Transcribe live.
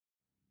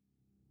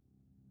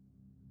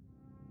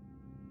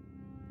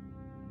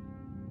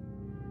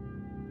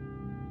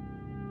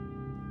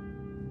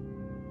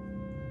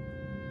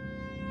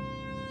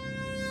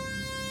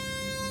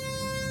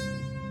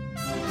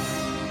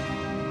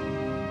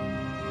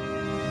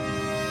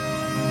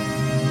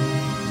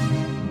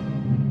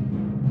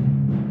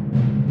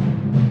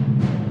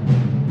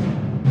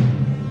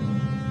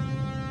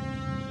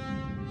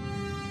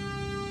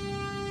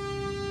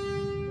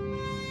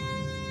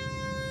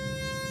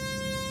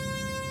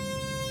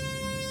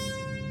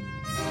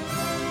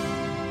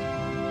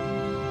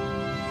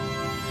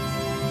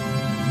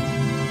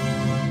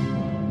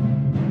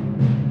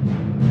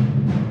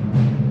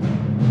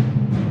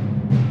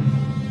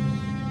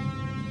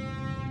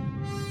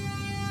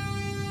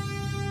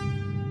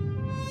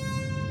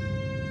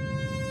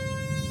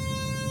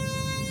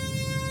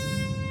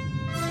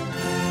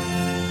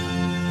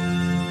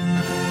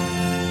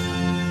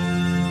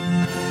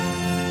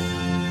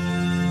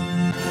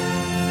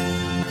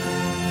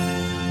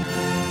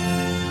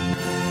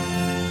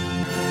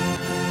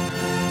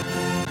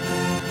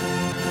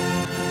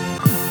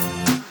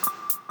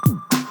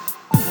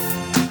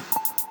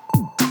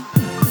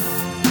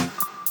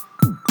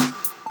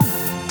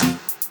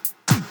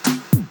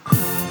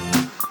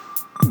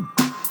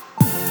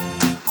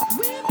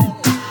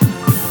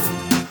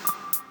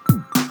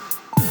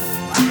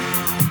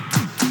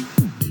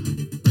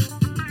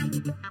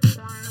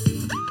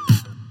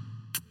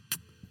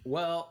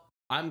Well,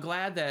 I'm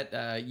glad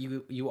that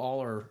you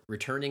all are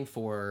returning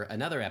for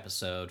another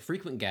episode.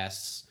 Frequent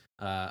guests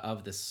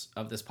of this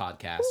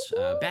podcast,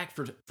 back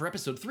for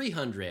episode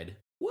 300.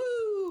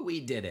 Woo!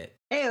 We did it.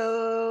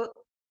 Heyo!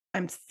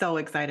 I'm so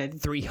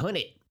excited.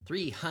 300.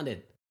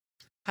 300.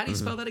 How do you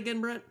spell that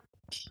again, Brent?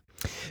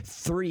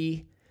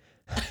 3,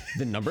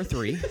 the number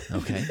 3.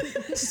 Okay.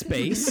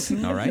 Space.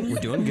 All right. We're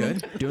doing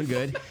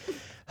good.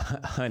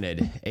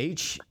 Hunted.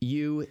 HUNNID.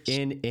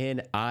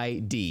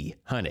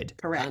 Hunted.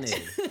 Correct.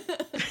 Hunted.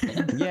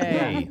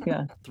 Yay.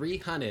 Yeah.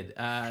 300.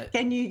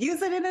 Can you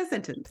use it in a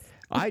sentence?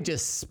 I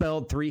just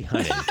spelled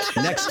 300.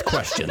 Next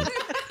question.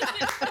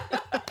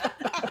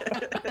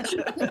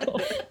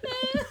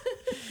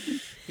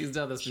 He's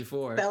done this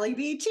before. Spelling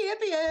bee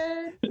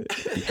champion.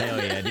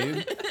 Hell yeah,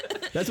 dude.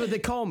 That's what they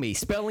call me,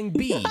 spelling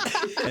bee.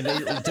 And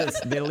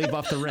they leave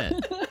off the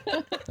rent.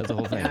 That's the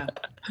whole thing.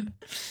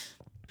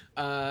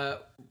 Yeah.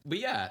 But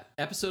yeah,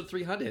 episode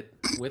 300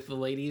 with the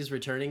ladies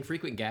returning,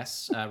 frequent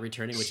guests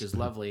returning, which is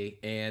lovely.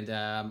 And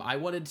I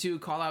wanted to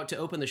call out to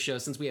open the show,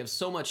 since we have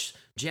so much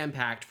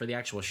jam-packed for the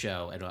actual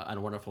show and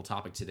a wonderful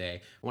topic today.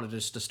 I wanted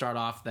just to start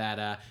off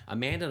that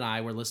Amanda and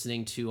I were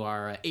listening to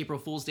our April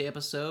Fool's Day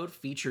episode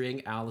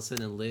featuring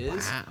Allison and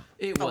Liz. Wow.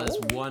 It was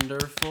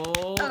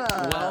wonderful.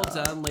 Well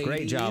done, ladies.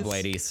 Great job,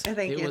 ladies.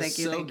 Thank you. It was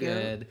so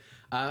good.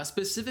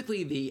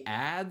 Specifically the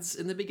ads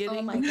in the beginning.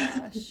 Oh my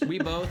gosh. We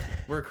both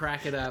were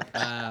cracking up.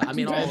 I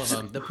mean, all of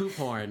them. The poop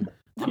horn.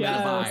 I'm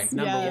gonna buy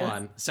number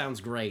one. Sounds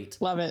great.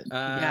 Love it.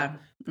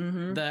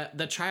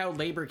 The child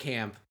labor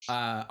camp.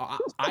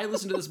 I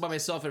listened to this by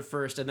myself at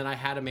first, and then I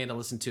had Amanda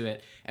listen to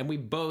it, and we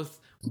both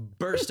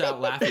burst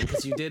out laughing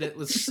because you did it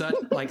with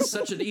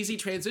such an easy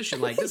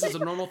transition. Like, this is a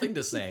normal thing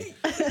to say.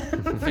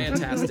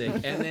 Fantastic.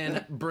 And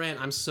then Brent,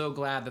 I'm so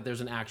glad that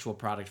there's an actual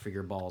product for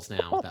your balls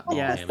now. That ball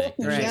hammock.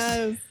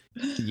 Yes.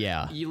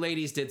 Yeah. You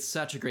ladies did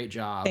such a great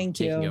job Thank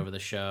taking you. over the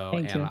show.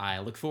 Thank you. I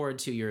look forward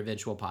to your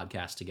eventual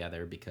podcast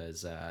together,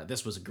 because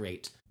this was a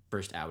great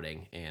first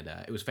outing, and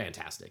it was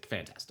fantastic.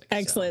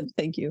 Excellent. So,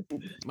 Thank you.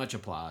 much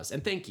applause.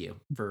 And thank you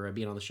for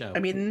being on the show. I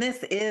mean,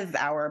 this is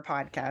our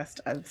podcast.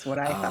 That's what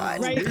I thought.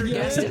 Right. You're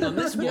guesting on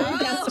this one. You're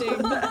guesting.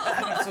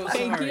 I'm so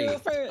Thank sorry. you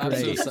for I'm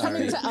so sorry.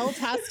 coming to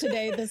LTAS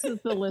today. This is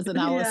the Liz and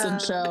Allison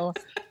show.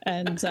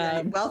 And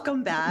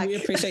Welcome back. we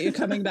appreciate you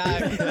coming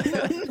back.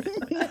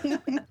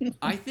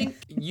 I think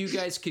you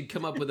guys could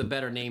come up with a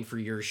better name for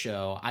your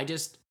show. I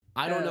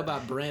don't know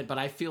about Brent, but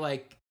I feel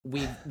like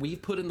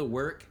we've put in the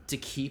work to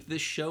keep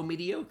this show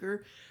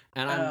mediocre,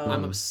 and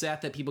I'm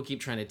upset that people keep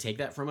trying to take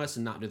that from us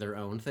and not do their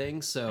own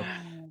thing. So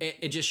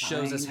it just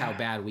shows us how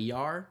bad we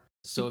are.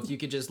 So if you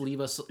could just leave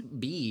us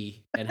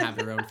be and have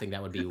your own thing,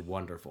 that would be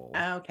wonderful.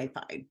 Okay,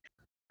 fine.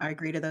 I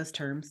agree to those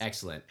terms.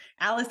 Excellent.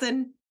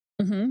 Allison,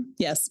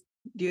 Yes.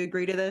 do you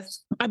agree to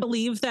this? I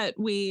believe that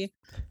we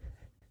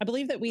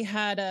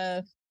had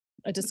a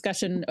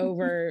discussion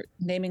over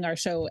naming our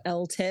show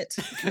L-Tit.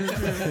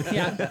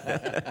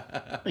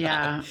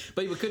 Yeah.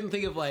 But we couldn't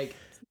think of, like,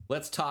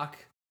 let's talk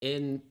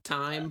in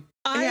time.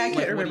 I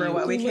can't remember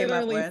what we came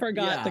up literally with.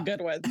 forgot the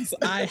good ones.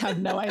 I have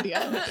no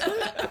idea.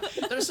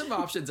 There's some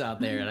options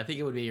out there, and I think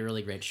it would be a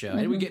really great show.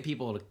 And we get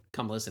people to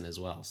come listen as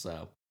well.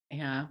 So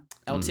Yeah.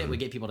 LTIP would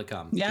get people to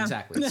come. Yeah.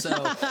 Exactly. So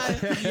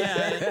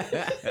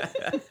Yeah.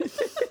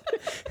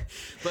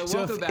 But So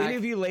welcome if back. any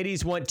of you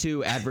ladies want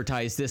to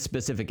advertise this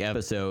specific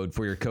episode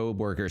for your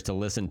co-workers to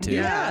listen to,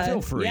 Yeah.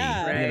 feel free.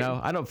 Yeah. Right. You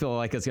know, I don't feel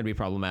like it's going to be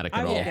problematic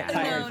at I all. will get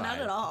tired. No, not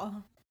at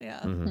all.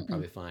 Yeah.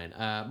 Probably fine.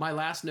 My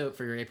last note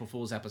for your April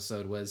Fool's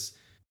episode was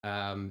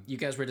you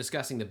guys were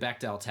discussing the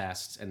Bechdel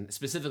test, and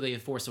specifically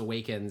Force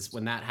Awakens.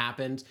 When that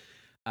happened,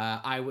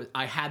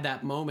 I had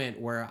that moment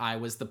where I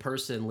was the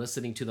person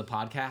listening to the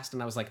podcast,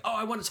 and I was like, "Oh,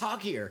 I want to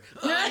talk here.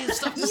 I have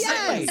stuff to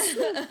say."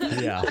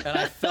 Yeah. And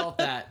I felt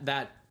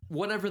that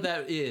whatever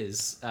that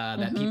is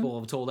that people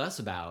have told us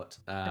about,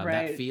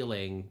 that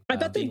feeling. I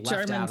bet the being left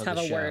out Germans of have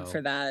the a word show.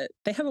 for that.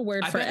 They have a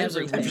word I for bet there's a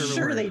everything. German I'm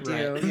sure word, they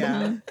do. right?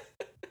 Yeah.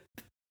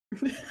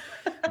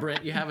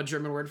 Brent, you have a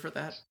German word for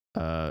that?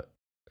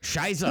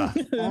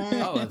 Scheiße.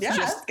 Oh, it's Yeah,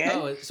 just that's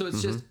good. oh, so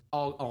it's just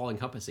all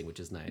encompassing, which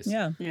is nice.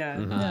 Yeah. Yeah.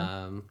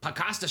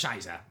 Podcast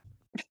Scheiße. How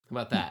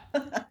about that?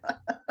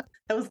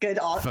 That was good.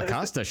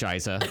 Verkaste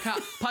Scheiße.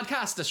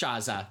 Podcast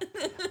Scheiße.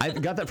 I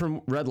got that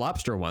from Red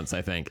Lobster once,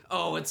 I think.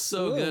 Oh, it's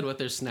so good with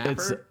their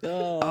snapper.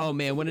 Oh,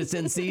 man, when it's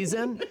in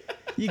season,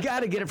 you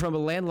got to get it from a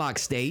landlocked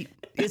state.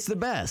 It's the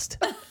best.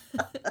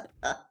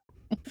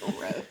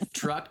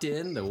 Trucked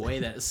in the way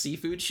that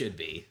seafood should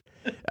be.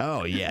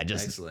 Oh, yeah,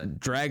 just Excellent.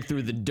 drag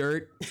through the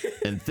dirt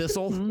and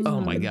thistle.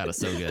 Oh, my God, it's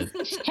so good.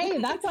 Hey,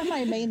 that's on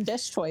my main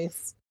dish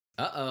choice.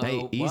 Uh-oh.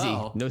 Hey, easy.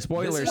 Well, No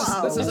spoilers.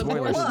 This is No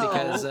important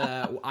spoilers.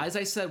 because, as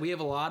I said, we have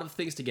a lot of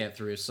things to get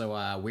through.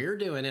 So we're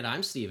doing it.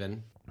 I'm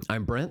Steven.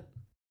 I'm Brent.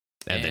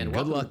 And then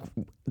good luck,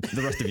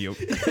 the rest of you.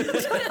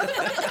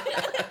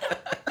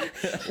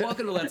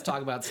 Welcome to Let's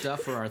Talk About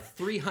Stuff for our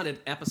 300th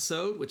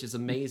episode, which is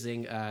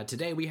amazing.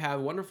 Today we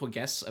have wonderful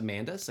guests.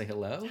 Amanda, say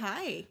hello.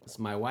 Hi. It's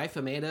my wife,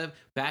 Amanda,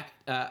 back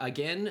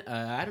again.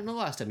 I don't know the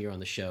last time you were on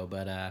the show,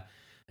 but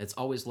It's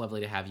always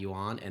lovely to have you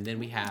on. And then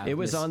we have It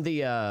was on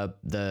the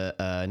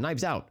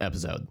Knives Out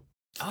episode.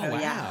 Oh, Oh, wow.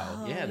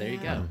 yeah. Yeah, there you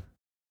go.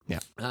 Yeah.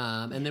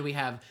 And then we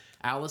have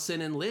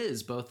Allison and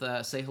Liz both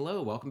say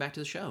hello. Welcome back to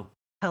the show.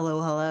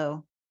 Hello,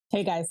 hello.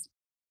 Hey guys.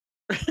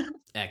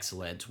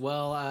 Excellent.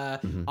 Well,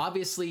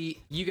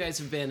 obviously, you guys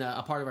have been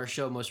a part of our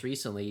show most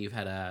recently. You've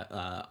had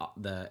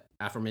the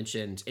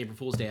aforementioned April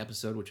Fool's Day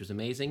episode, which was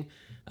amazing,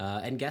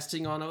 and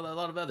guesting on a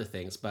lot of other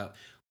things. But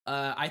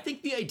I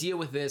think the idea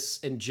with this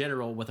in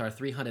general, with our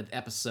 300th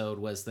episode,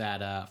 was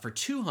that for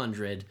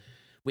 200,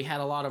 we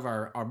had a lot of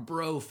our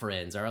bro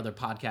friends, our other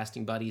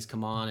podcasting buddies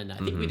come on, and I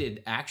think we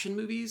did action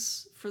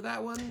movies for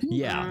that one.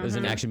 Yeah, it was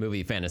an action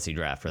movie fantasy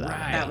draft for that.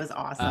 Right. One. That was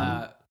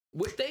awesome.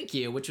 Thank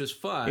you, which was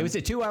fun. It was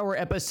a 2-hour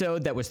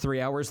episode that was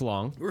 3 hours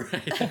long.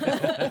 Right.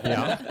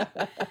 Yeah.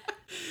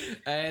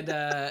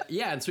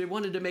 And so we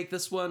wanted to make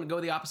this one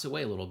go the opposite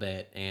way a little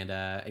bit and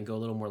go a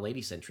little more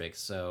lady centric.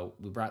 So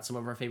we brought some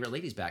of our favorite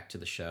ladies back to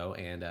the show,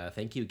 and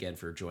thank you again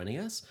for joining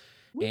us.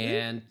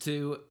 And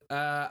to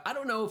I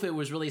don't know if it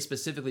was really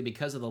specifically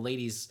because of the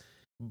ladies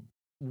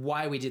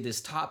why we did this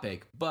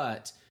topic,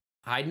 but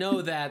I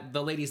know that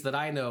the ladies that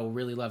I know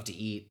really love to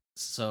eat,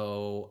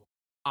 so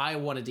I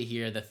wanted to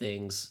hear the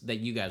things that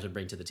you guys would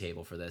bring to the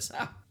table for this.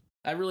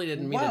 I really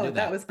didn't mean to Whoa, do that.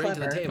 that was bring to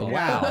the clever. table.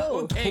 Wow.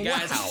 Okay,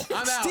 guys. Wow.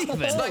 I'm out. Steven.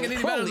 It's not getting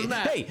any better than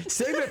that. Hey,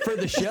 save it for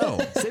the show.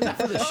 Save it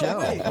for the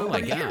show. Oh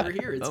my We're god.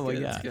 here. It's oh my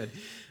good. god. It's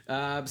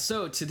good.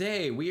 So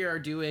today we are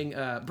doing.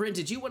 Bryn,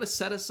 did you want to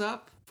set us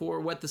up for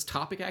what this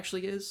topic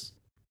actually is?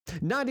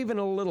 Not even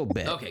a little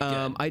bit. Okay,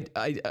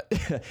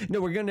 good.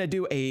 No, we're gonna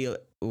do a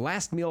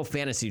last meal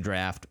fantasy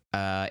draft,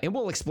 and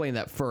we'll explain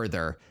that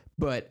further.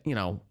 But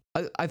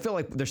I feel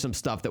like there's some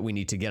stuff that we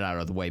need to get out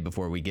of the way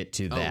before we get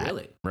to that.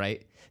 really?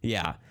 Right?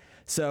 Yeah.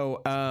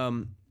 So,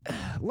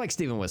 like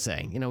Steven was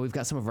saying, we've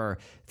got some of our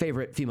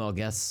favorite female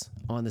guests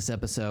on this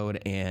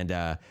episode,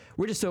 and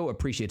we're just so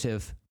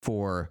appreciative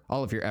for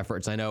all of your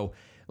efforts. I know,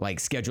 like,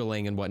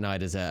 scheduling and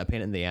whatnot is a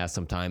pain in the ass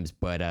sometimes,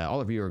 but all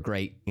of you are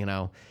great,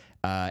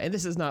 and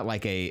this is not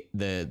like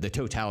the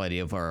totality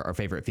of our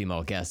favorite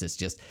female guests. It's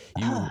just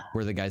you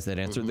were the guys that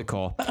answered the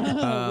call.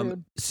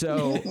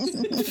 So for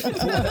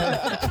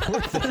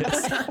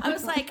this, I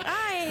was like,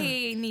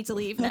 I need to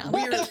leave now.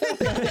 Brent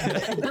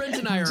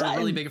and I are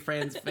really big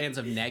fans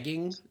of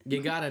negging.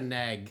 You gotta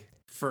neg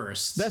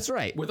first. That's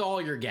right. With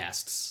all your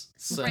guests.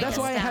 So Right. That's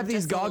why I have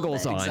these Just a little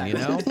goggles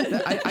bit.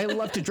 on, I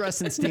love to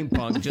dress in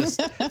steampunk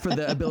just for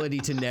the ability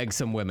to neg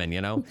some women,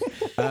 No,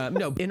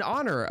 in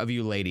honor of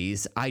you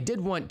ladies, I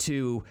did want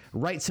to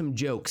write some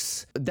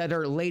jokes that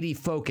are lady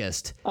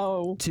focused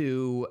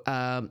to,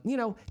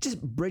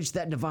 just bridge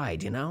that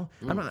divide, I'm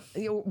not,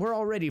 we're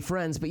already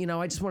friends, but,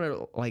 I just want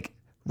to,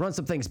 run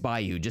some things by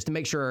you just to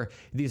make sure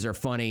these are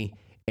funny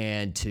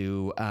and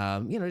to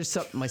just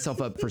set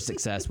myself up for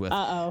success with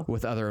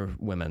other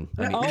women.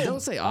 I mean,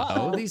 don't say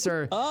These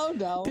are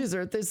these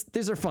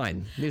are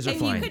fine. These are If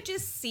fine. you could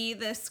just see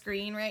the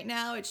screen right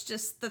now, it's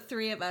just the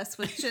three of us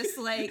with just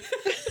slightly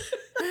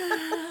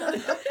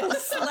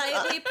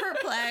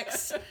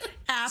perplexed,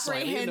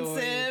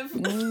 apprehensive,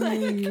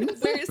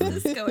 where's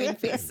this going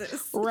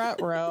faces.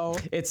 Ruh-roh.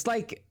 It's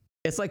like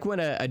when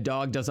a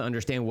dog doesn't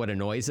understand what a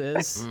noise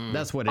is.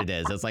 That's what it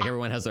is. It's like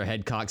everyone has their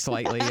head cocked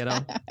slightly,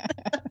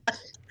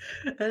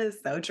 That is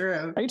so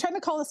true. Are you trying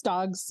to call us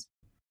dogs?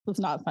 It's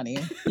not funny.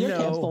 You're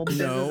canceled. This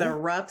is a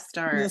rough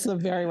start. This is a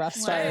very rough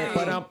start. Wow.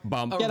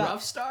 Ba-dum-bum. a Get rough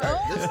up. start.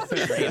 This is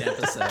a great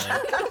episode.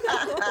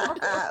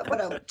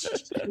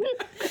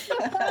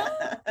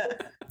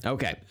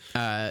 Okay.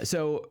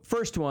 So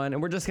first one,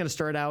 and we're just gonna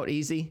start out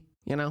easy.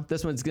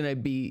 This one's gonna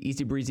be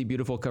easy breezy,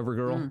 beautiful cover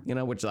girl.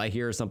 Which I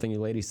hear is something you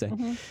ladies say.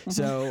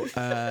 So,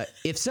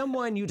 if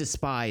someone you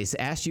despise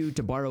asks you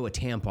to borrow a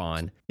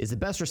tampon, is the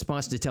best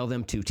response to tell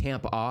them to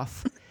tamp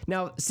off?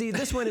 Now, see,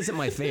 this one isn't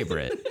my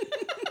favorite,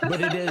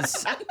 but it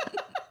is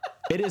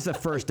the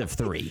first of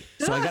three.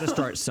 So I got to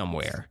start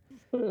somewhere.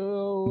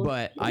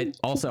 But I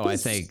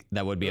think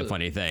that would be a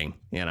funny thing,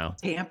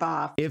 Tamp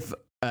off. If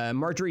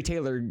Marjorie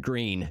Taylor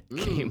Greene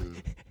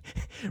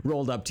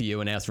rolled up to you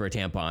and asked for a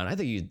tampon, I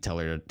think you'd tell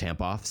her to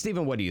tamp off.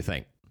 Steven, what do you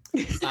think?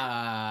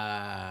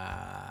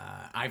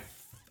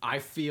 I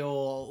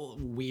feel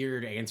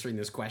weird answering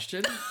this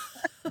question,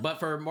 but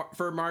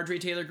for Marjorie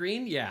Taylor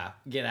Greene, yeah,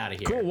 get out of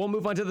here. Cool. We'll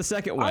move on to the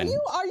second one.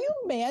 Are you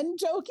man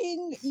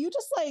joking? You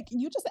just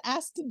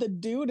asked the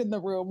dude in the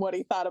room what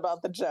he thought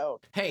about the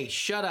joke. Hey,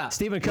 shut up.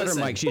 Steven, cut her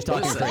mic. She's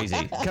talking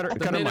crazy. Cut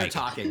her men are mic.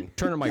 talking.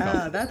 Turn her mic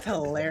off. Oh, that's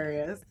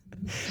hilarious.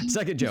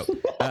 Second joke.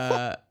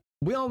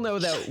 We all know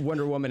that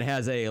Wonder Woman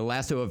has a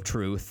lasso of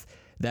truth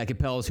that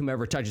compels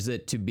whomever touches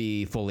it to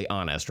be fully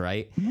honest,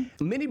 right?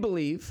 Many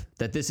believe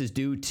that this is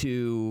due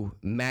to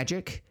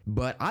magic,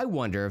 but I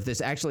wonder if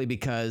this actually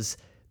because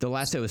the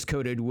lasso is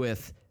coated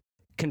with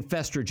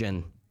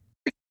confestrogen.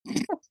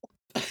 Hold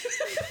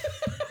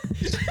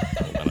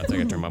on a second.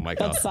 I turned my mic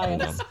That's off.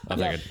 science.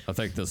 Hold on. I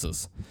think this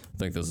is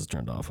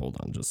turned off. Hold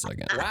on just a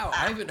second. Wow,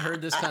 I haven't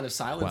heard this kind of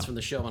silence from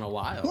the show in a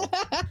while.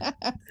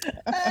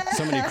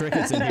 So many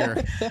crickets in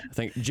here. I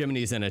think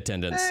Jiminy's in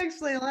attendance. I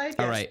actually like it.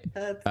 All right.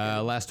 That's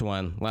good. Last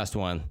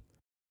one.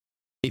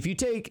 If you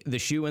take the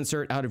shoe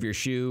insert out of your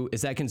shoe,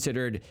 is that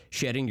considered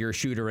shedding your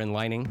shooter and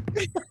lining?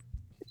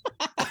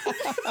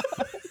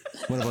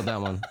 What about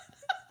that one?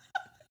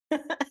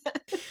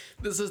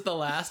 This is the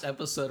last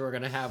episode we're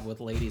going to have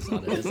with ladies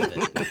on it, isn't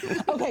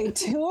it? Okay,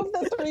 2 of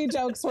the 3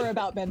 jokes were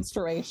about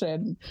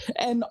menstruation,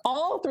 and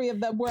all 3 of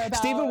them were about.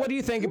 Steven, what do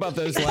you think about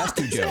those last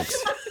 2 jokes?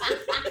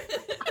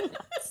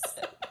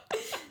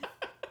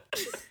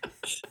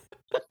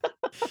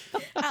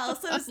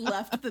 Allison has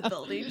left the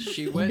building.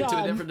 She went to a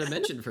God. different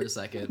dimension for a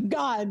second.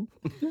 God.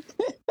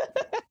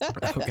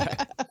 Okay.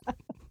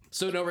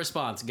 So no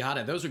response. Got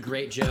it. Those are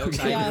great jokes.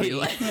 I Yeah. agree.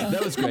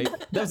 That was great.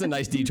 That was a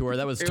nice detour.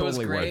 That was It was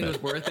totally great. It worth was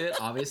it. worth it.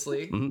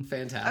 Obviously, I was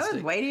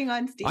fantastic. waiting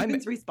on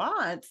Steven's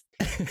response.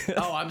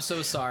 Oh, I'm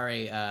so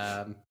sorry.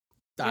 Yeah,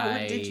 I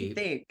what did you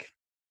think?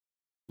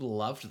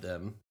 loved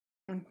them.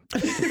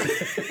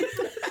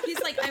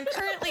 He's like, I'm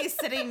currently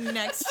sitting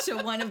next to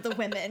one of the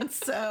women,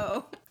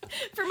 so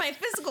for my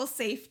physical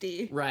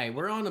safety. Right.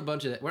 We're on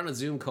a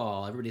Zoom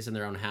call. Everybody's in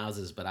their own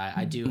houses, but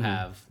I do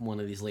have one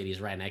of these ladies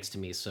right next to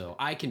me, so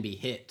I can be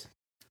hit.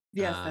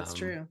 Yes, that's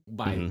true.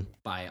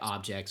 By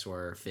objects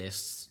or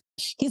fists.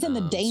 He's in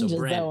the So danger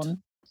Brent-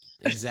 zone.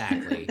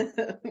 Exactly.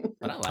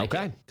 But I like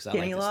Okay. it. 'Cause I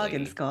Kenny like this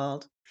Loggins lady.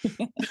 called.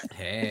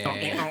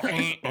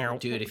 Hey.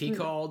 Dude, if he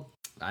called,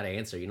 I'd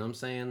answer. You know what I'm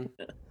saying?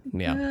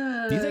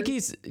 Yeah. Do you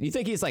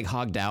think he's like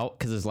hogged out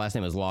because his last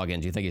name is Loggins?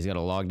 Do you think he's got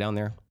a log down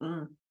there?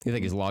 Mm, You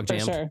think he's log For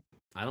jammed? sure.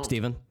 I don't.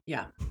 Steven?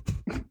 yeah.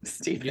 Do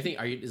Steven. you think?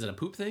 Is it a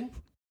poop thing?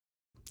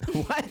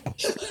 What?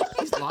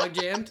 He's log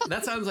jammed.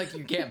 That sounds like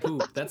you can't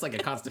poop. That's like a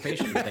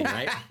constipation thing,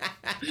 right?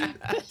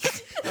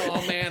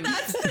 Oh man.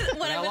 That's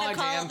what Yeah, I'm going log to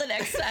call jam. the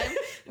next time.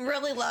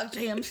 Really log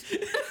jams.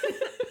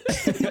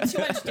 Too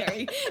much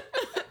dairy.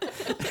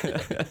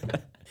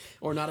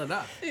 Or not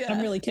enough. Yeah. I'm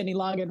really Kenny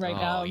Loggin right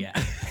now. Oh yeah.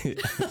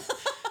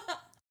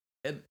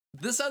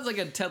 This sounds like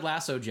a Ted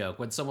Lasso joke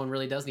when someone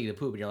really does need to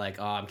poop and you're like,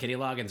 oh, I'm Kenny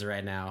Loggins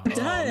right now.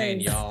 Oh man,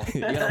 does. y'all.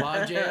 You got a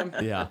log jam?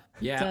 Yeah.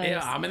 Yeah,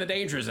 Does. I'm in the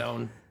danger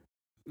zone.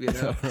 You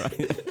know?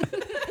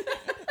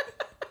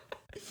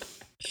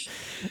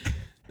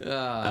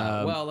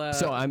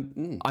 So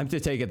I'm to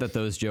take it that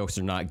those jokes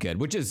are not good,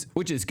 which is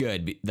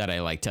good that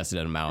I like tested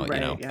them out.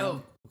 Right, You know. yeah.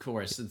 Oh, of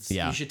course.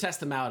 Yeah. You should test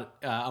them out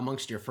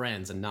amongst your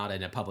friends and not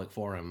in a public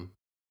forum.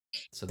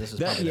 So this is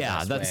probably the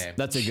best way.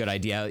 That's a good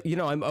idea. You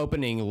know, I'm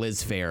opening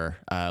Liz Fair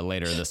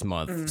later this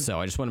month, so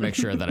I just want to make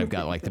sure that I've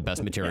got like the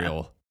best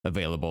material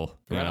available.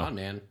 You Right know? on,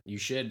 man. You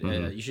should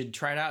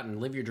try it out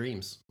and live your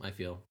dreams, I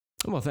feel.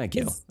 Well, thank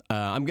you. Yes.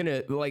 I'm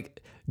gonna like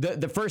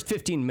the first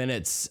 15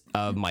 minutes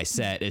of my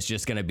set is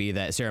just gonna be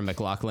that Sarah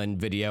McLachlan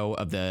video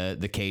of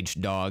the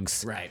caged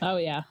dogs. Right. Oh,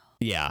 yeah.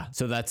 Yeah,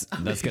 so that's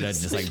gonna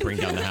just like bring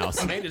down the house.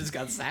 I just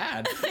got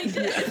sad.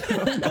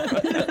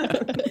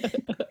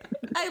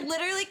 I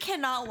literally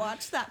cannot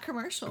watch that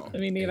commercial.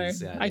 Me neither.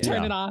 Exactly. I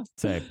turned Yeah. it off.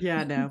 So,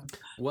 Yeah, no.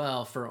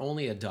 Well, for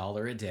only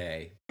 $1 a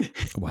day,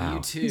 wow.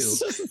 you too.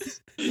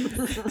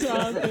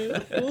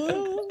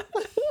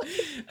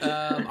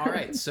 All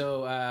right,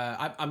 so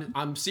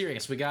I'm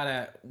serious.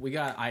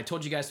 I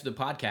told you guys through the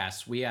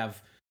podcast we have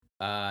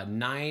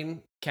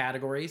 9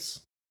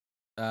 categories.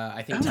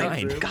 I think Oh my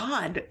typed through.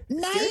 God.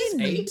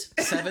 9.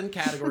 7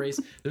 categories.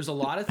 There's a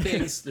lot of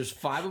things. There's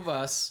 5 of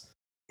us.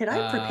 Did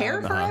I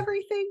prepare for Uh-huh.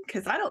 everything?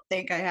 Because I don't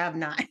think I have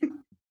 9.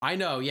 I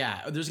know,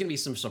 yeah. There's gonna be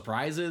some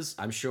surprises,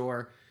 I'm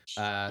sure.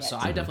 So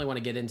I definitely want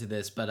to get into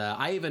this, but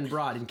I even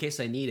brought, in case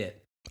I need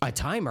it, A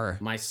timer.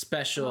 my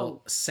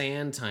special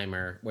sand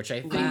timer, which I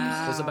think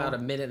Wow. was about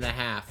 1.5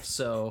 minutes.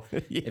 So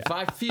Yeah. if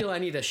I feel I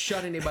need to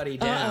shut anybody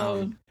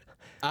down,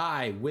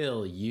 I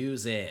will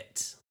use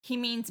it. He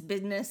means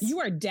business. You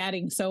are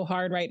dadding so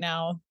hard right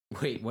now.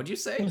 Wait, what'd you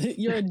say?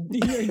 You're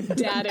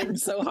dadding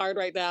so hard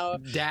right now.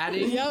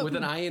 Daddy Yep. with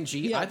an ing?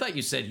 Yep. I thought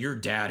you said you're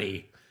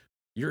daddy.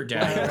 You're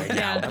daddy right now.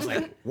 Yeah. I was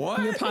like,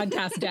 what? You're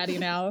podcast daddy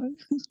now.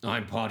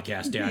 I'm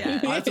podcast daddy. Yeah.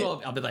 I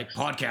thought I'll be like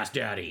podcast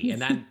daddy,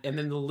 and then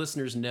the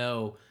listeners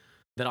know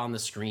that on the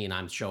screen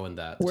I'm showing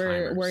the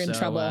timer. We're in So,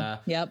 trouble.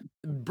 Yep.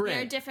 You're a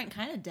Brent. different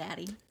kind of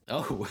daddy.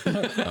 Oh.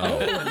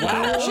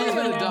 Wow. She's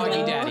been a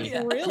doggy daddy.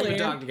 Yeah. We're Really? a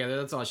dog together.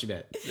 That's all she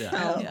meant.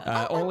 Yeah.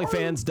 Yeah.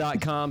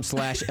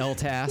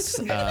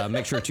 Onlyfans.com/LTAS.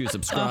 Make sure to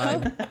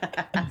subscribe.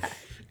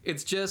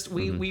 It's just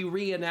we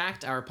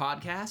reenact our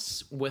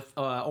podcasts with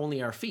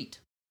only our feet.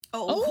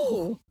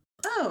 Oh,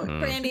 Oh,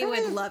 Brandy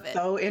would love it.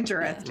 So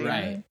interesting.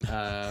 Right.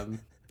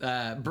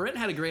 Brent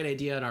had a great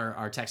idea in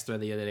our text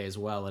thread the other day as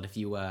well. And if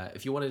you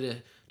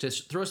wanted to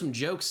throw some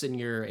jokes in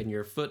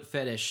your foot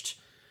fetished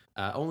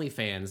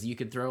OnlyFans, you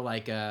could throw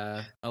like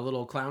a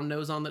little clown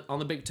nose on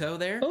the big toe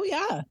there, oh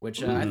yeah.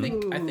 which I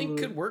think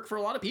could work for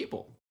a lot of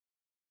people.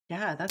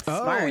 Yeah, that's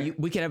Oh, smart.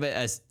 we could have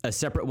a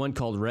separate one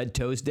called Red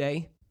Toes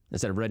Day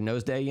instead of Red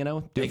Nose Day. You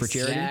know, do it for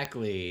charity.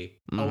 Exactly.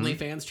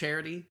 OnlyFans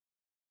charity.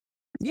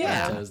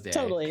 Yeah, Toes Day.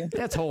 Totally.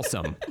 that's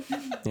wholesome.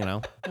 You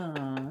know.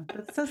 Aw,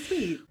 that's so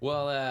sweet.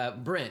 Well,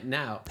 Brent,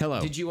 now,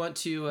 Hello. did you want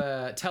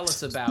to tell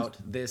us about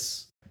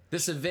this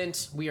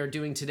event we are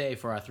doing today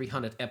for our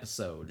 300th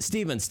episode?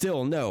 Steven,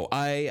 still no.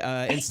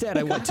 I instead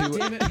I want to.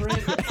 Damn it,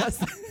 Brent.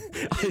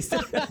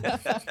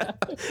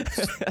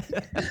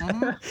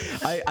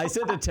 I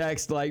sent a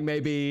text like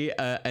maybe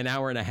an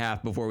hour and a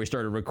half before we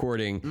started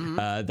recording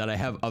that I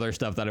have other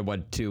stuff that I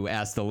want to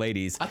ask the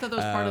ladies. I thought that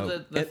was part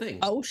of the thing.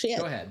 Oh, shit.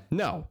 Go ahead.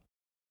 No,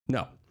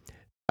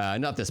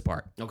 not this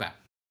part. Okay.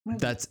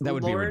 That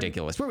would be Lord.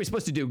 ridiculous. What are we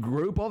supposed to do?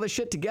 Group all this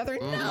shit together?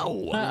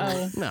 No,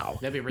 Uh-oh. no.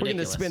 That'd be We're going to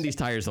ridiculous. spin these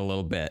tires a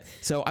little bit.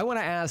 So I want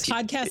to ask.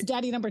 Podcast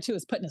Daddy number 2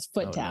 is putting his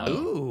foot down. no.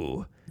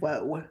 Ooh,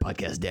 Whoa.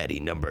 podcast daddy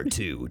number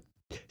 2.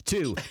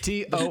 2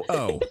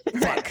 TOO.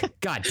 Fuck.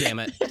 God damn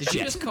it. Did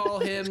you just call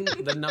him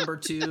the number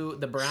 2,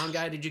 the brown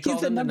guy? Did you call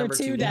He's the him the number number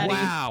 2 2 daddy.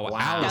 Wow, Wow.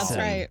 Allison.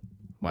 That's right.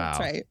 Wow. That's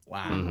right.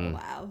 Wow. Mhm.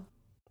 Wow.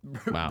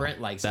 Wow.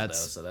 Brent likes it though,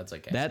 That's- so that's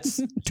okay. That's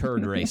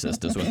turd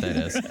racist is what that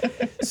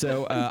is.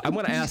 So I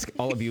want to ask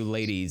all of you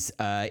ladies,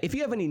 if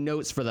you have any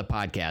notes for the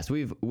podcast.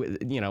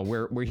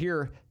 We're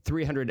here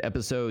 300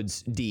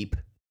 episodes deep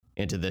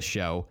into this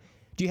show.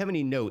 Do you have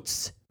any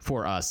notes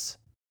for us,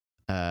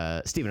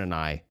 Stephen and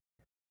I,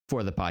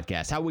 for the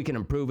podcast? How we can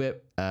improve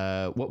it,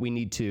 what we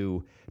need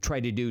to try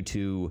to do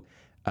to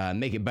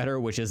make it better,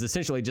 which is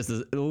essentially just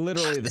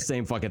literally the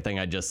same fucking thing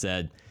I just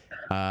said.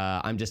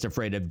 I'm just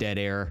afraid of dead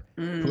air.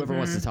 Whoever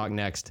wants to talk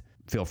next,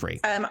 feel free.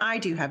 I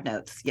do have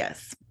notes.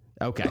 Yes.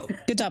 Okay.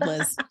 Good job,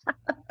 Liz.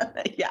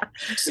 Yeah.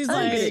 She's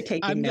I'm good at like,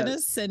 taking I'm going to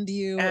notes. send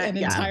you Yeah. an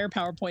entire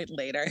PowerPoint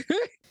later.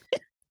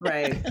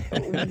 Right.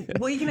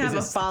 Well, you can have a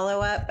this-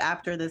 follow up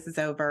after this is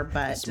over,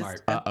 but Smart.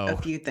 just Uh-oh. a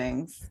few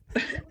things.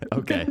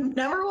 Okay.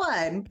 Number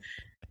one,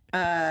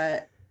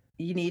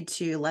 you need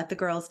to let the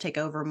girls take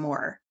over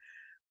more.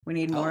 We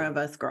need more Oh. of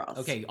us girls.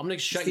 Okay, I'm gonna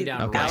shut you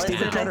down Okay. right Allison,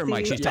 Stephen, now. cut her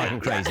mic. She's Yeah. talking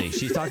crazy.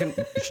 She's talking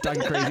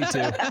crazy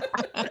too.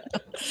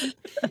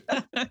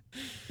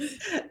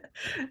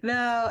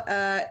 No,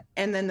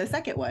 and then the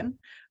second one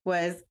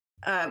was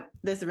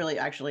this really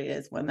actually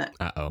is one that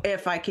Uh-oh.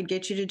 if I could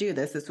get you to do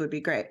this would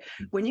be great.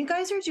 When you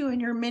guys are doing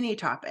your mini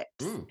topics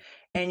Mm.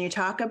 and you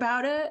talk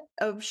about a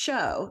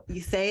show,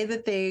 you say the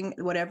thing,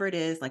 whatever it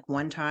is, like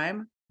one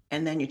time,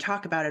 and then you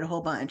talk about it a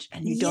whole bunch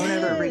and you don't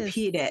ever Yes.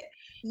 repeat it.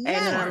 And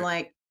then Smart.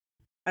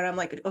 I'm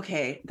like,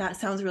 okay, that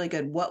sounds really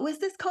good. What was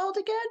this called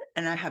again?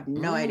 And I have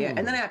no idea.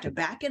 And then I have to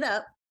back it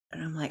up.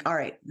 And I'm like, all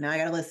right, now I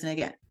got to listen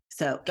again.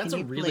 So That's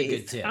can a you really good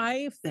please- tip.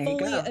 I There you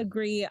fully go.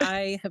 agree.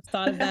 I have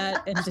thought of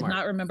that and did Smart.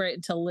 not remember it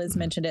until Liz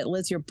mentioned it.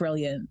 Liz, you're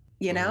brilliant.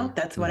 You know, Mhm.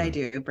 that's what I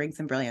do. Bring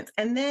some brilliance.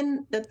 And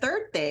then the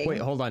third thing. Wait,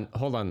 hold on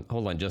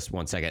just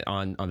 1 second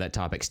on that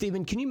topic.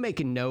 Stephen, can you make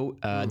a note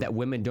that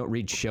women don't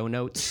read show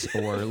notes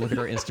or look at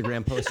our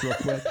Instagram posts real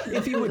quick?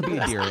 If you would be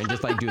a dear and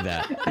just like do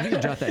that. If you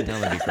could jot that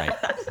down, that'd be great.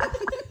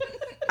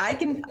 I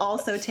can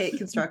also take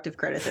constructive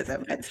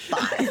criticism. It's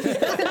fine.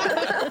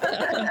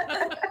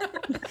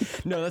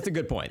 No, that's a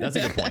good point. That's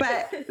a good point.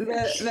 But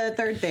the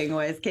third thing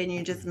was, can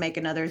you just make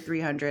another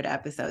 300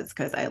 episodes?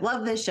 Because I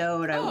love this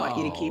show and I want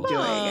you to keep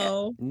doing it.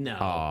 Oh, No.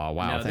 Oh,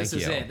 wow, No, this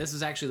thank is you. it. This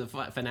is actually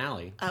the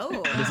finale.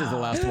 Oh. This is the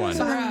last one.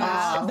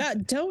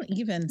 that, don't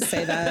even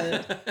say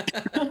that.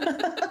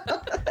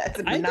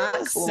 That's I'm not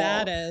the cool.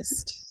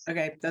 saddest.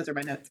 Okay, those are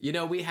my notes. You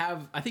know, we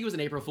have. I think it was an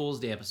April Fool's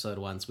Day episode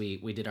once. We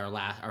did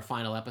our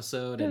final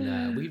episode,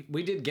 and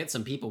we did get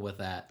some people with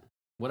that.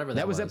 Whatever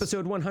that That was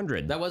episode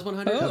 100. That was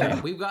 100. Oh.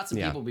 Okay. We've got some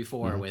Yeah. people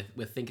before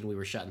with thinking we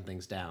were shutting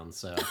things down.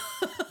 So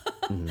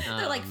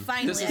They're like,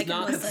 finally, this is I can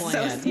not the listen.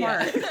 plan.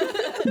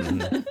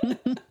 So smart.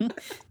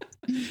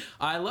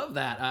 I love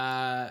that.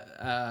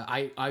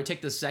 I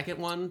take the second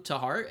one to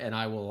heart, and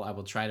I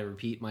will try to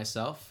repeat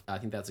myself. I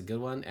think that's a good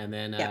one. And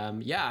then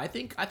I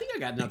think I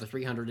got another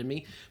 300 in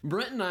me.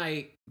 Brent and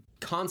I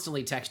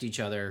constantly text each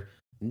other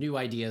new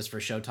ideas for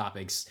show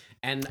topics,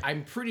 and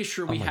I'm pretty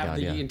sure we my have God,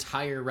 the yeah.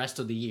 entire rest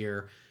of the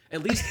year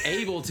at least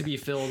able to be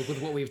filled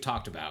with what we've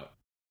talked about.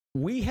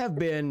 We have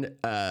been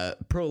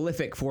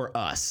prolific for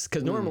us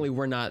because normally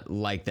we're not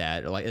like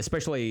that. Like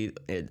especially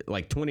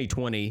like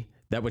 2020,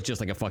 that was just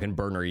like a fucking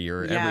burner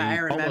year. Yeah, I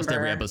almost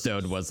every remember.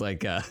 episode was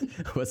like a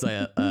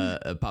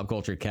pop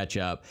culture catch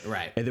up.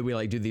 Right. And then we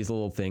like do these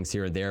little things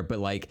here and there. But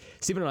like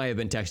Stephen and I have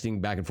been texting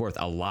back and forth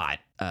a lot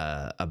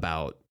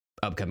about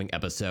upcoming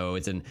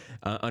episodes, and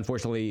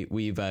unfortunately,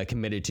 we've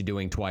committed to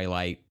doing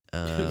Twilight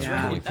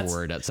going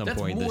forward at some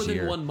point more this than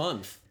year. 1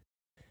 month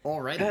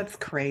already. That's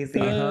crazy.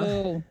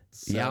 Oh,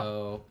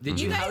 So did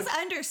You you guys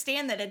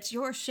understand that it's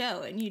your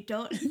show and you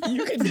don't.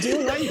 you can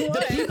do what you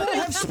want. People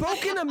have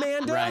spoken,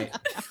 Amanda. right?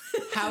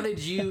 How did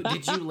you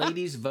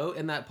ladies vote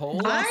in that poll?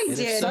 I And if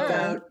did so,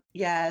 vote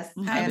yes.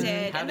 I and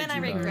did. how And then did I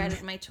you vote?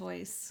 regretted my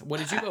choice.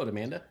 What did you vote,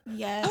 Amanda?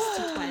 Yes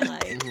to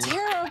Twilight.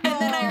 Terrible. And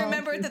then I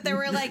remembered that there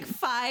were like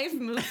 5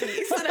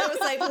 movies. And I was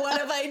like,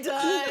 what have I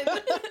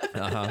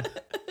done?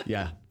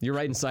 Yeah, you're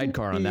right in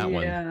sidecar on that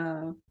one.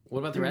 Yeah. What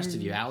about the rest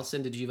of you?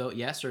 Allison, did you vote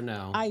yes or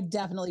no? I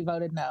definitely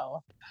voted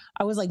no.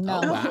 I was like,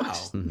 no. Oh, wow.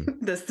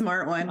 The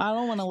smart one. I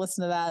don't want to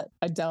listen to that.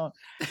 I don't.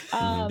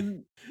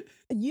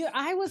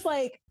 I was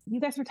like,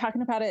 you guys were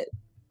talking about it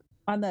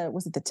on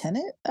was it the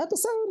Tenet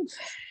episode?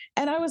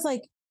 And I was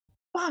like,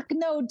 fuck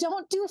no,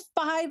 don't do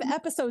 5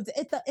 episodes.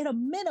 At a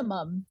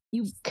minimum,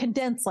 you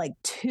condense like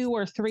 2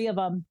 or 3 of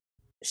them.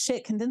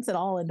 Shit, condense it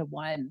all into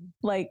one.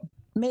 Like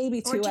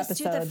maybe 2 episodes. Or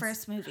just do the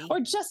first movie.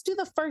 Or just do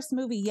the first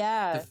movie,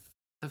 yeah.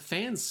 The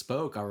fans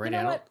spoke already.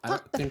 You know I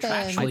don't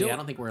contractually, I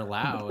don't think we're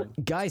allowed.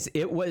 Guys,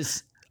 it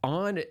was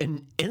on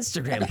an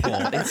Instagram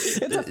poll.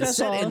 It's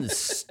set in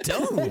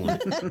stone.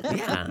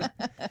 Yeah.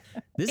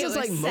 This is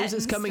like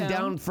Moses coming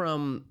down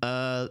from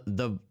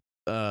the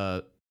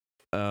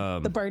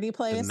birdie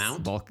place, the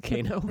mount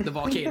volcano, the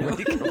volcano,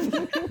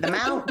 the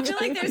mount. I feel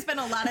like there's been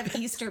a lot of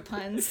Easter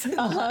puns in the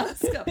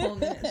last couple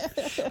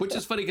minutes. Which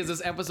is funny because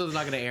this episode is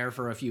not going to air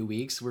for a few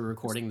weeks. We're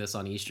recording this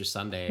on Easter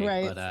Sunday,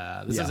 right?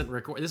 But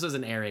this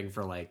isn't airing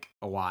for like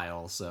a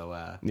while.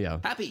 So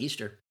happy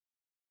Easter,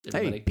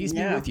 everybody. Hey, peace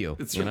be with you.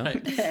 That's you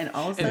right.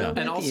 know?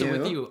 And also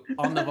with you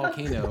on the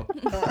volcano.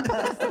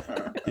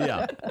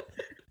 Yeah.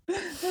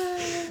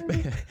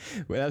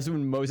 Well, that's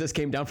when Moses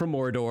came down from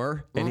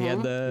Mordor, and he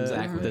had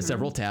the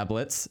several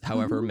tablets,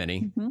 however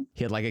many.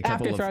 He had like a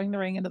couple after throwing the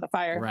ring into the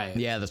fire. Right.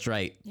 Yeah, that's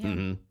right.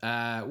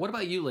 Yeah. What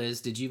about you,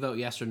 Liz? Did you vote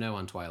yes or no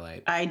on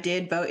Twilight? I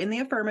did vote in the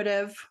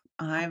affirmative.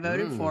 I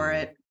voted for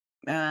it.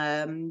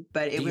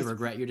 But it Do was. you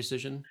regret your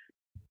decision?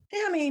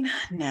 I mean,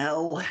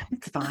 no,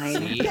 it's fine.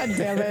 See? God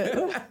damn it.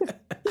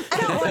 I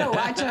don't want to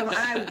watch them.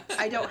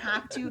 I don't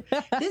have to.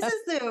 This is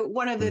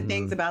one of the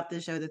things about the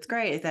show that's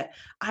great is that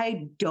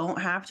I don't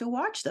have to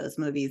watch those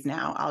movies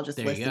now. I'll just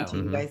listen to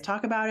you guys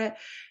talk about it.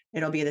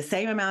 It'll be the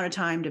same amount of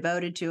time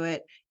devoted to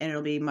it, and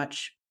it'll be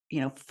much,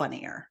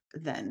 funnier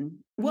than.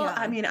 Well,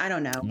 I mean, I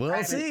don't know. We'll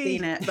I haven't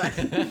seen it, but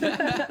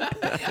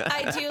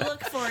I do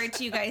look forward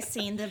to you guys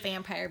seeing the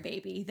vampire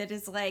baby that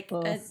is like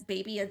a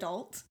baby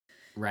adult.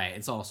 Right.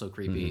 It's also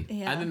creepy.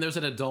 Yeah. And then there's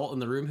an adult in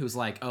the room who's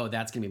like, oh,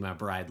 that's going to be my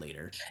bride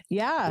later.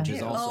 Yeah. Which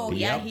is also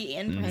he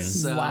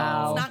imprints. So,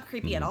 wow. It's not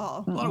creepy at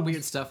all. A lot of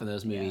weird stuff in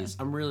those movies.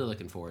 I'm really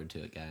looking forward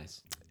to it,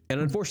 guys.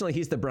 And unfortunately,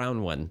 he's the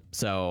brown one,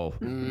 so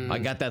I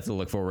got that to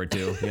look forward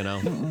to. So.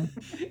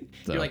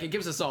 You're like, it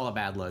gives us all a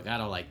bad look. I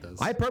don't like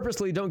this. I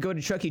purposely don't go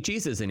to Chuck E.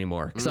 Cheese's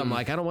anymore because I'm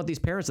like, I don't want these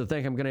parents to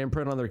think I'm going to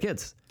imprint on their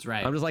kids. That's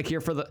right. I'm just like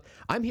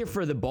I'm here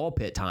for the ball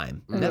pit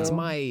time. That's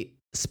my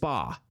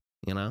spa.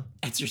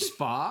 It's your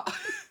spa.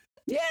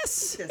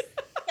 Yes.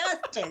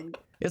 disgusting.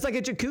 It's like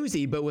a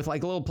jacuzzi, but with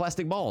like little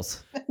plastic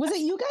balls. Was it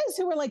you guys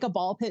who were like a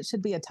ball pit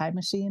should be a time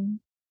machine?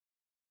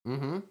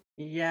 Mm-hmm.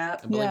 Yeah.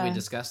 I believe we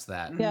discussed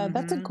that. Yeah,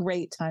 that's a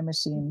great time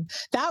machine.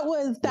 That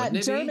was that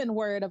German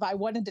word of I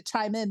wanted to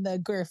chime in the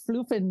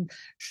Gerflufen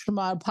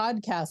Schma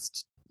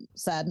podcast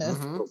sadness.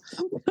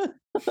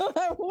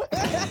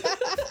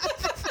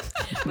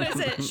 What is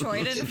it?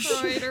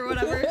 Schadenfreude or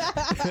whatever?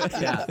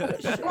 Yeah.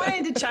 I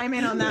wanted to chime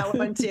in on that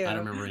one too. I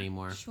don't remember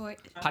anymore.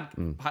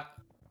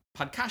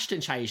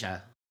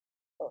 Podcastenscheiße.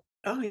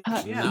 Oh, No.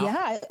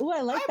 Yeah. Oh,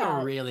 I like I'm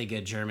that. a really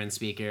good German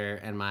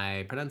speaker, and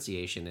my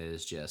pronunciation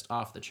is just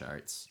off the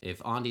charts.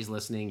 If Andy's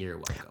listening, you're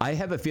welcome. I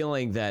have a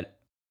feeling that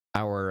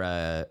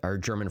our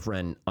German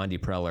friend Andy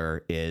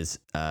Preller is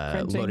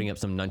loading up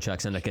some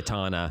nunchucks and a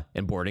katana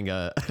and boarding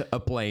a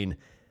plane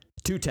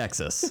to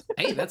Texas.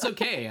 Hey, that's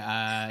okay.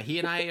 He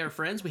and I are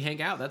friends. We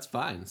hang out. That's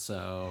fine.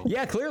 So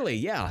Yeah, clearly.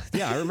 Yeah,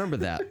 I remember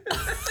that.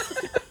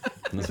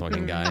 This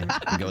fucking guy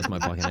goes my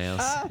fucking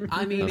ass.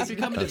 I mean, if you're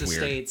coming to the weird.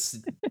 States,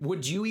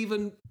 would you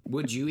even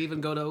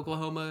go to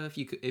Oklahoma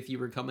if you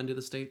were coming to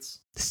the States?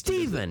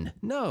 Steven,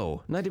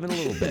 no, not even a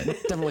little bit.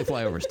 Definitely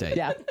fly over state.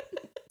 Yeah.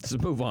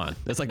 Let's move on.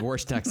 That's like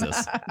worst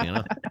Texas,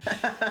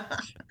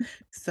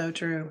 So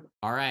true.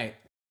 All right.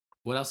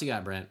 What else you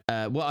got, Brent?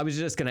 Well, I was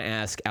just going to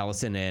ask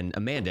Allison and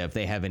Amanda if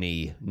they have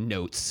any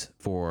notes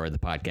for the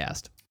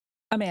podcast.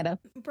 Amanda.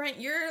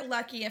 Brent, you're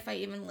lucky if I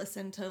even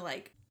listen to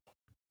like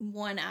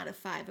 1 out of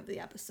 5 of the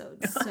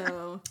episodes.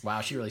 So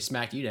Wow, she really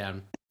smacked you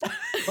down.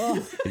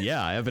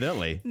 Yeah,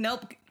 evidently.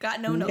 nope,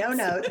 got no notes. No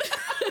notes.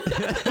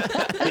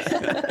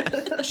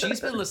 She's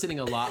been listening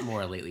a lot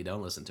more lately.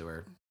 Don't listen to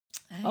her.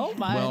 Oh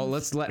my. Well,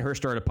 let's let her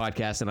start a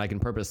podcast and I can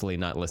purposely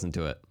not listen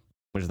to it.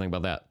 What do you think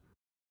about that?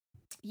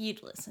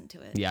 You'd listen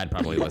to it. Yeah, I'd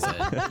probably listen.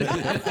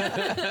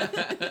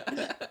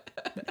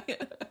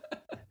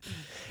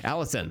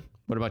 Allison,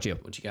 what about you?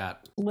 What you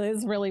got?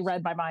 Liz really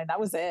read my mind. That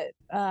was it.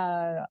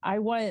 I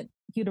want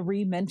you to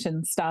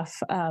re-mention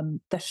stuff.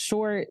 The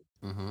short,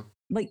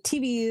 like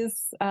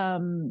TVs,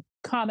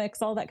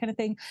 comics, all that kind of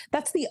thing.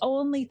 That's the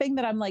only thing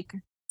that I'm like,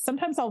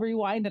 sometimes I'll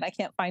rewind and I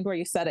can't find where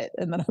you said it.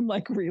 And then I'm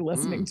like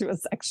re-listening to a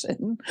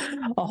section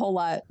a whole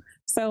lot.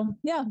 So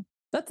yeah,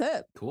 that's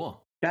it.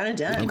 Cool. Got it We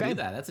done. can do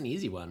that. That's an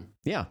easy one.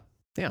 Yeah,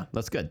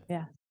 that's good.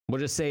 Yeah. We'll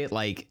just say it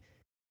like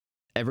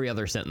every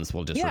other sentence.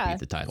 We'll just repeat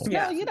the title.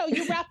 Yeah. Well,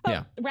 you wrap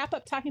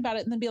up talking about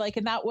it and then be like,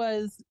 and that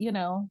was,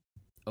 Oh,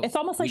 it's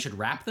almost we like, should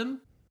wrap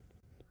them.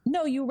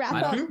 no, you wrap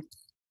up.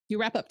 You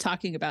wrap up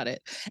talking about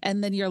it,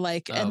 and then you're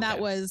like, and that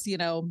okay. was,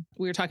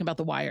 we were talking about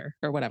The Wire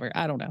or whatever.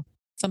 I don't know,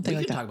 something We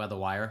like could that. talk about The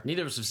Wire.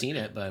 Neither of us have seen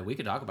it, but we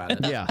could talk about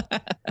it. Yeah.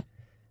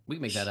 We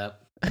can make that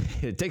up.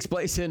 It takes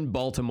place in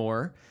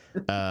Baltimore.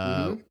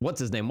 What's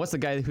his name? What's the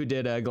guy who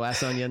did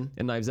Glass Onion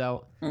and Knives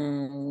Out?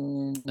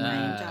 Ryan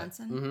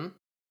Johnson. Mm-hmm.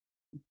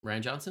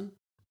 Ryan Johnson?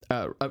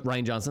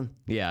 Ryan Johnson.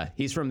 Yeah,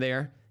 he's from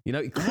there.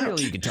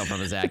 Clearly you can tell from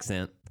his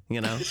accent,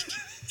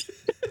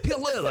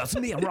 Hello, that's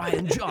me,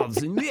 Ryan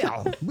Johnson.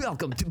 Yeah,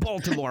 welcome to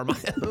Baltimore, my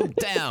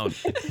hometown.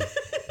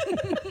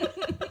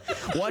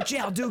 Watch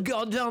out, do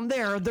go down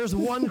there. There's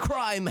one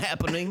crime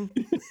happening.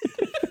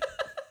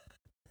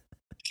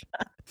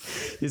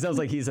 He sounds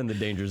like he's in the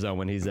danger zone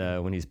when he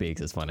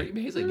speaks. It's funny. Pretty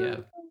amazing, yeah.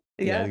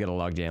 Yeah, he's got a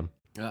log jam.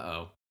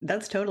 Uh-oh.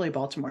 That's totally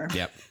Baltimore.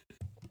 Yep.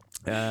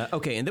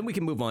 Okay, and then we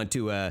can move on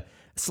to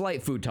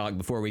slight food talk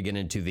before we get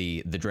into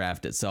the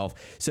draft itself.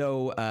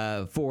 So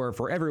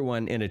for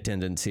everyone in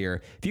attendance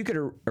here, if you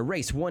could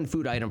erase one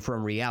food item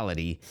from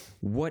reality,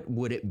 what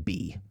would it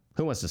be?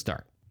 Who wants to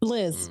start?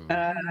 Liz.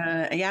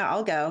 Yeah,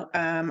 I'll go.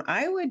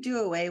 I would do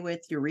away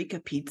with Eureka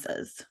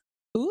pizzas.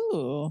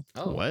 Ooh.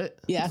 Oh, What?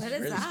 Yeah. What is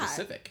really that?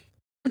 specific.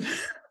 Those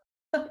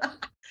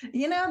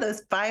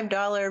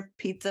 $5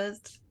 pizzas?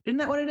 Isn't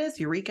that what it is?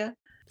 Eureka?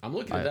 I'm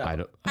looking it up. I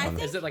don't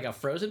know. Is it like a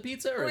frozen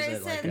pizza or Or is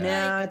is it like it a...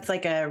 No, it's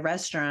like a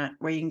restaurant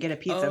where you can get a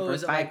pizza Oh, for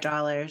is it like-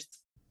 $5.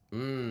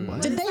 Mm. What?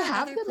 Did What is they that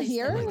have other them place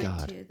here? that we Oh my went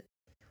God. to?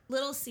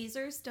 Little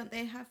Caesars, don't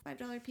they have $5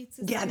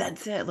 pizzas? Yeah, too?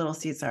 that's it. Little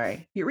Caesar.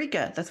 Sorry.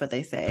 Eureka. That's what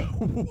they say.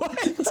 What?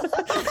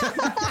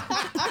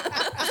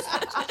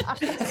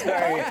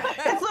 Sorry.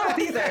 It's Little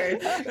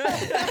Caesars.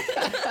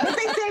 But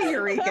they say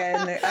Eureka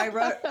in there. I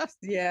wrote,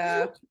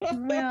 yeah.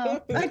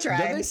 Well, I Did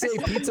tried. they say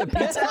pizza?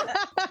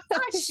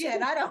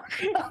 Shit, I don't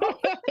know.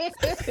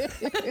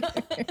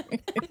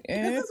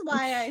 This is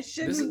why I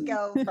shouldn't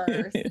go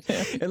first.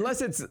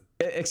 Unless it's,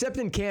 except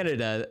in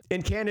Canada.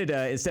 In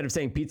Canada, instead of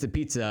saying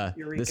pizza,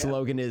 Eureka. the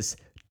slogan is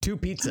 2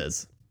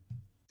 pizzas.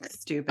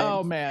 Stupid.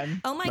 Oh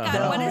man. Oh my Uh-huh.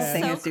 God, what The whole is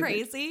thing so is stupid.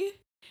 crazy?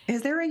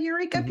 Is there a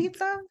Eureka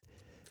pizza?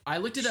 I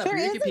looked it up. There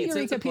is Eureka a Pizza.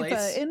 Eureka It's a place.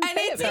 pizza in And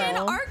it's in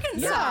Fayetteville.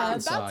 Arkansas. Yeah,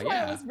 Arkansas, that's why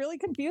yeah. I was really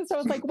confused. I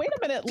was like, wait a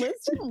minute, Liz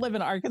didn't live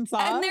in Arkansas.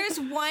 And there's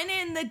one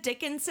in the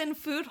Dickinson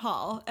Food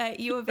Hall at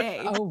U of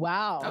A. Oh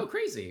wow. Oh,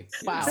 crazy.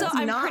 Wow. So That's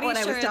I'm not pretty what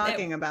I sure was that-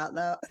 talking about,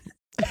 though.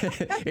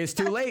 It's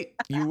too late.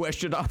 You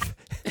wished it off.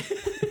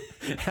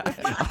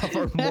 Off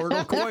our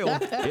mortal coil.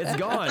 It's I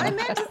gone.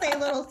 meant to say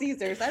Little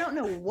Caesars. I don't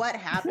know what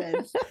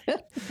happened,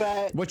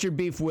 but What's your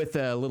beef with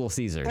Little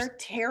Caesars? they're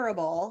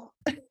terrible.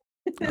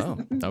 Oh,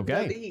 The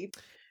okay. beef.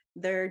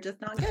 They're just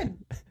not good.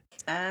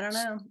 I don't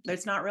know.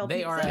 It's not real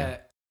They pizza.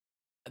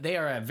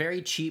 are a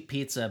very cheap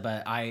pizza,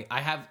 but I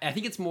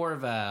think it's more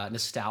of a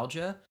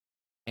nostalgia,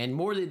 and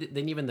more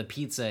than even the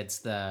pizza, it's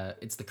the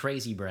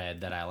crazy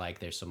bread that I like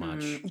there so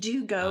much. Do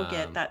you go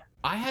get Um, that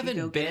I go haven't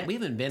get been. it We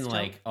haven't been still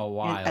like a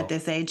while. at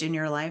this age in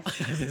your life?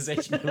 At this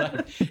age in your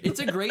life. It's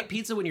a great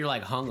pizza when you're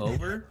like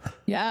hungover.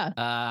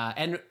 Yeah.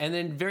 And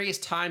then various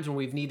times when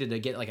we've needed to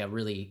get like a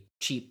really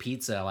cheap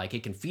pizza, like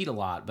it can feed a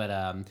lot. But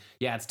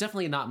yeah, it's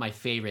definitely not my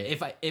favorite.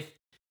 If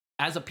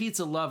as a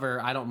pizza lover,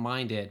 I don't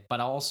mind it, but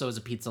also as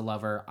a pizza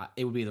lover,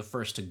 it would be the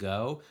first to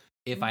go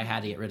if I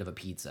had to get rid of a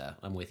pizza.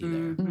 I'm with you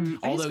there. Mhm. I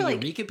just Although feel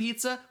like Eureka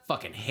Pizza,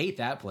 fucking hate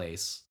that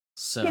place.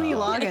 So Kenny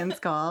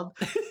Loggins called.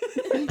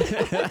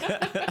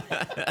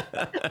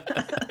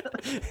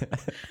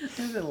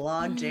 There's a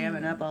log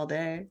jamming up all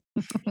day.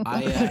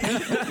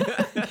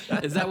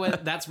 Is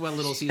that's what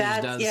Little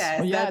Caesars does?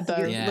 Yeah, Yeah, that's it does.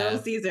 your Yeah. Little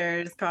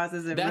Caesars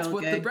causes a That's real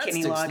what the good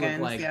Kenny breadsticks look Loggins.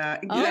 like. Yeah,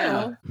 Oh,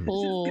 yeah.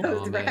 cool.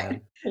 Goes Oh, man.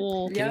 right.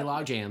 Cool. Kenny Yep.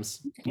 Log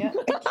Jams. Yeah.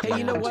 Hey,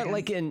 you know what? Yeah.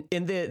 Like in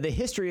the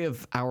history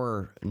of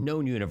our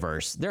known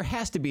universe, there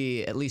has to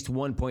be at least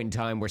one point in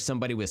time where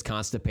somebody was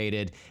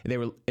constipated. They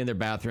were in their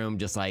bathroom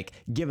just like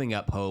giving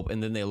up hope,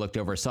 and then they looked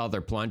over, saw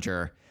their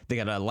plunger. They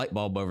got a light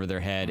bulb over their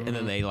head, and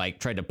then they like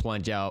tried to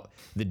plunge out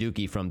the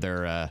dookie from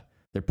their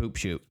poop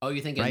chute. Oh,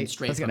 you're thinking Right?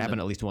 straight That's from gonna happen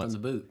the, at least once.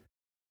 from the boot.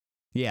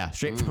 Yeah,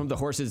 straight from the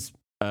horse's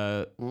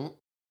Mm.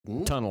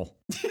 tunnel.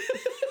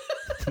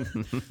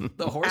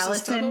 The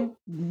horse's tunnel?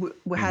 Allison,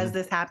 has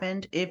this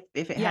happened? If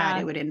it Yeah.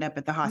 had, it would end up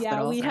at the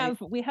hospital. Yeah,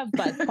 we have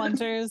butt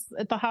plungers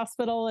at the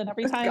hospital, and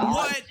every time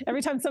What?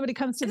 every time somebody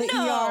comes to the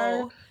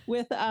ER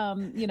with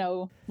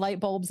light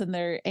bulbs in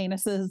their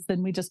anuses,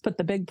 then we just put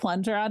the big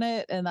plunger on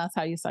it, and that's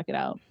how you suck it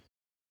out.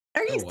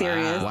 Are you Oh,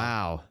 serious?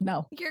 Wow.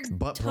 No, You're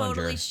Butt totally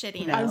plunger.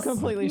 shitting No. I'm us.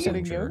 completely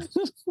shitting you.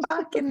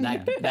 Fucking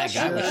That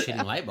guy was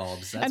shitting light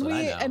bulbs. That's and what I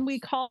we know. and we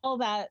call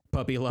that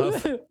Puppy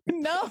love.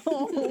 no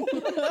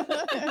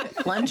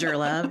plunger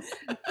love.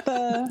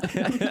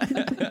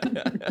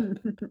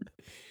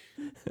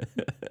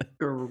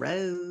 Gross.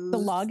 the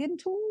login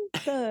tool,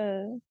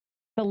 the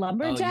Oh, you're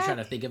lumberjack, trying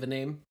to think of a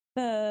name?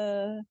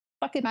 the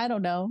fucking I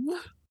don't know.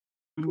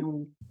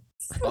 Mm.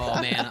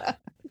 Oh man,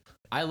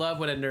 I love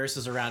when a nurse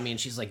is around me and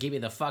she's like, give me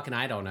the fucking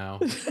I don't know.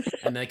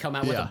 And they come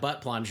out with a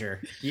butt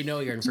plunger. You know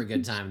you're in for a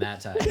good time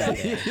that time.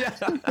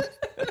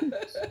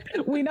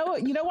 You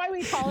know why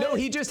we call it? No,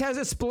 he just has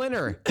a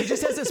splinter. He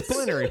just has a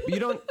splinter. You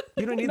don't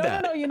need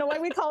that. No. You know why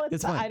we call it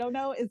It's the fine. I don't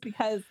know is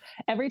because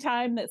every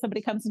time that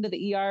somebody comes into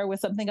the ER with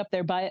something up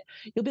their butt,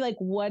 you'll be like,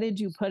 what did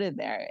you put in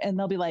there? And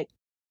they'll be like,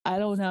 I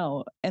don't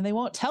know. And they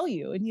won't tell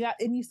you. And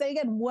you say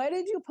again, what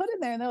did you put in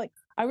there? And they're like,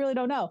 I really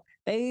don't know.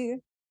 They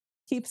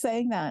keep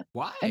saying that.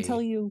 Why?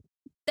 Until you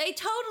They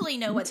totally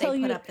know what they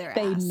put up their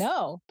They ass.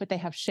 know, but they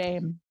have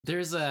shame.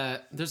 There's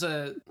a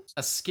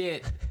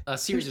skit, a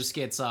series of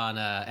skits on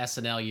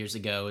SNL years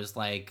ago. Is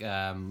like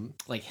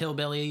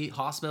Hillbilly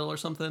Hospital or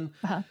something.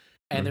 Uh-huh.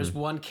 And there's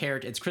one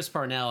character, it's Chris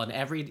Parnell, and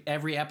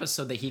every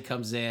episode that he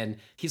comes in,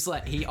 he's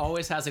like, he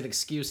always has an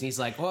excuse, and he's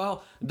like,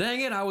 well, dang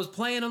it, I was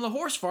playing on the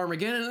horse farm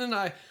again, and then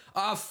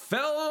I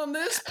fell on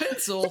this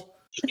pencil.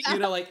 You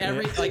know, like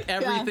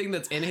everything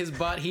that's in his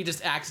butt, he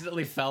just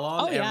accidentally fell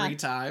on every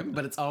time,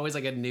 but it's always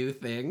like a new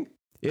thing.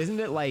 Isn't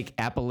it like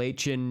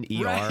Appalachian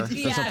ER Right. or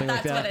something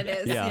like that? That's what it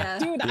is. Yeah.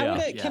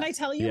 Dude, can I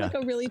tell you like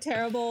a really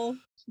terrible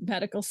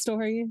medical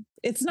story?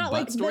 It's not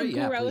like the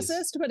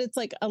grossest, but it's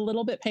like a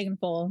little bit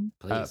painful.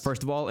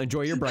 First of all,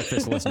 enjoy your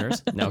breakfast,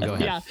 listeners. Now go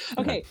ahead.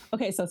 Yeah.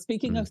 Okay. So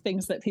speaking of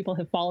things that people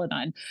have fallen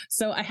on.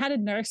 So I had a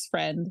nurse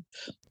friend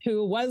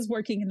who was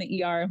working in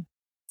the ER.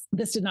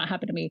 This did not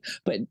happen to me,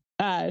 but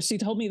she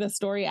told me the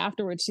story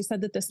afterwards. She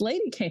said that this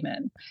lady came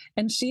in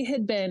and she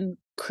had been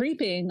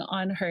creeping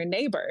on her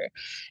neighbor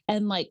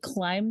and like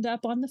climbed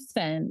up on the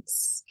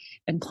fence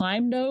and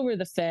climbed over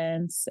the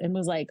fence and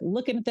was like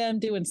looking at them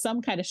doing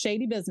some kind of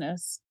shady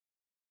business.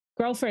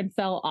 Girlfriend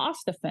fell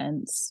off the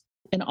fence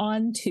and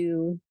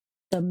onto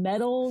the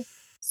metal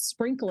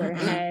sprinkler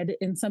head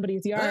in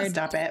somebody's yard.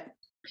 Stop it.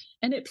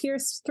 And it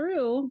pierced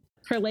through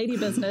her lady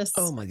business.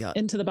 Oh my God.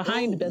 Into the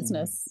behind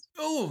business.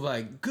 Oh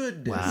my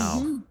goodness. Wow.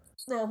 Mm-hmm.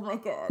 Oh my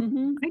God.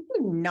 Mm-hmm. I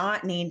do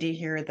not need to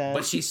hear this.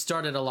 But she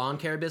started a lawn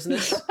care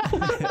business.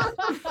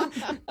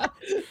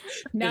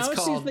 Now It's she's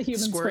called the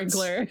human Squirts.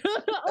 sprinkler.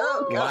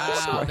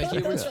 Wow, the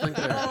human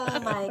sprinkler. Oh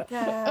my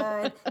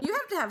God. You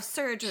have to have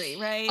surgery,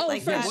 right? Oh,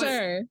 like for that.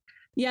 sure.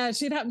 Yeah,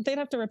 they'd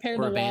have to repair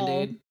Or the a wall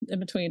Band-Aid. in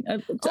between. A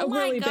Oh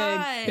my really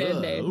God. big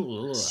Band-Aid.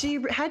 Ugh. She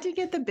had to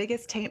get the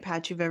biggest taint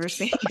patch you've ever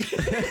seen.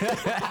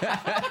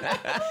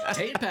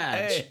 Tape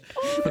patch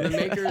for the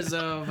makers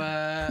of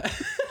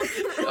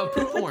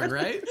poop porn,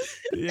 right?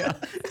 Yeah.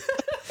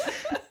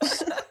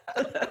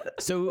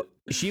 So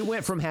she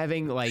went from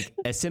having like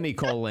a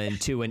semicolon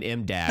to an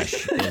M dash,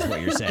 is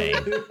what you're saying.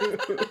 How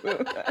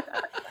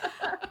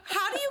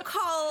do you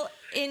call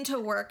into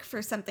work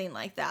for something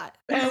like that?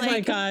 Oh my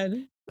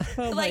God.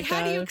 Oh Like, my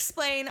how do you God.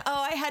 explain,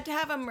 oh, I had to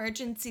have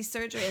emergency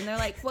surgery? And they're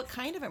like, what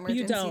kind of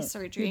emergency don't.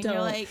 surgery? You And you're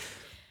don't. like,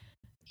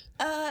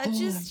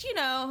 just,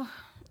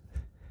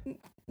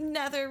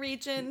 nether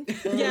region.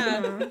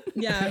 Yeah.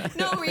 Yeah.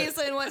 No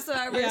reason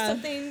whatsoever. Yeah.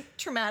 Something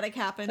traumatic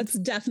happened. That's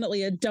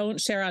definitely a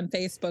don't share on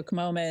Facebook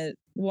moment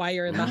while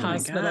you're in the Oh my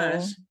hospital.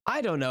 gosh.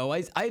 I don't know.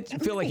 I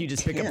feel like you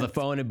just pick up the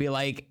phone and be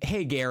like,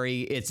 hey,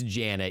 Gary, it's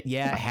Janet.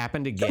 Yeah, it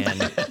happened again.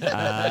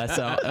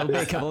 So it'll be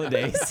a couple of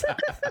days.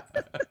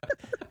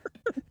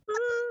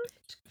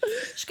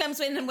 She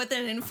comes in with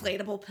an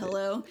inflatable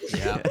pillow.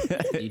 Yeah.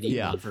 You need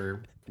Yeah. one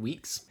for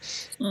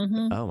weeks.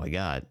 Mm-hmm. Oh my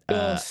God.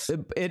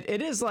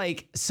 It is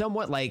like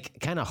somewhat like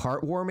kind of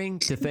heartwarming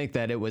to think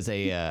that it was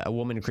a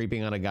woman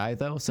creeping on a guy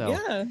though. So,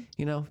 Yeah.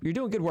 you're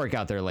doing good work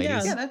out there,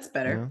 ladies. Yeah, that's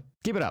better.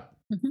 Keep it up.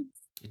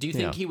 Do you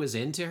think Yeah. he was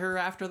into her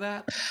after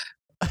that?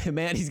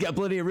 Man, he's got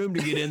plenty of room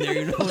to get in there.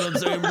 You know what I'm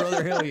saying,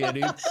 brother? Hell yeah,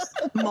 dude.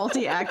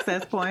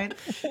 Multi-access point.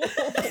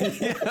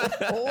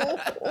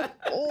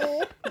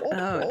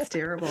 Oh, it's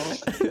terrible.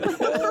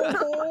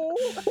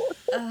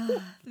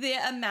 The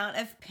amount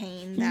of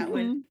pain that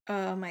would,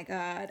 oh my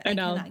God. I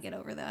know. cannot get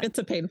over that. It's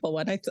a painful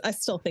one. I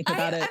still think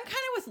about I'm it. kind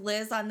of with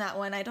Liz on that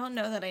one. I don't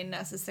know that I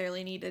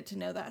necessarily needed to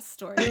know that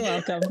story. You're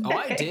welcome. Oh,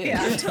 I did.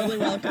 Yeah. You're totally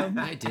welcome.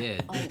 I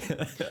did.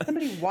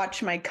 Somebody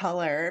watch my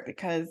color,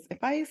 because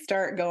if I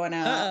start going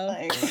out,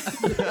 like,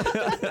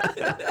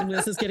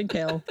 Liz is getting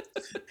pale.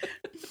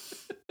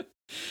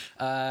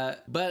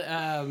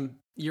 But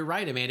you're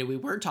right, Amanda. We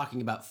were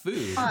talking about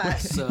food.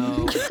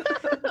 So,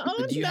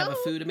 Oh, do you have a no.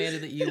 food, Amanda,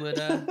 that you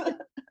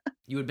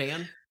would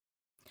ban?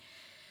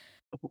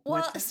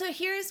 Well, so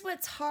here's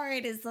what's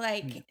hard is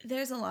like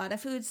there's a lot of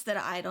foods that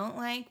I don't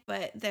like,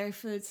 but there are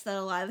foods that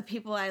a lot of the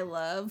people I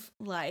love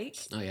like.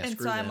 Oh, yeah, and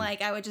screw so I'm them.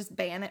 like, I would just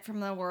ban it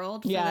from the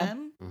world for Yeah.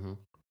 them. Mm-hmm.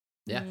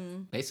 Yeah,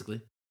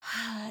 basically.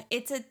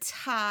 It's a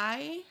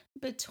tie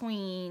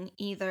between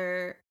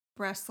either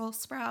Brussels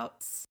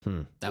sprouts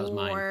That was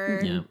mine.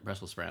 or Yeah,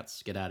 Brussels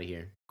sprouts. Get out of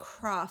here.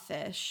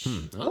 crawfish.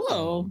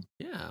 Oh.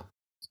 Yeah.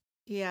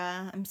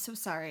 Yeah, I'm so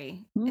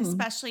sorry. Mm.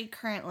 Especially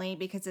currently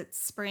because it's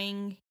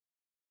spring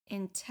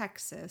in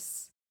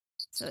Texas.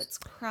 So it's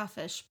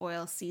crawfish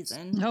boil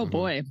season. Oh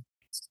boy.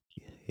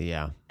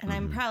 Yeah. And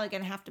I'm probably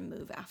going to have to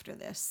move after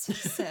this.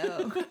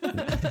 So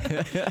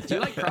Do you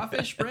like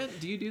crawfish, Brent?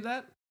 Do you do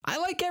that? I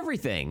like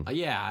everything.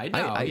 Yeah, I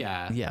know.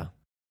 yeah. Yeah.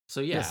 So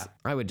yeah,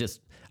 I would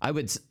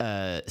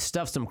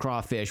stuff some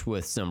crawfish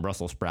with some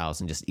Brussels sprouts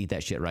and just eat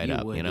that shit right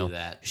up. You know, do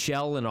that.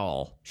 Shell and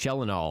all.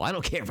 I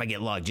don't care if I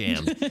get log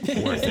jammed.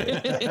 Worth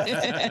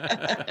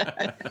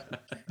it.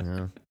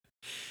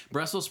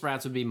 Brussels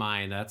sprouts would be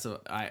mine.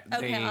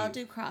 I'll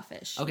do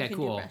crawfish. Okay,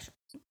 cool.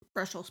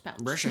 Brussels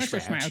sprouts. Brussels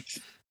sprouts.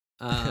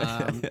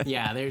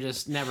 Yeah, they're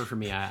just never for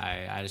me.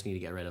 I just need to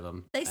get rid of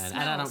them. They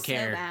smell I don't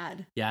care. so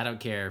bad. Yeah, I don't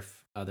care if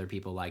other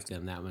people like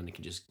them. That one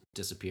can just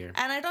disappear.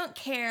 And I don't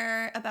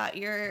care about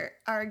your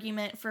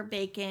argument for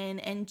bacon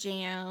and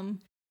jam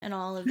and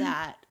all of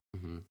that.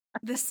 Mm-hmm.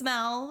 The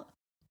smell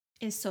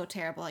is so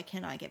terrible. I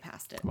cannot get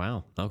past it.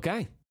 Wow.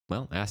 Okay.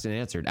 Well, asked and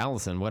answered.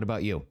 Allison, what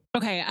about you?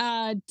 Okay,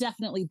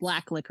 definitely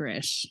black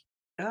licorice.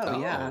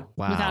 Oh, yeah.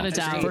 Wow. Without a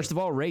doubt. First of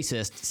all,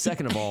 racist.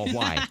 Second of all,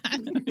 why?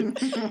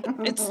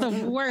 It's the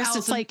worst. Allison,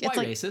 it's like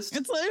racist?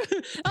 It's like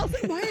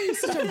Allison, why are you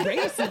such a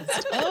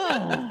racist?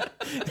 Oh,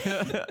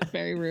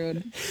 very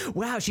rude.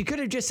 Wow, she could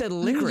have just said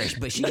licorice,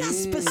 but she got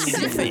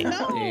specific.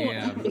 No,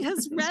 Damn.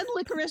 because red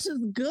licorice is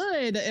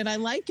good and I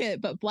like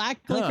it, but black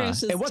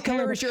licorice is And what color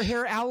terrible. is your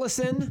hair,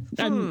 Allison?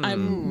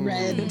 I'm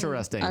red.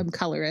 Interesting. I'm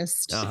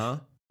colorist. Uh-huh.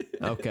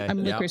 Okay. I'm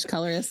Yep. licorice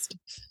colorist.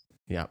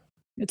 Yep.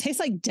 It tastes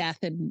like death,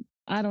 and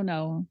I don't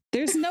know.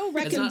 There's no I'm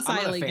not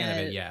reconciling a fan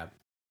it. of it.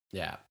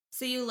 Yeah.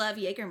 So you love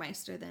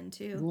Jägermeister then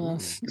too?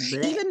 Ugh.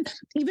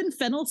 Even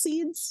fennel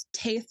seeds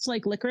taste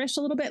like licorice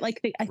a little bit. Like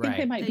I think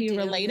they might They be do,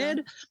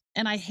 related.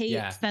 And I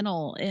hate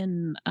fennel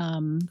in I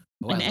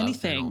love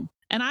anything. fennel.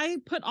 And I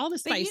put all the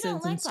But you spices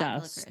don't like and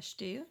black stuff. licorice,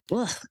 do you?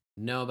 Ugh.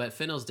 No, but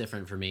fennel's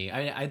different for me.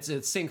 It's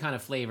the same kind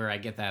of flavor. I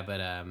get that, but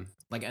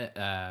like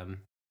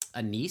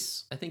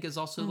anise, I think is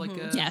also like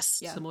a Yes.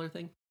 similar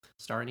thing.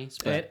 Star anise,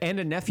 but And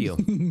a nephew. oh,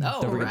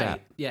 Don't forget right.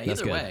 that. Yeah,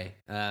 That's either good. way.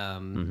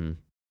 Mm-hmm.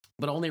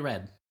 But only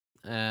red.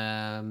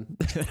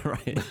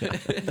 Right.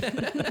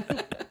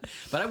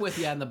 But I'm with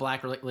you on the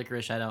black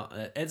licorice. I don't.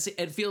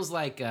 It feels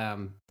like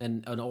an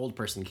old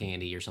person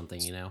candy or something.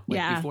 You know, like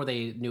Yeah. before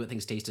they knew what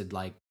things tasted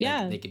like.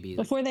 Yeah. they could be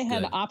Before they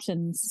had good.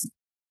 options,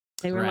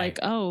 they were Right. like,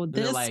 "Oh,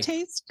 They're this like-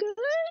 tastes good."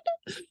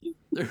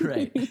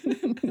 Right.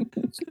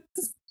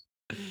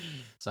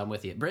 So I'm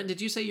with you. Brent,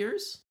 did you say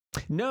yours?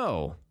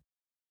 No,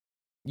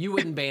 You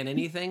wouldn't ban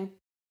anything?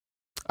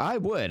 I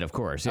would, of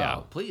course. Yeah.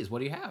 Oh, please. What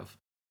do you have?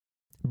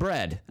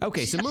 Bread.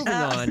 Okay, so moving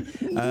on.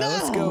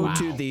 Let's go Wow.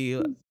 to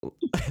the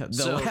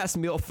So- last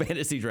meal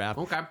fantasy draft.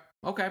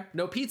 Okay.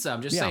 No pizza.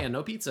 I'm just Yeah. saying,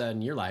 no pizza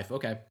in your life.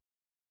 Okay.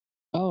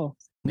 Oh,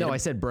 No, Made I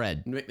said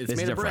bread. It's This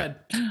made is of different.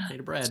 bread. Made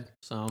of bread.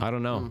 So I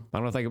don't know. I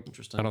don't think.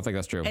 Interesting. I don't think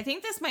that's true. I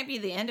think this might be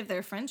the end of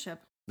their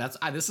friendship.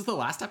 This is the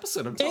last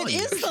episode. I'm telling it you.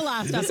 is the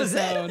last This is it.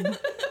 episode.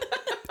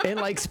 And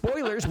like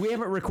spoilers, we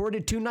haven't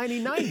recorded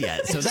 299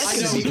 yet, so that's I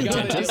going know to be we got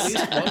at contentious.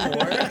 least one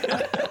more.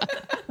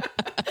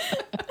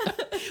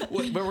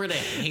 But we're gonna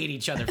hate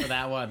each other for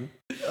that one.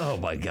 Oh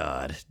my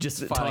god! Just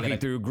Finally talking gonna-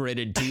 through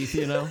gritted teeth,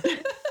 you know.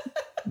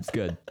 It's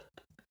good.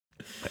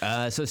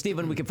 So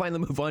Stephen, we can finally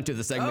move on to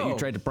the segment you Oh.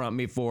 tried to prompt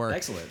me for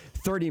Excellent.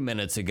 30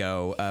 minutes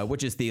ago,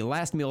 which is the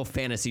last meal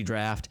fantasy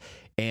draft.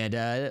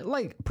 And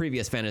like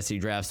previous fantasy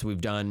drafts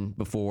we've done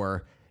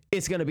before,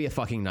 it's going to be a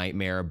fucking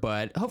nightmare,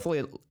 but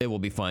hopefully it will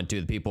be fun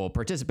to the people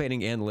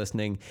participating and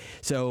listening.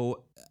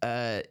 So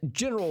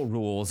general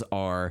rules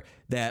are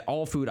that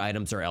all food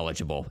items are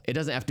eligible. It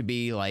doesn't have to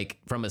be like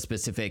from a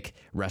specific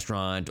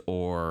restaurant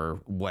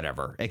or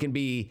whatever. It can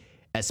be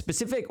as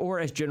specific or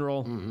as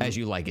general as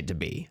you like it to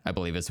be, I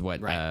believe is what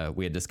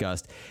we had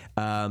discussed.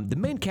 The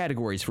main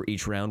categories for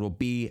each round will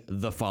be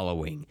the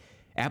following: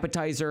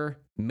 appetizer,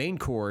 main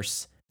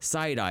course,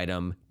 side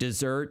item,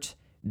 dessert,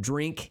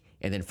 drink,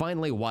 and then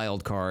finally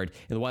wild card.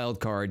 And the wild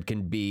card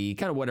can be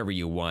kind of whatever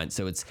you want.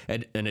 So it's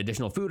an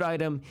additional food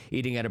item,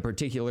 eating at a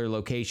particular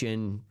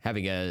location,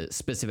 having a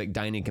specific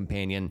dining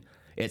companion,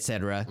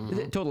 etc.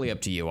 Totally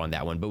up to you on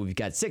that one. But we've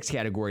got 6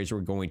 categories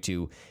we're going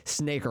to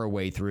snake our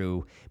way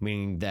through,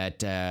 meaning that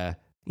there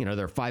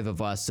are 5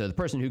 of us. So the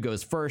person who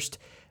goes first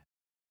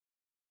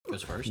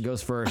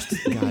Goes first.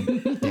 God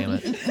damn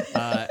it.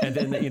 And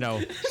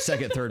then,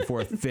 second, third,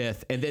 fourth,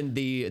 fifth. And then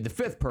the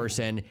fifth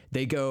person,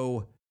 they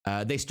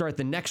start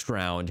the next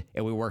round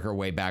and we work our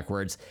way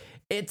backwards.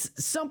 It's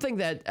something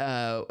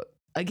that,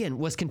 again,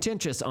 was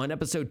contentious on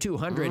episode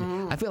 200.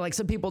 I feel like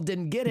some people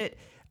didn't get it.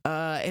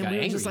 And we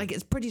were just like,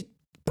 it's pretty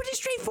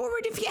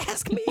straightforward if you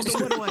ask me. But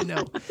what do I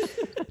know?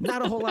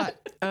 Not a whole lot.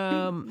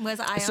 Was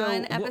I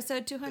on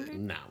episode 200?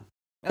 No.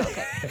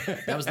 Okay.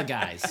 That was the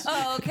guys.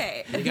 Oh,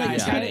 okay. The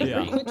guys Yeah. got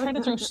angry. Quit trying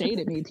to throw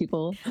shade at me,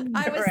 people.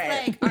 I was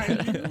Right. like,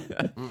 are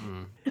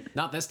you?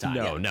 Not this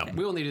time. No.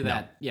 We only do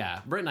that.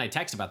 Yeah. Brent and I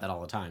text about that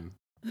all the time.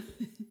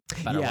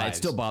 About our Yeah, it lives.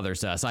 still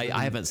bothers us. I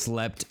haven't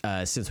slept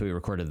since we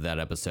recorded that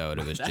episode.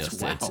 It was That's-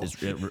 just wow.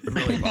 it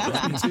really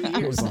bothers me. 2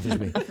 years. Bothers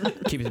me.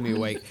 Keeps me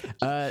awake.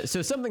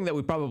 So something that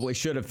we probably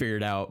should have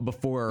figured out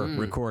before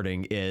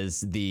recording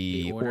is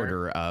the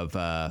order of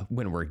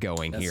when we're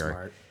going That's here.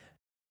 smart.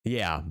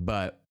 Yeah,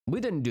 but we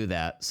didn't do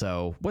that.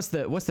 So what's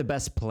the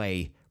best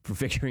play for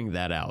figuring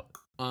that out?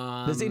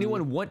 Does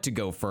anyone want to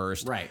go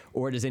first? Right.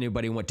 Or does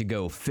anybody want to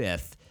go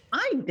fifth?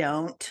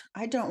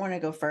 I don't want to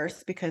go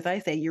first because I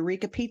say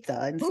Eureka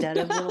Pizza instead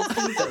of Little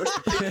Caesars.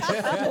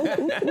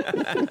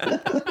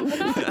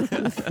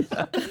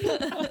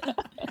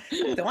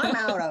 So I'm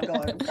out on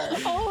going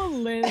first. Oh,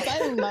 Liz,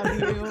 I love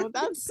you.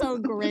 That's so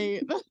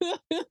great.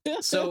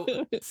 So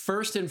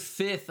first and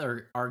fifth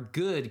are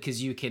good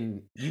because you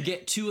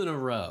get 2 in a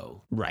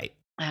row. Right.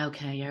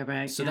 Okay, you're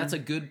right. So that's a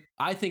good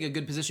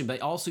position,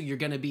 but also you're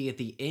going to be at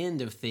the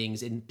end of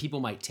things and people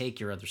might take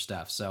your other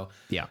stuff. So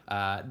yeah,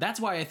 that's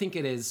why I think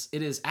it is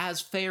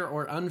as fair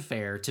or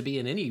unfair to be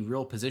in any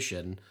real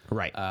position.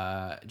 Right.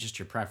 Just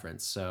your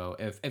preference. So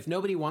if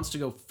nobody wants to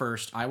go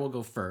first, I will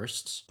go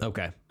first.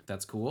 Okay.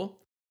 That's cool.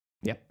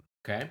 Yep.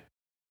 Okay.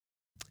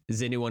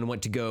 Does anyone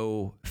want to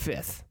go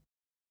fifth,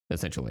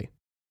 essentially?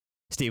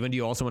 Steven, do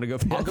you also want to go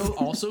fifth? I'll go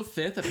also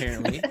fifth,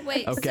 apparently.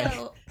 Wait, okay.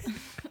 So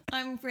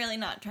I'm really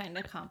not trying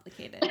to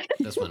complicate it.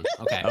 This one.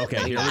 Okay. Okay,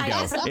 here we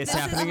go. It's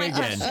happening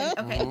again.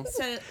 Question. Okay,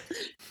 so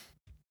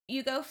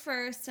you go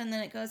first, and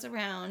then it goes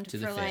around To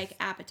the for fifth. like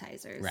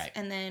appetizers. Right.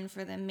 And then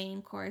for the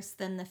main course,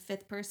 then the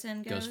fifth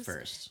person Goes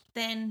first.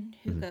 Then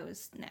who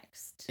goes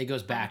next? It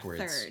goes On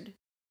backwards. Third.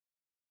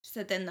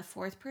 So then the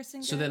fourth person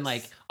goes? So then,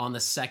 like, on the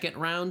second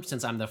round,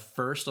 since I'm the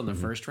first on the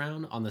first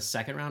round, on the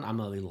second round, I'm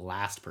the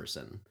last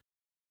person.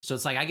 So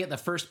it's like I get the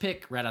first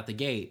pick right out the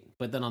gate,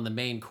 but then on the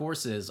main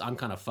courses, I'm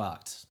kind of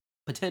fucked.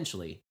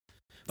 Potentially.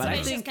 But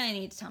Somebody's I think... just going to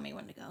need to tell me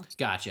when to go.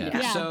 Gotcha.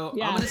 Yeah. So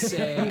Yeah. I'm going to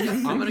say,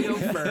 I'm going to go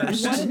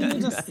first. Why don't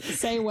you just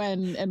say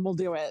when and we'll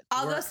do it?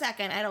 I'll go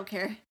second. I don't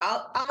care.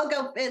 I'll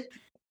go fifth.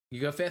 You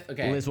go fifth?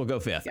 Okay. Liz will go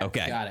fifth. Yeah.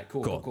 Okay. Got it.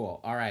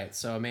 Cool. All right.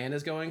 So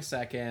Amanda's going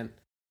second.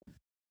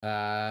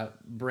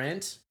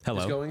 Brent Hello.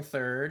 is going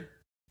third.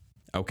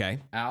 Okay.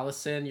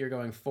 Allison, you're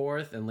going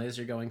fourth. And Liz,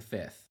 you're going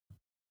fifth.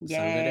 Yay.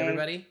 Sound good,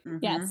 everybody? Mhm.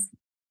 Yes.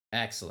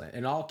 Excellent.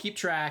 And I'll keep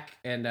track,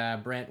 and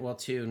Brent will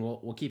too, and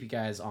we'll keep you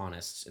guys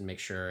honest and make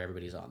sure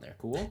everybody's on there.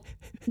 Cool?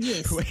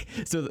 Yes. Wait,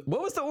 so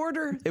what was the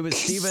order? It was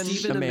Steven,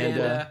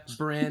 Amanda,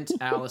 Brent,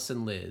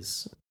 Allison,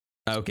 Liz.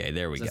 Okay,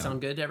 there we Does that go.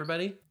 sound good to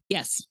everybody?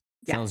 Yes.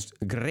 Yeah. Sounds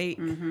great.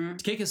 Mhm.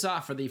 To kick us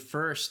off for the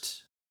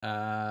first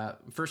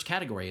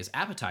category is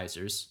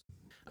appetizers.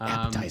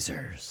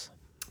 Appetizers.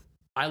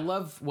 I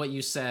love what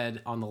you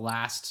said on the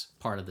last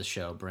part of the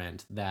show,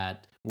 Brent,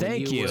 that what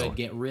Thank you you. would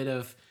get rid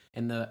of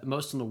and the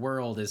most in the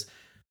world is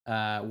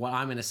what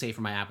I'm going to say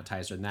for my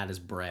appetizer, and that is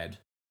bread.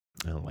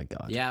 Oh my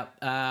God. Yeah,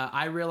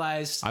 I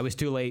realized I was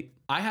too late.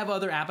 I have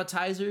other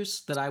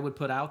appetizers that I would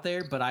put out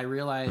there, but I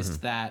realized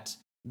Mm-hmm. that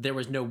there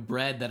was no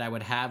bread that I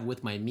would have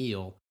with my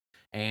meal.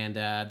 And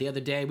the other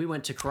day we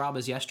went to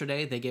Carrabba's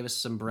yesterday. They gave us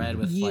some bread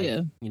with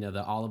Yeah. like,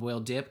 the olive oil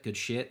dip, good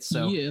shit.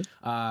 So Yeah.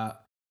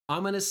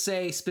 I'm going to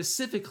say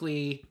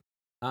specifically,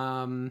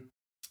 I'm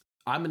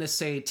going to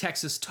say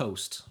Texas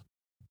toast.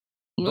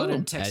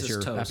 Buttered Texas As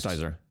your toast.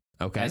 appetizer.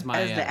 Okay. As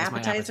my, As the as my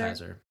appetizer?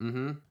 appetizer.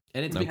 Mm-hmm.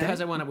 And it's Okay.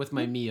 because I want it with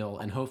my meal,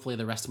 and hopefully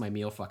the rest of my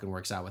meal fucking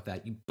works out with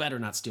that. You better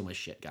not steal my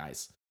shit,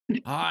 guys.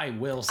 I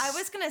will. I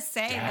was going to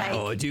say, Yeah.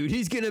 Oh, dude,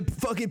 he's gonna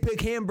fucking pick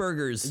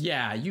hamburgers.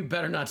 Yeah, you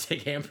better not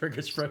take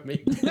hamburgers from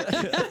me.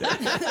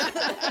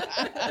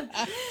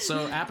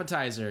 So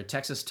appetizer,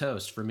 Texas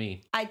toast for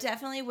me. I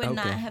definitely would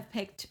not Okay. have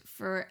picked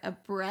for a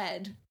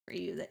bread for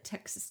you that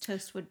Texas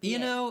toast would be. You it.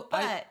 know,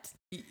 but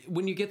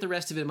When you get the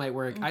rest of it, might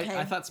work. Okay.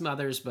 I thought some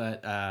others,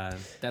 but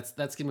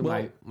that's gonna be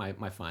Well-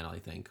 my final. I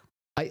think.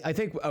 I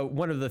think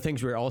one of the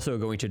things we're also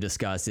going to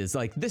discuss is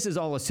like this is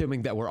all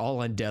assuming that we're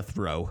all on death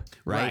row,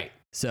 right? Right.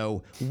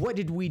 So what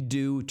did we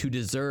do to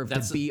deserve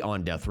That's- to be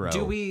on death row?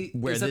 Do we-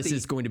 Where is that this the-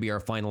 is going to be our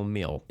final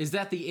meal? Is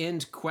that the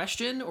end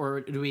question,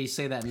 or do we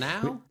say that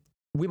now?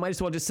 We might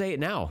as well just say it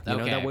now. You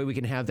know, Okay. that way we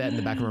can have that in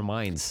the back of our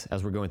minds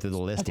as we're going through the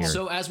list here.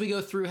 So as we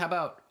go through, how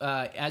about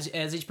as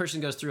each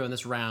person goes through on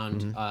this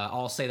round, Mm-hmm.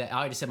 I'll say that I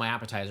already said my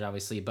appetizer,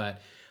 obviously, but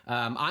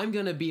I'm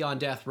gonna be on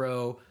death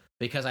row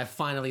because I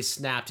finally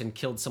snapped and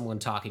killed someone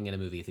talking in a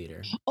movie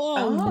theater.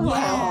 Oh,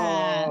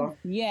 yeah. Oh.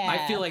 Yeah.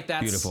 I feel like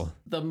that's Beautiful.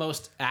 the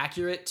most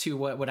accurate to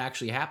what would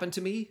actually happen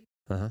to me.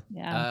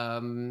 Yeah.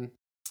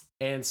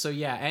 And so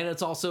yeah, and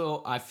it's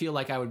also I feel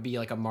like I would be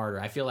like a martyr.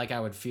 I feel like I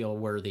would feel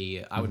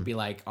worthy. I would be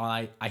like,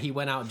 oh, he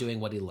went out doing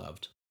what he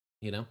loved,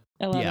 you know?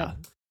 I love Yeah. it.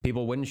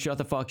 People wouldn't shut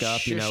the fuck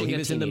up. You know, Shushing he a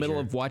was in the middle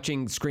teenager. of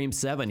watching Scream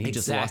 7. He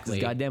just lost his Exactly.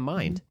 goddamn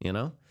mind, you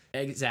know?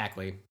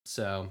 Exactly.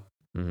 So,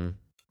 Mm-hmm.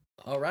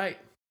 all right,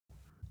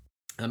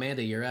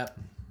 Amanda, you're up.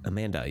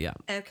 Amanda, yeah.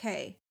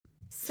 okay.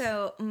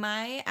 So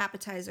my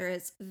appetizer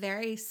is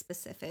very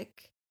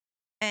specific,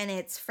 and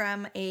it's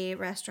from a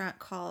restaurant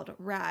called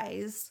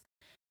Rise,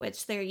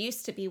 which there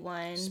used to be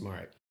one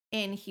Smart.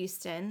 in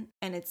Houston,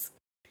 and it's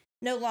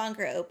no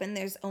longer open.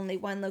 There's only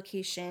one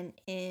location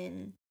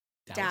in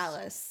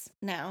Dallas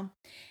now.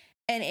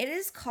 And it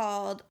is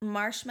called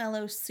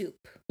Marshmallow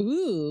Soup.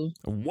 Ooh.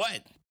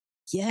 What?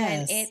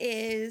 Yes. And it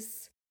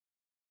is,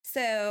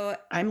 so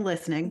I'm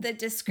listening. the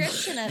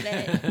description of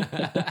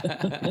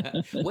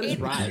it, What is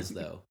Rise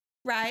though?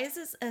 Rise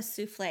is a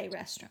souffle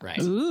restaurant.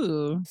 Right.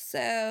 Ooh.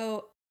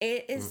 So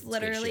it is It's good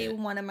literally shit.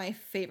 one of my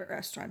favorite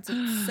restaurants.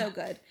 It's so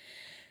good.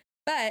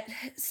 But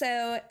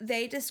so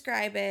they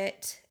describe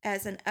it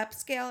as an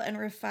upscale and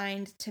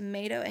refined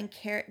tomato and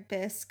carrot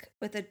bisque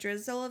with a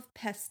drizzle of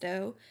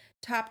pesto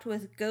topped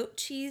with goat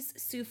cheese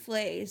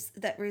soufflés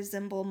that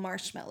resemble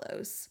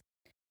marshmallows.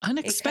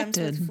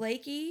 Unexpected. It comes with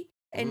flaky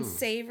and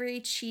savory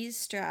cheese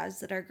straws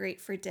that are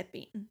great for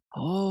dipping.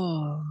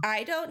 Oh.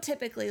 I don't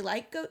typically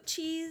like goat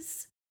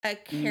cheese. A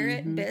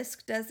carrot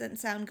bisque doesn't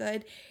sound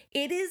good.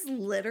 It is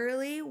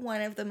literally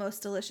one of the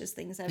most delicious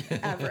things I've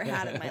ever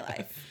had in my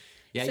life.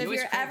 Yeah, so if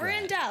you're ever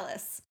in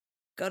Dallas,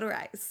 go to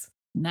Rise.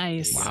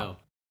 Nice. Wow.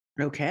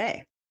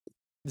 Okay.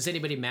 Is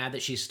anybody mad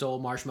that she stole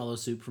marshmallow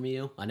soup from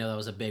you? I know that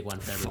was a big one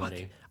for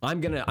everybody.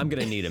 I'm gonna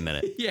need a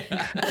minute.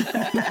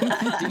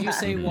 Yeah. Did you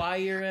say why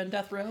you're in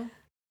death row?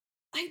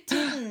 I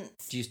didn't.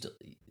 Do you still?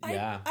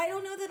 Yeah. I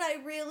don't know that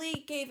I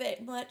really gave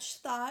it much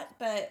thought,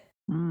 but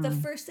the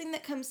first thing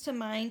that comes to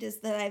mind is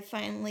that I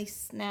finally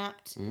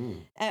snapped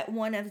at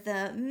one of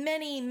the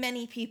many,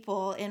 many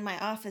people in my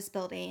office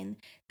building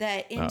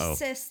that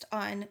insist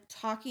on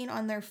talking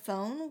on their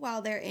phone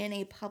while they're in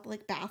a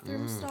public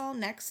bathroom stall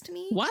next to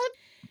me. What?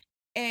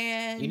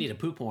 And You need a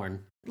poop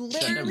horn.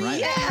 literally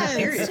right.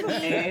 happens to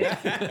me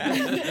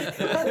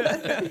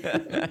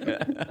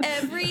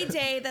every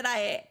day that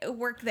I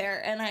work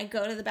there and I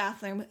go to the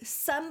bathroom.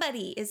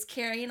 Somebody is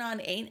carrying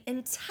on an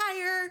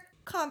entire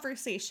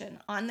conversation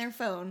on their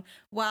phone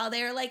while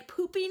they're like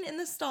pooping in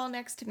the stall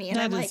next to me, and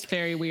That I'm is like,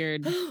 very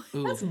weird. Ooh,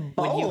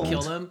 when you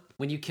kill them,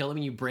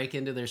 and you break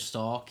into their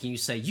stall, can you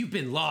say you've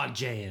been log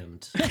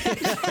jammed? kiss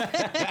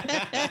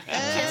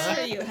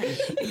for you, honey.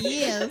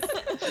 Yes.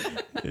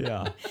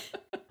 Yeah.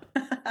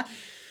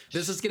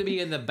 This is gonna be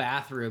in the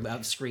bathroom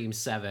of Scream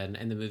 7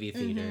 in the movie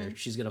theater.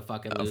 She's gonna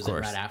fucking lose it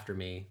right after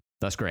me.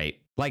 That's great.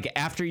 Like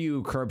after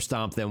you curb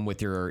stomp them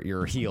with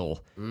your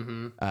heel,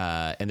 and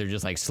they're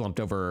just like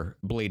slumped over,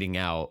 bleeding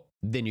out,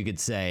 then you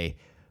could say,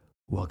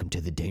 "Welcome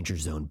to the danger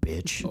zone,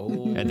 bitch,"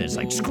 and then it's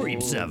like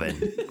Scream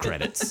 7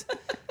 credits.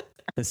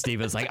 And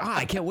Steven's like,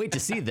 I can't wait to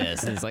see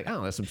this. And he's like,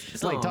 oh, there's some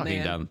slight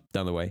talking down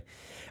the way.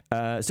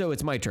 So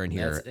it's my turn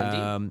here.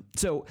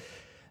 So,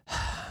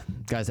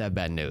 guys, I have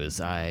bad news.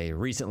 I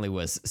recently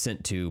was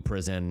sent to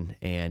prison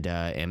and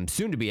am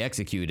soon to be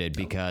executed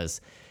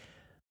because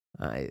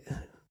I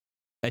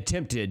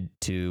attempted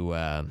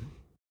to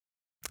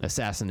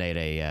assassinate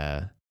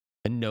a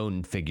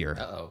known figure.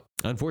 Uh-oh.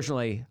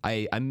 Unfortunately,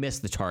 I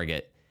missed the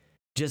target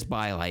just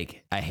by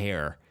like a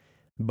hair,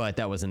 but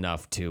that was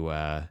enough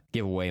to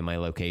give away my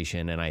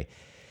location, and I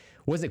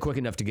wasn't quick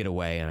enough to get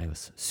away, and I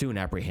was soon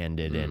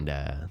apprehended. And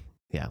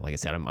yeah, like I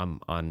said,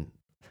 I'm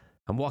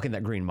walking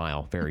that green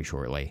mile very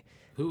shortly.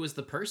 Who was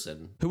the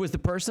person? Who was the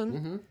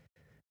person?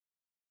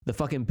 The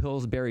fucking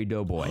Pillsbury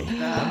Doughboy,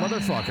 that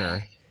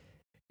motherfucker,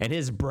 and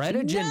his bread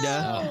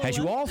agenda has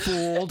you all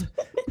fooled.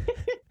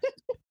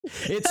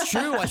 It's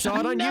true. I saw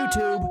it on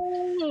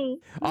YouTube.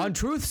 On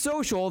Truth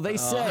Social, they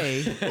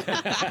say.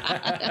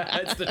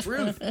 It's the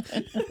truth.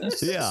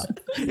 Yeah,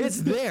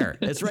 it's there.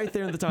 It's right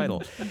there in the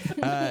title.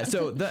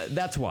 So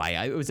that's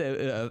why. It was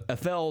a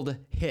failed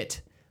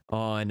hit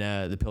on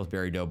the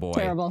Pillsbury Doughboy.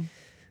 Terrible.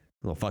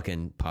 A little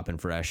fucking poppin'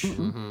 fresh.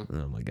 Oh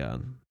my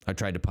God. I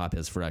tried to pop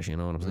his fresh, you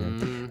know what I'm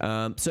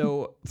saying?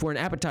 So for an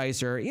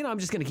appetizer, I'm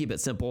just going to keep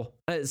it simple.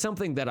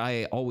 Something that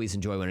I always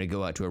enjoy when I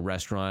go out to a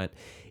restaurant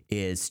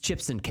is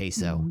chips and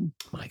queso. Oh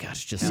my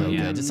gosh, just so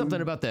good. Just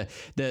something about the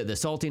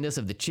saltiness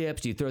of the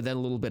chips. You throw that a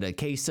little bit of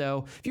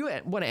queso. If you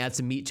want to add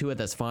some meat to it,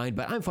 that's fine.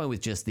 But I'm fine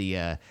with just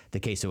the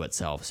queso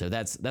itself. So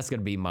that's going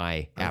to be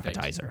my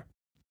appetizer.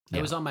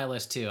 It was on my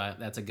list too.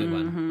 That's a good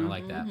one. I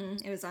like that.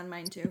 It was on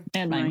mine too.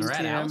 And mine All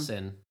right, too.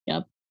 Allison.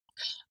 Yep.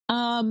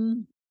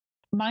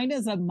 Mine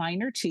is a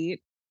minor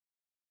cheat.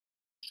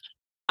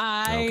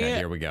 Okay,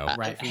 here we go.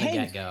 Right from the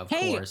get-go, of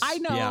course. I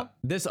know. Yeah,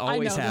 this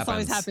always happens. This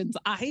always happens.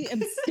 I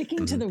am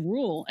sticking to the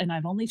rule, and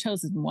I've only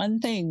chosen one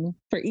thing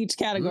for each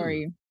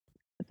category.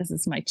 But this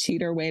is my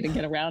cheater way to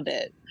get around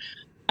it.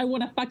 I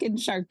want a fucking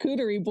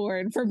charcuterie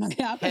board for my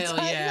appetizer.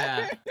 Hell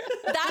yeah.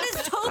 That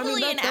is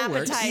totally an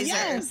appetizer.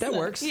 Yes. That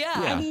works. Yeah.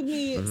 I need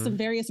me some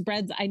various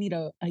breads. I need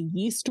a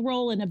yeast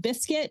roll and a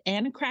biscuit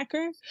and a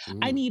cracker.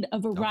 I need a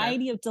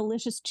variety of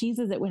delicious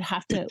cheeses that we'd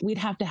have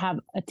to have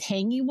a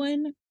tangy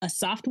one, a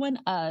soft one,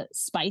 a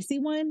spicy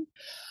one.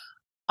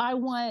 I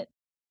want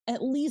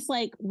at least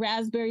like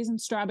raspberries and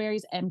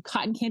strawberries and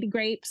cotton candy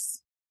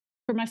grapes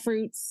for my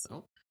fruits.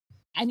 Oh.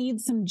 I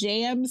need some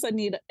jams. I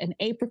need an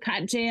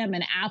apricot jam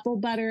and apple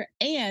butter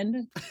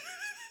and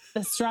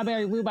the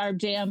strawberry rhubarb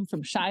jam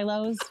from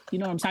Shiloh's. You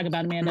know what I'm talking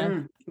about,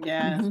 Amanda?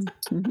 Yeah.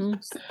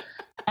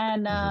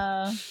 And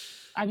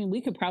I mean, we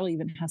could probably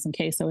even have some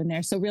queso in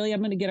there. So really, I'm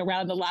going to get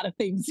around a lot of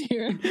things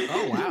here.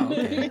 Oh, wow.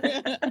 Okay.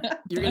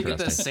 You're going to get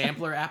the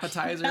sampler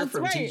appetizer That's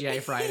from right.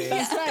 TGI Fridays.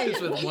 That's right.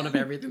 Just with one of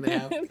everything they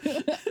have.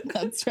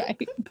 That's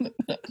right.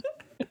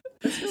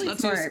 That's really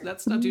smart.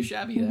 That's not too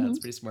shabby. Yeah, that's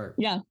pretty smart.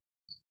 Yeah.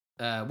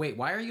 Wait,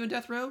 why are you in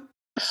death row?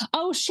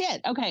 Oh, shit.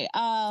 Okay.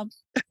 I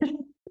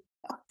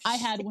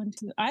had a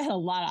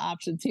lot of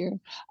options here.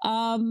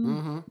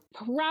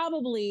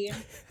 Probably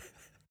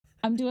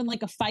I'm doing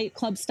like a Fight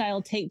Club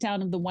style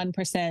takedown of the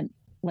 1%.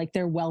 like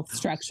their wealth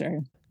structure.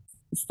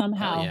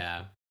 Somehow,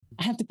 yeah.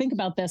 I have to think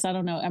about this. I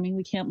don't know. I mean,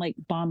 we can't like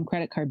bomb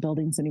credit card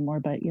buildings anymore,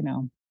 but you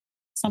know,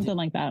 something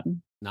like that.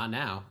 Not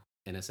now,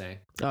 NSA.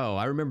 Oh,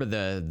 I remember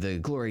the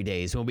glory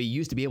days when we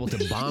used to be able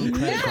to bomb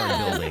credit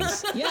card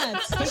buildings. Yeah,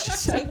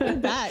 take me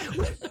back.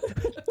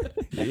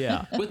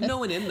 Yeah. With no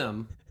one in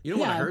them. You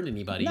don't want to hurt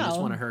anybody. No. You just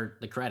want to hurt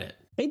the credit.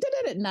 They did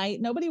it at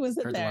night. Nobody was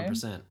in Hurt there. the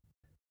 1%.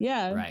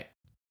 Yeah. Right.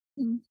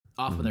 Mm.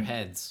 Off with their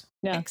heads.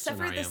 Yeah. Except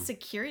for the Scenario.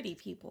 security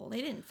people. They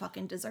didn't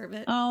fucking deserve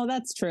it. Oh,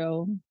 that's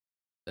true.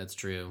 That's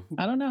true.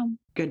 I don't know.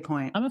 Good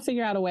point. I'm gonna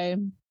figure out a way.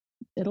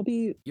 It'll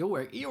be. You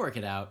work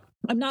it out.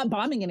 I'm not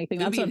bombing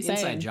anything. It'll That's be what I'm an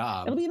inside saying.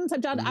 job. It'll be an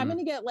inside job. Mhm. I'm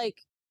gonna get like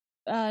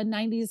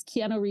 90s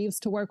Keanu Reeves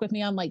to work with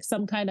me on like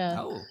some kind of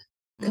Oh.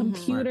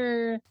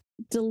 computer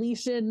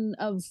deletion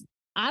of.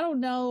 I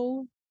don't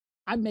know.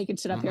 I'm making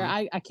shit up here.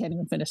 I can't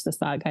even finish this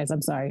thought, guys.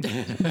 I'm sorry.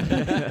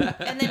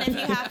 And then if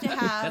you have to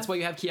have, That's why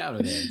you have Keanu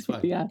there. It's fun.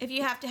 Yeah. if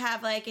you have to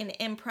have like an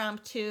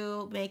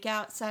impromptu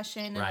makeout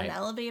session in Right. an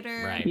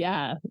elevator, Right.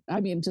 Yeah.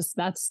 I mean, just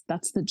that's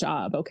the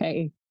job.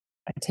 Okay.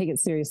 I take it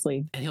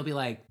seriously. And he'll be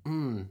like,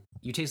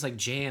 you taste like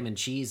jam and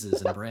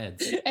cheeses and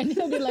breads. And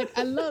he'll be like,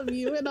 I love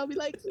you. And I'll be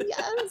like,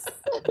 yes.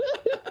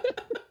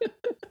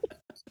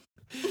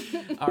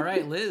 All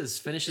right, Liz,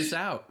 finish this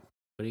out.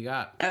 What do you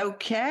got?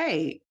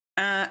 Okay.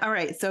 All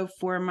right. So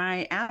for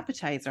my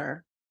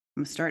appetizer,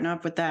 I'm starting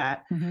off with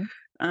that. Mhm.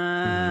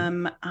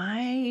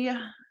 I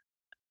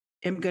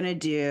am gonna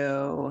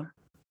do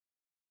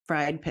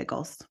fried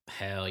pickles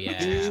Hell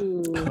yeah.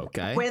 Ooh.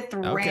 Okay. with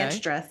Okay.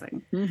 ranch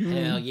dressing. Mhm.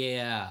 Hell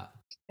yeah.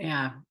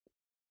 Yeah.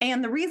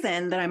 And the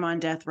reason that I'm on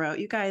death row,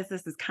 you guys,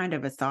 this is kind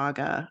of a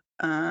saga.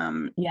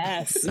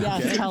 Yes.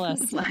 Yes. Okay. Tell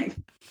us. Like,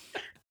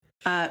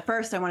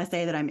 first, I want to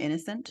say that I'm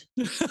innocent.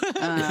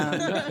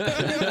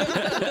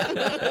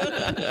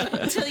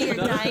 until your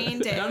dying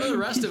day. None of the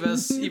rest of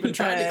us even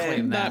tried to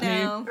claim that.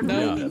 No.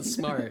 No. That's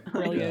smart.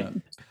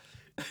 Brilliant.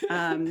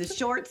 The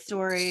short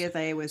story is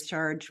I was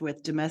charged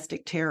with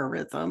domestic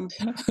terrorism.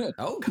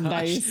 Oh, gosh.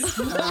 Nice.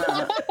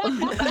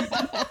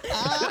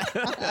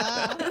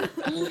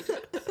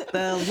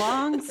 The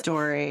long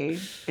story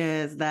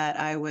is that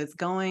I was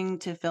going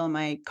to fill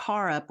my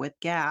car up with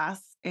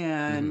gas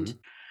and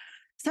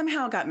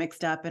somehow got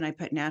mixed up and I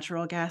put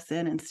natural gas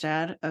in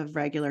instead of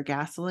regular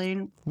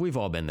gasoline. We've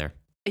all been there.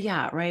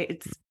 Yeah, right.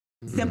 It's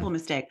a simple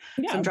mistake.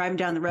 So Yeah. I'm driving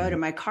down the road and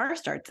my car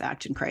starts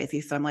acting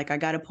crazy. So I'm like, I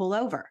got to pull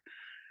over.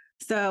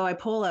 So I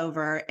pull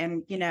over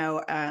and,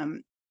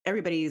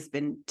 everybody's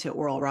been to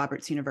Oral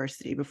Roberts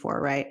University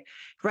before, right?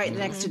 Right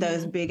next to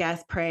those big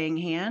ass praying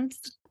hands,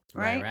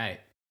 right? Right.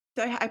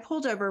 So I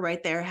pulled over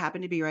right there,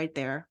 happened to be right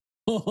there.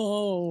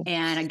 Oh.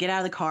 And I get out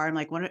of the car. I'm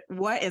like,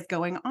 what is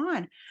going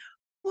on?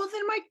 Well,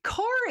 then my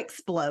car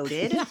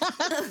exploded.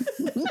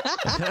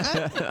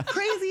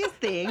 Craziest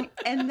thing.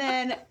 And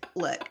then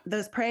look,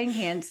 those praying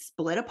hands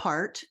split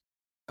apart,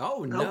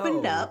 Oh, no.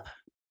 opened up,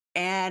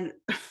 and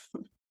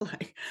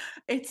like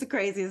it's the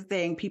craziest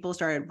thing. People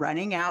started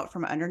running out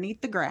from underneath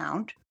the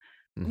ground.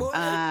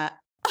 What?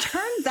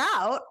 Turns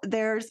out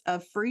there's a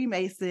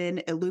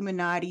Freemason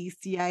Illuminati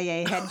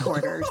CIA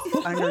headquarters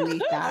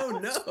underneath that.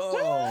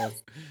 Oh, no.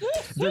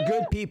 They're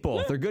good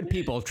people. They're good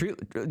people.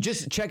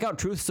 Just check out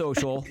Truth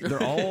Social.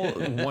 They're all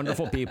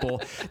wonderful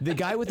people. The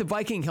guy with the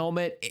Viking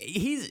helmet,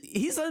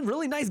 he's a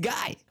really nice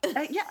guy. Yeah,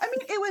 I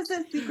mean, it was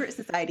a secret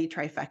society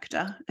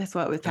trifecta. That's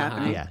what was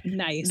happening. Yeah.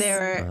 Nice.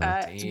 They're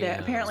damn.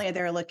 apparently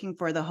they're looking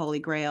for the Holy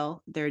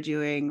Grail. They're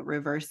doing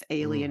reverse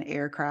alien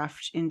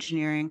aircraft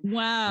engineering.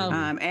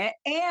 Wow.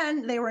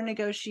 And they were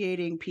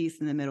negotiating peace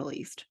in the Middle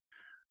East.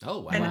 Oh,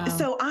 wow. And Wow.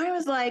 so I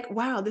was like,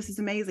 wow, this is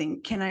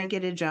amazing. Can I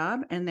get a job?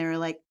 And they were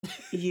like,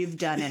 you've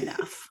done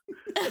enough.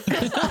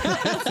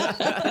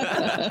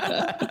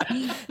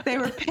 They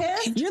were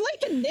pissed. You're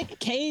like a Nick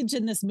Cage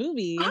in this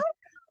movie.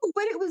 Oh,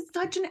 but it was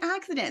such an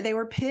accident. They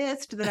were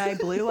pissed that I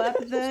blew up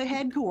the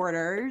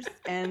headquarters.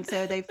 And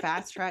so they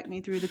fast tracked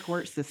me through the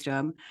court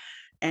system.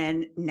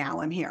 And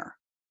now I'm here.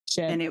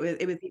 Shit. And it was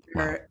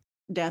either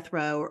death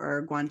row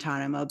or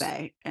Guantanamo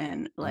Bay.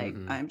 And like,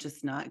 I'm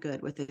just not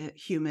good with the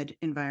humid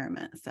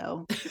environment.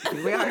 So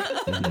here we are.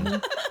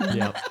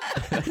 Yep.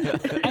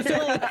 I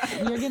feel like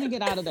you're going to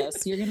get out of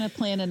this. You're going to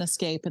plan an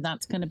escape, and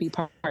that's going to be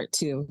part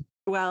 2.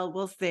 Well,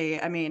 we'll see.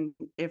 I mean,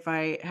 if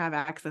I have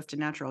access to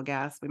natural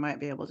gas, we might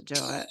be able to do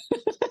it.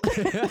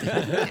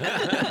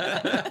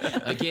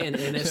 Again,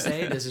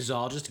 NSA, this is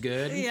all just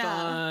good and Yeah.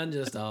 fun.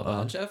 Just a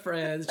bunch of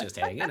friends just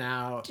hanging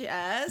out.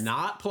 Just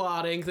Not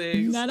plotting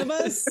things. None of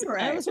us,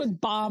 Right. none of us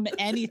would bomb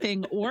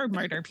anything or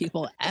murder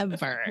people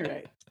ever.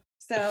 Right.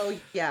 So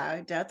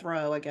yeah, death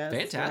row, I guess.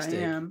 where I Fantastic.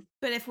 am.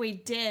 But if we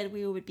did,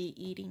 we would be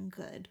eating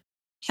good.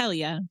 Hell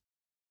yeah.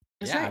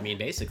 That's Yeah, right. I mean,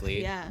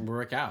 basically, Yeah.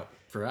 work out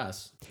for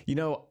us. You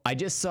know, I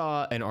just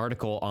saw an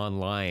article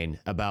online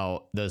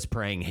about those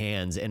praying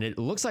hands, and it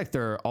looks like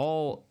they're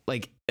all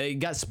like it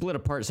got split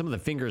apart. Some of the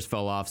fingers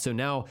fell off, so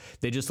now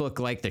they just look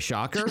like the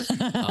Shocker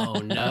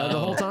Oh, no. the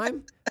whole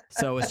time.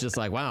 So it's just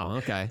like, wow,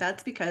 okay.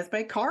 That's because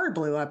my car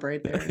blew up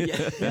right there.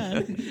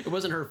 Yeah. It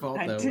wasn't her fault,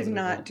 I though. It did wasn't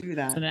her not fault. do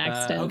It's an that.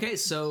 accident. Okay,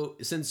 so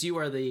since you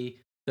are the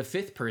the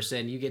fifth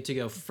person, you get to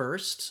go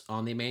first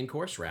on the main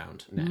course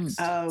round next.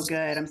 Oh,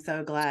 good. I'm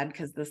so glad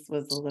because this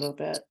was a little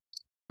bit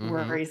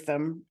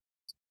worrisome.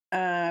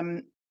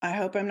 I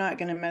hope I'm not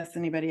going to mess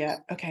anybody up.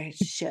 Okay,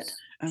 shit.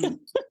 I'm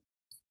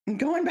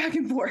going back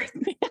and forth.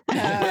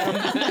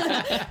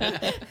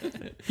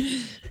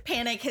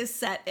 Panic has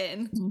set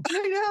in.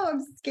 I know.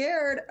 I'm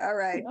scared. All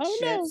right. Oh,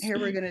 shit. no. Here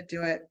we're going to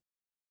do it.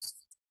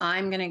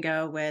 I'm going to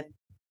go with.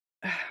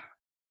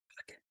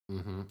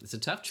 It's a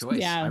tough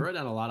choice. Yeah. I wrote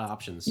down a lot of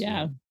options.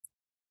 Yeah.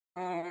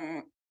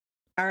 All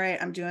right.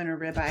 I'm doing a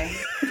ribeye.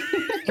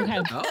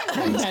 Okay. Oh.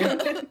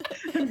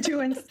 I'm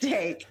doing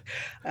steak.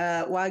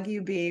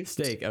 Wagyu beef.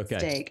 Steak. Okay.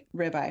 Steak.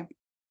 Ribeye.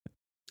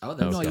 Oh,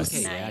 that's Nice.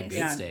 okay. Yeah, Nice. good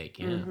Yeah. steak.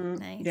 Yeah.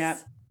 Nice. Yeah.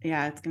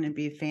 Yeah. It's going to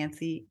be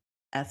fancy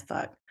as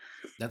fuck.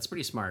 That's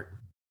pretty smart.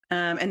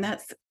 And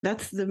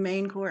that's the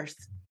main course.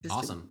 Just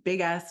Awesome. Big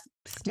ass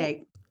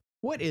steak.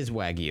 What is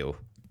Wagyu?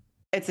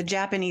 It's a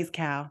Japanese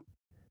cow.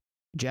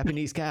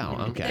 Japanese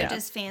cow. Okay. They're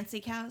just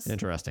fancy cows.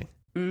 Interesting.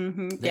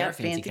 They are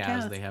fancy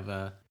cows. They have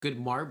a good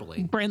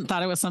marbling. Brent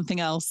thought it was something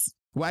else.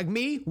 Wag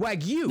me,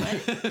 wag you.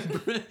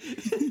 Brenda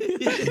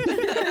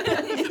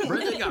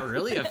got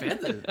really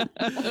offended.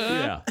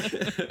 Yeah.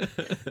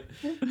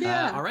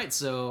 Yeah. All right,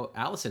 so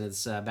Allison,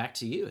 it's back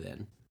to you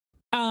then.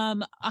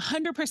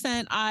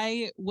 100%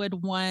 I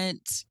would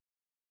want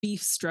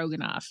beef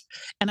stroganoff.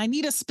 And I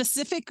need a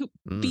specific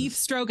beef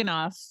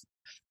stroganoff.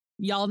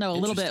 Y'all know a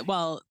little bit.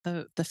 Well,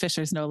 the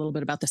Fishers know a little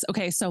bit about this.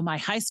 Okay, so my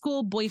high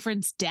school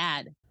boyfriend's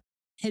dad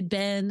had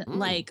been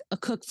like a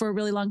cook for a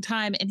really long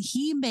time, and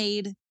he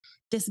made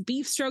this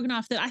beef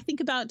stroganoff that I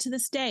think about to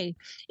this day.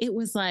 It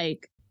was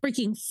like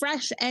freaking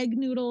fresh egg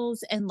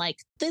noodles and like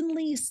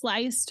thinly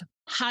sliced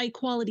high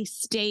quality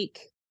steak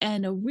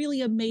and a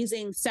really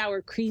amazing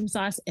sour cream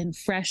sauce and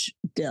fresh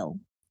dill.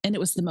 And it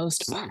was the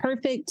most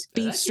perfect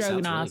beef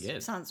stroganoff.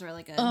 Sounds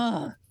really good.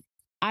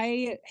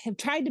 I have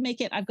tried to make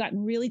it. I've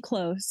gotten really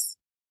close.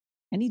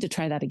 I need to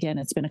try that again.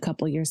 It's been a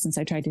couple of years since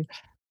I tried to.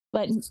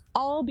 But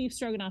all beef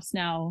stroganoffs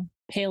now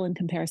pale in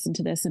comparison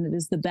to this, and it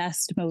is the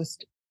best,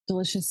 most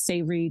delicious,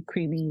 savory,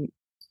 creamy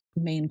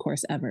main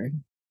course ever.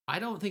 I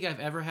don't think I've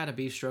ever had a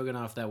beef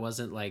stroganoff that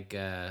wasn't like,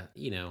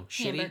 shitty.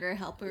 Hamburger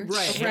helper.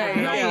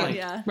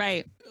 Right.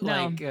 Right.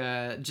 Like,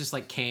 just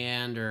like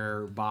canned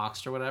or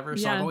boxed or whatever.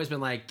 So I've always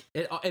been like,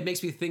 it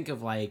makes me think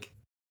of like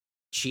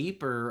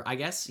cheap or I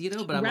guess,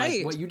 but I'm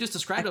like, what you just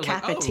described, I was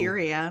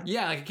cafeteria. like, oh.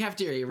 Yeah, like a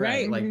cafeteria,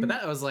 right? Like, but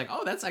that I was like,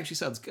 oh, that's actually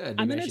sounds good.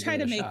 I'm going to try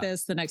to make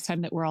this the next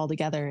time that we're all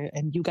together,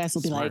 and you guys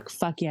will be like,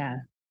 fuck yeah.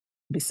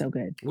 It'll be so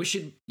good. We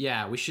should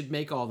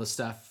make all the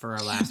stuff for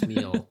our last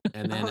meal.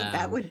 And then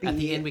that would be at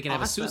the end, we can have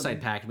a awesome.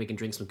 suicide pact and we can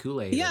drink some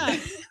Kool-Aid. Yeah.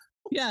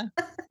 Yeah.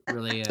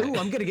 Really. Ooh,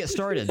 I'm gonna get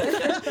started.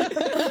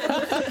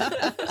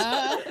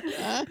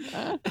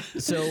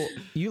 So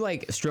you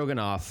like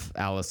stroganoff,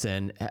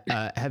 Allison?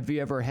 Have you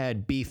ever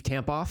had beef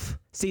tampoff?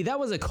 See, that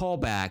was a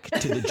callback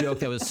to the joke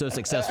that was so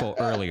successful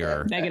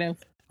earlier.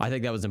 Negative. I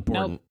think that was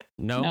important.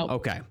 Nope. No?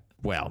 Okay.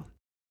 Well,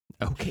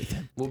 okay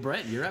then. Well,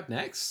 Brett, you're up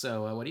next.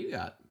 So what do you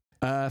got?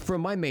 For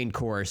my main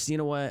course, you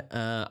know what?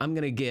 I'm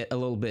gonna get a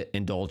little bit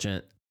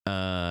indulgent.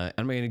 I'm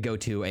gonna go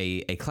to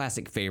a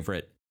classic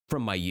favorite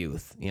from my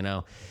youth.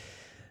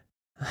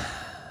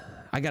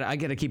 I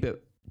gotta keep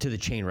it to the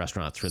chain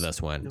restaurants for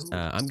this one.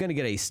 I'm gonna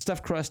get a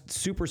stuffed crust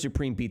super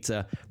supreme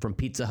pizza from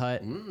Pizza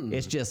Hut.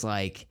 It's just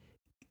like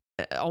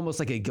almost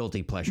like a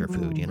guilty pleasure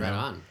food, Right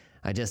on.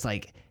 I just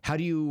like, how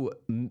do you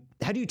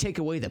take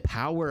away the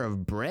power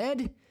of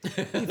bread?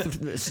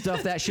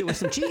 Stuff that shit with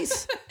some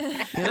cheese.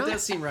 That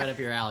does seem right up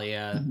your alley.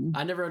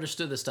 I never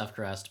understood the stuffed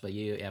crust, but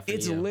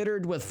it's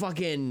littered with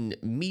fucking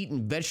meat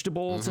and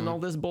vegetables and all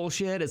this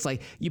bullshit. It's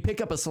like you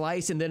pick up a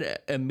slice and then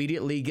it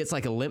immediately gets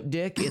like a limp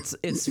dick. It's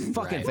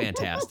fucking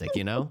fantastic,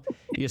 You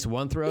just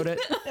one throat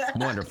it.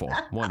 Wonderful.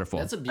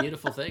 That's a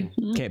beautiful thing.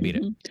 Can't beat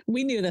it.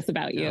 We knew this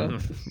about you.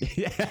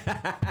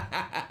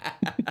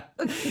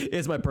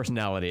 It's my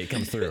personality. It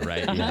comes through,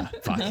 right? Yeah.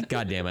 Fuck.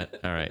 God damn it.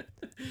 All right.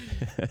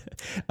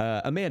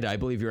 Amanda, I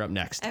believe you're up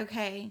next.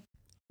 Okay.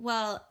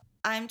 Well,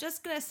 I'm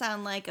just going to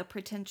sound like a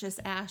pretentious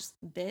ass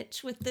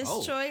bitch with this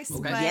choice.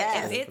 Okay. But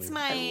Yes. if it's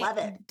I love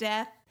my it.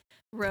 death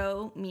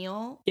row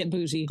meal, Get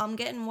bougie. I'm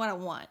getting what I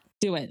want.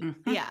 Do it.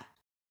 Yeah.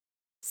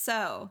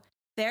 So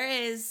there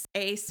is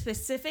a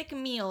specific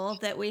meal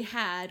that we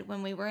had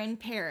when we were in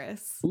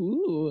Paris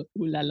Ooh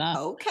la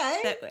la.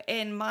 Okay.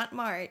 in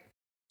Montmartre.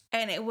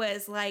 And it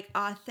was like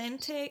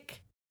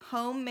authentic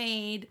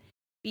homemade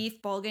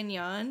beef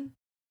bourguignon.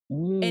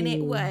 And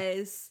it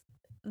was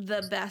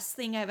the best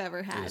thing I've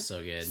ever had. It was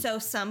so good. So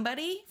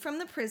somebody from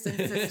the prison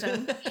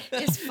system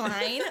is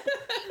flying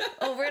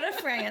over to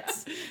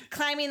France,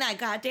 climbing that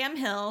goddamn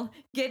hill,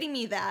 getting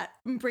me that,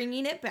 and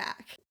bringing it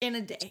back in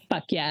a day.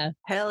 Fuck yeah.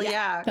 Hell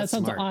yeah. That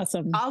sounds smart.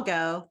 awesome. I'll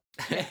go.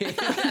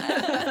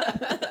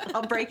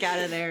 I'll break out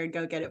of there and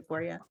go get it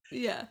for you.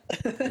 Yeah.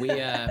 We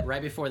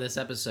right before this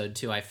episode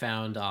too, I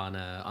found on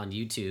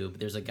YouTube,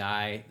 there's a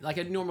guy, like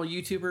a normal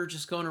YouTuber,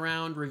 just going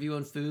around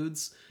reviewing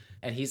foods,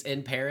 and he's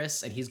in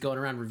Paris and he's going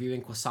around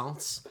reviewing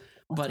croissants,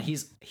 but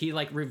he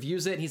like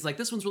reviews it and he's like,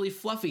 this one's really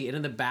fluffy. And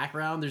in the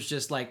background, there's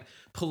just like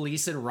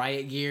police and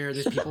riot gear.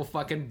 There's people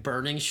fucking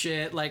burning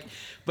shit. Like,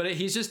 but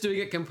he's just doing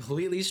it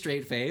completely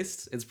straight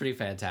faced. It's pretty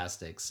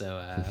fantastic. So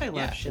I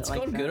love shit it's like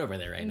going that. good over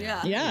there right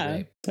now.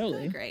 Yeah,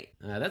 totally. Great.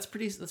 That's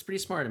pretty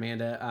smart,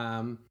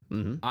 Amanda.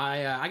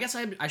 I guess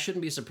I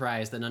shouldn't be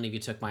surprised that none of you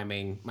took my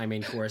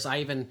main course. I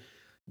even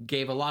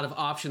gave a lot of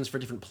options for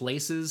different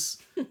places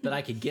that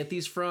I could get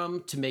these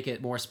from to make it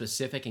more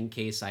specific in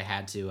case I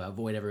had to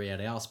avoid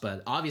everybody else.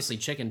 But obviously,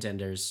 chicken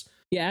tenders,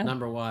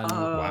 number one.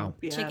 Wow,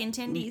 Yeah. Chicken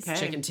tendies. Okay.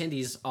 Chicken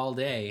tendies all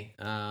day.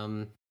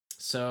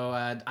 So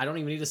I don't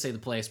even need to say the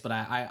place, but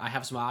I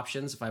have some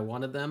options if I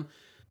wanted them.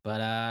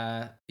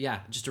 But yeah,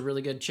 just a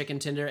really good chicken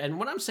tender. And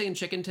when I'm saying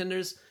chicken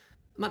tenders,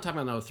 I'm not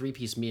talking about a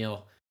 3-piece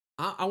meal.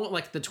 I want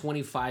like the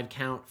 25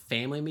 count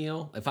family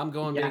meal. If I'm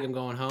going big, I'm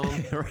going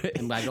home. Right.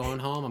 And by going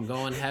home, I'm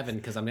going heaven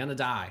because I'm gonna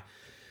die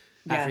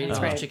after eating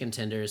those chicken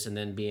tenders and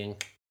then being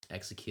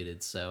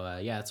executed. So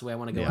yeah, that's the way I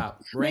want to go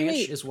out.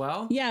 Ranch as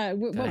well. Yeah.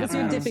 What was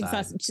your dipping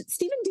sauce?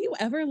 Stephen, do you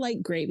ever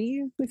like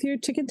gravy with your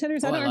chicken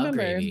tenders? I don't love remember.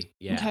 gravy.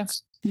 Yeah. Okay.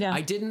 Yeah.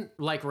 I didn't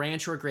like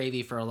ranch or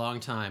gravy for a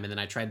long time, and then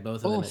I tried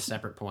both of them at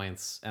separate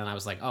points, and I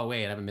was like, oh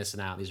wait, I'm missing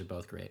out. These are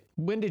both great.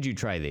 When did you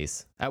try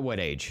these? At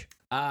what age?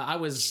 I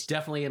was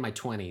definitely in my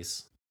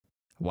 20s.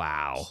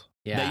 Wow.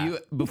 Yeah.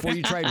 Before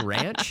you tried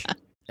ranch?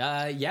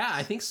 Yeah,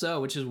 I think so,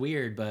 which is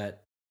weird,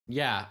 but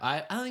yeah,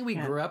 I don't think we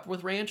grew up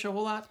with ranch a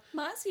whole lot.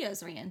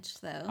 Mazio's Ranch,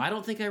 though. I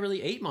don't think I really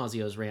ate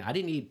Mazio's ranch. I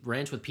didn't eat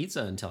ranch with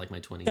pizza until like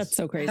my 20s. That's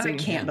so crazy. I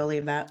can't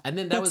believe that. And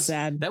then That's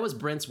sad. That was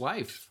Brent's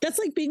wife. That's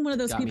like being one of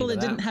those Got me people to that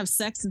didn't that. have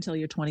sex until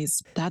your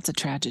 20s. That's a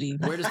tragedy.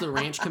 Where does the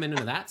ranch come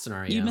into that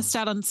scenario? You missed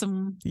out on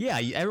some. Yeah,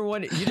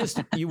 everyone,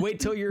 you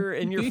wait till you're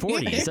in your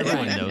 40s.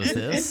 Everyone knows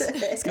this.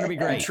 It's going to be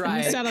great. You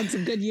missed out on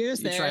some good years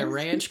You there. try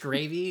ranch,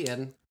 gravy,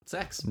 and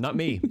sex. Not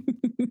me.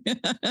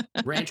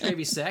 Ranch,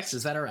 gravy, sex.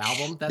 Is that our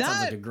album? That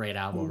sounds like a great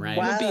album, right?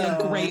 Wow. Would be a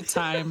great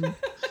time.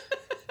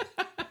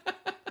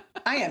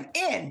 I am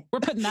in. We're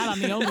putting that on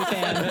the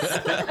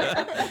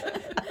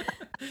OnlyFans.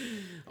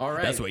 All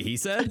right. That's what he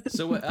said?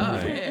 So what? Oh,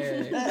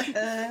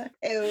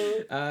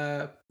 Ew.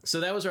 so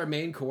that was our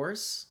main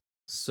course.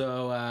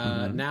 So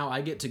now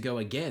I get to go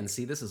again.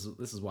 See, this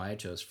is why I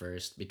chose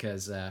first,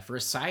 because for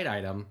a side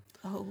item,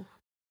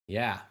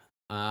 yeah.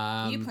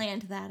 You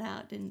planned that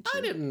out, didn't you?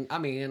 I didn't. I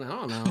mean, I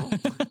don't know.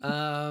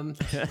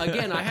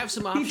 Again, I have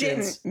some You didn't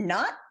options.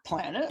 not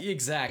plan it.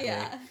 Exactly.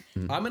 Yeah.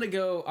 I'm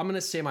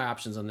gonna say my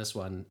options on this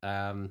one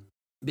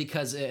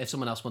because if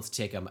someone else wants to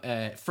take them,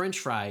 French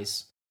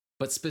fries,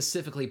 but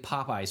specifically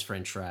Popeye's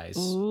French fries.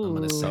 I'm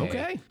gonna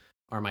say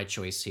are my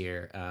choice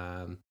here.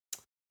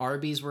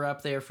 Arby's were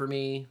up there for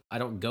me. I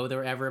don't go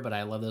there ever, but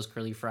I love those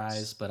curly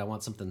fries. But I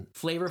want something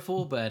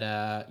flavorful.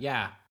 But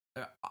yeah.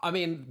 I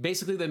mean,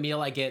 basically the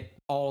meal I get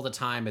all the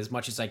time as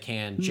much as I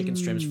can, chicken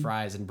strips,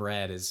 fries, and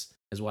bread is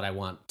what I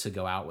want to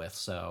go out with.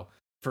 So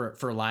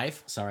for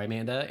life, sorry,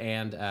 Amanda,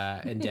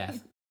 and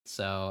death.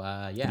 So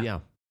yeah,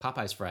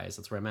 Popeye's fries,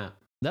 that's where I'm at.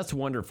 That's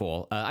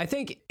wonderful. I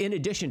think in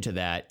addition to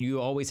that, you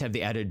always have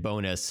the added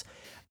bonus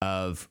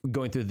of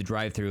going through the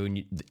drive-thru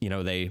and you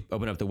know they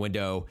open up the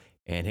window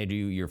and hand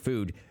you your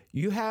food.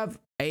 You have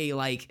a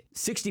like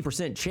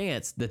 60%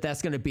 chance that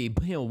that's going to be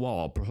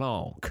Benoit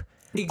Blanc.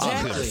 Exactly.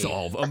 I'm gonna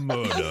solve a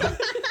murder.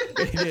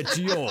 And it's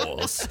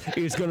yours.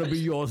 It's gonna be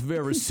yours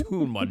very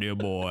soon, my dear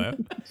boy.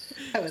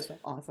 That was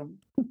awesome.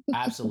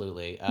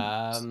 Absolutely.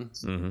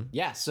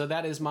 Yeah, so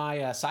that is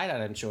my side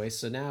item choice.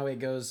 So now it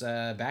goes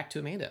back to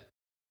Amanda.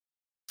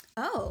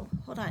 Oh,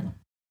 hold on.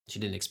 She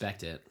didn't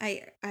expect it.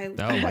 I Oh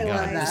my I god.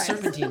 love The that.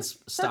 Serpentine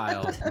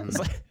style. It's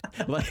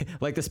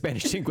like the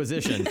Spanish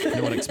Inquisition.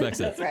 No one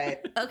expects it. That's right.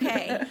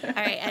 Okay. All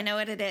right. I know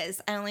what it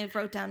is. I only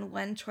wrote down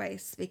one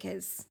choice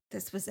because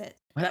this was it.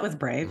 Well, that was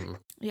brave. Mhm.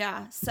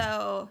 Yeah.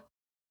 So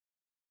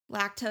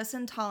lactose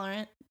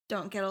intolerant,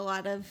 don't get a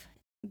lot of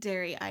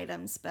dairy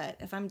items, but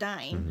if I'm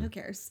dying, who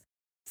cares?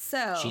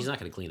 So She's not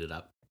going to clean it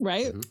up.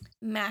 Right?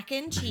 mac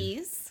and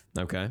cheese,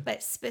 Okay.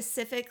 but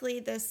specifically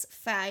this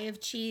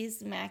 5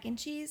 cheese mac and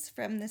cheese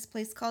from this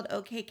place called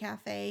OK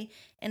Cafe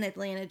in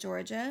Atlanta,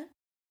 Georgia.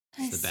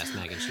 It's the best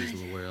mac and cheese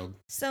in the world.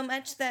 So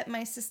much that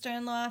my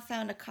sister-in-law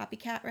found a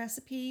copycat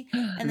recipe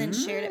and then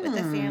shared it with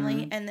the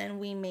family. And then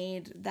we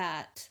made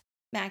that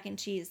mac and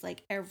cheese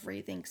like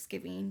every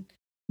Thanksgiving.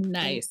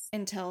 Nice.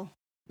 Until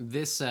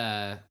This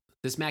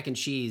mac and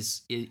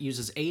cheese, it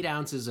uses 8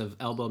 ounces of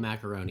elbow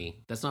macaroni.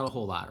 That's not a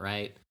whole lot,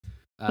 right?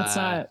 That's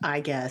not. I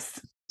guess.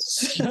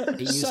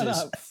 It uses Shut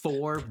up.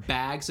 4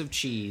 bags of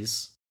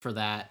cheese for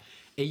that.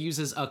 It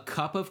uses a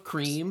cup of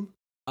cream,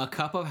 a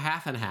cup of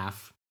half and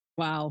half,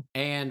 Wow.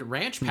 and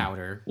ranch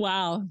powder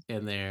Wow.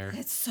 in there.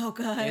 it's so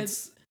good.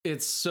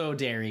 It's so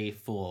dairy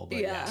full, but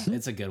yeah,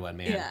 it's a good one,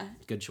 man. Yeah.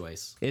 Good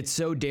choice. It's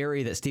so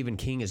dairy that Stephen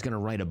King is going to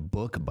write a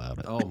book about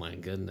it. Oh my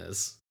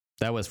goodness.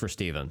 That was for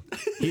Stephen.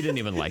 He didn't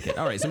even like it.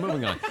 All right, so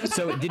moving on.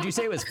 So did you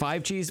say it was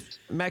 5 cheese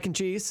mac and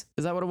cheese?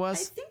 Is that what it I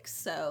was? think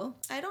so.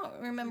 I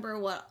don't remember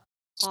what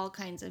all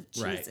kinds of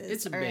cheeses Right.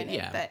 It's a are bit, in it,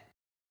 yeah. but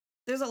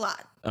There's a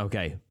lot.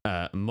 Okay.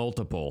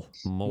 Multiple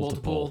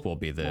will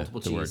be the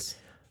word.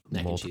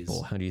 Mac and cheese.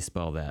 Multiple. How do you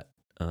spell that?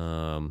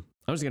 I'm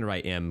just gonna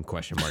write M ?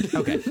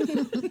 Okay.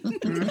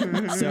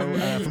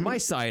 So for my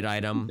side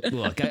item,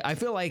 look, I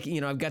feel like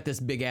I've got this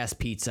big ass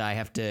pizza I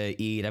have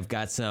to eat. I've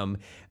got some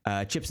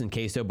chips and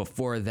queso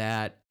before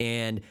that,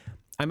 and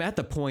I'm at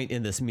the point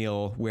in this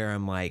meal where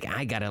I'm like,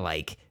 I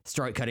gotta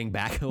start cutting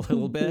back a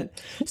little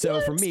bit. So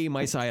for me,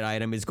 my side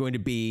item is going to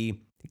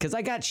be, because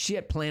I got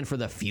shit planned for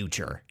the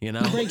future,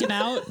 Breaking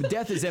out.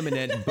 Death is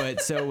imminent,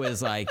 but so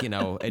is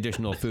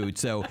additional food.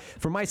 So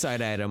for my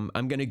side item,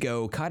 I'm going to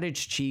go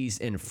cottage cheese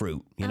and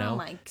fruit, Oh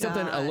my God.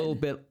 Something a little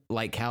bit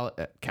like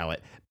palate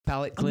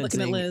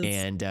cleansing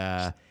and,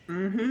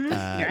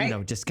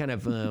 just kind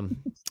of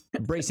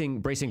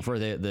bracing for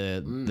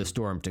the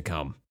storm to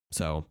come.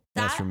 So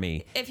that's for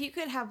me. If you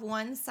could have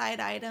one side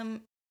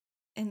item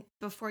and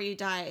before you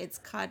die, it's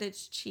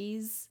cottage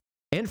cheese.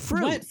 And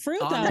fruit. What fruit,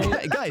 though?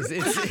 Guys,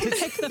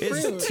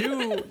 it's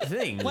two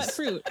things. What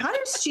fruit?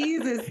 Cottage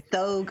cheese is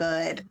so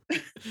good.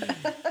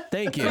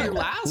 Thank you.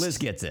 Liz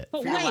gets it.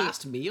 But For your wait,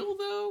 last meal,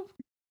 though?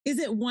 is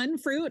it one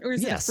fruit or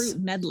is Yes. it a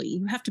fruit medley?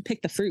 You have to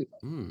pick the fruit.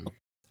 That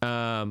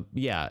one.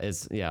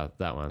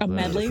 A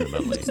medley?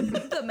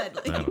 The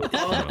medley.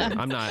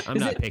 I'm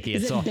not picky.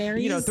 Is It's it all,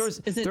 berries?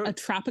 Is it a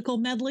tropical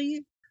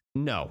medley?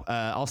 No,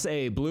 I'll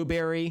say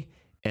blueberry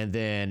and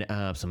then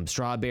some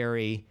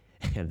strawberry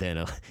and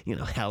then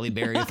Halle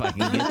Berry if I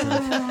can get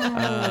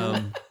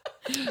to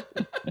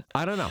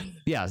I don't know.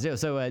 Yeah,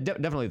 so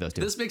definitely those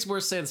two. This makes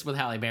more sense with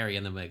Halle Berry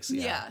in the mix.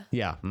 Yeah.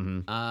 Yeah.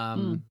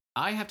 Mm-hmm.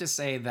 I have to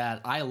say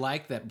that I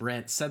like that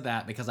Brent said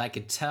that because I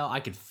could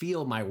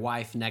feel my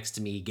wife next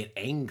to me get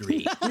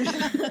angry.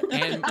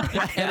 and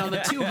on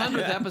the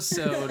 200th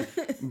episode,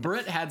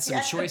 Brent had some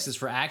choices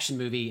for action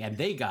movie and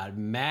they got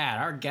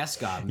mad. Our guests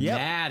got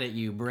mad at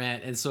you,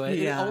 Brent. And so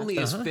it only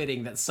is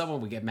fitting that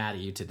someone would get mad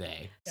at you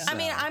today. Yeah. So. I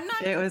mean, I'm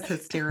not. It was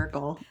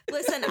hysterical.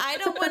 Listen, I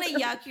don't want to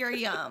yuck your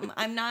yum.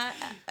 I'm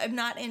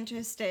not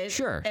interested.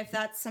 Sure. If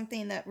that's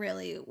something that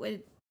really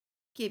would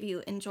give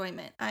you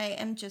enjoyment. I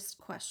am just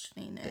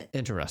questioning it.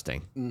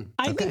 Interesting.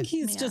 I think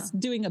he's just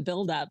doing a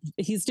build up.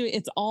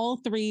 It's all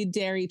 3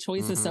 dairy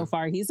choices so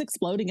far. He's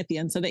exploding at the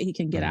end so that he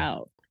can get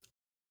out.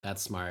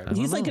 That's smart.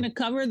 He's going to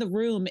cover the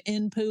room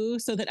in poo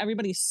so that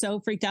everybody's so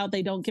freaked out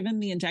they don't give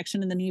him the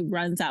injection and then he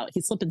runs out.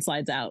 He slip and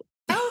slides out.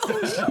 Oh,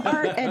 you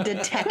are a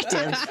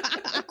detective.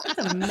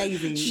 That's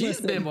amazing.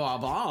 She's been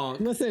wobbled.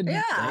 Listen,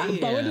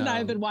 Bowen and I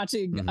have been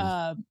watching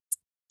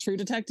True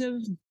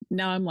Detective.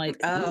 Now I'm like,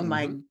 oh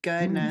my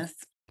goodness.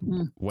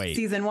 Wait.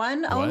 Season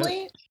 1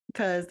 only?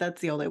 Because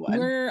that's the only one.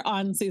 We're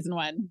on season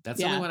 1. That's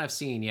the only one I've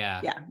seen, yeah.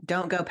 Yeah,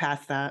 don't go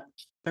past that.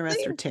 The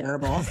rest are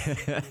terrible.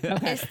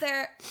 Okay. Is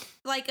there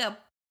like a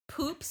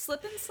poop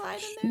slip and slide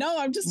in there? No,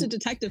 I'm just a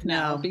detective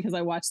now because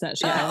I watched that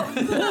show. Oh.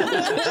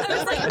 I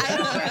was like, I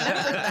don't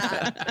remember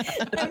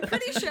that. I'm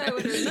pretty sure I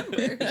would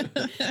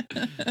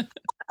remember.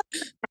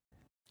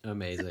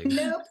 Amazing.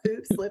 No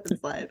poop, slip and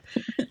slide.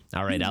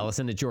 All right,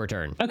 Allison, it's your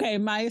turn. Okay,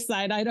 my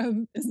side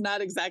item is not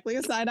exactly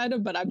a side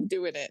item, but I'm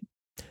doing it.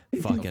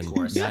 Fucking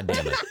God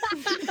damn it.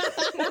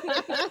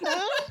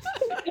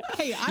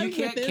 Hey, you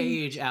can't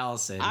cage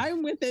Allison.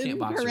 I'm within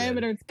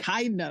parameters,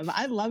 kind of.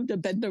 I love to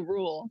bend a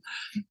rule.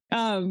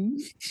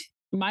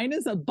 Mine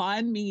is a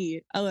banh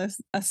mi, a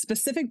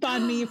specific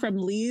banh mi from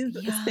Lee's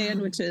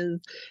Sandwiches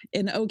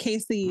in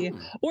OKC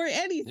or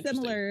any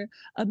similar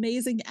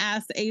amazing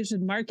ass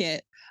Asian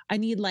market. I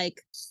need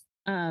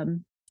a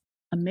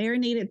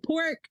marinated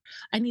pork.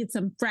 I need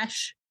some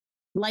fresh,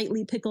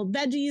 lightly pickled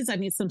veggies. I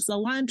need some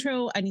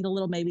cilantro. I need a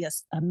little, maybe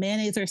a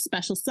mayonnaise or a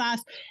special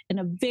sauce and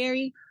a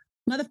very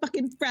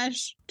motherfucking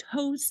fresh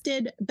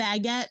toasted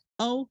baguette.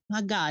 Oh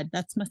my God,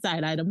 that's my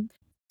side item.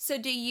 So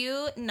do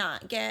you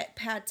not get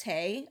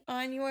pate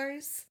on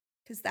yours?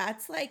 Because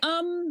that's like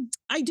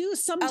I do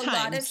sometimes. A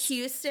lot of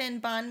Houston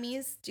banh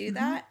mi's do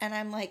that, and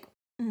I'm like,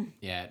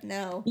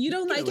 no. You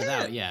don't like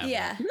it?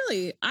 Yeah.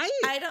 Really?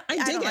 I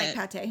don't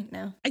like pate.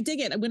 No, I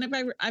dig it.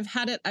 Whenever I've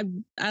had it,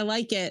 I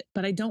like it,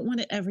 but I don't want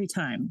it every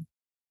time.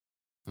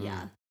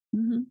 Yeah.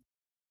 Mm-hmm.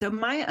 So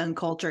my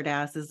uncultured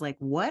ass is like,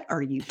 what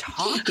are you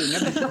talking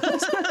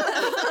about?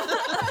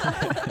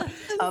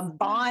 A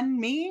banh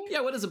mi? Yeah,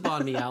 what is a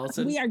banh mi,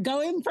 Allison? We are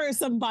going for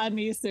some banh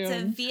mi soon.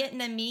 It's a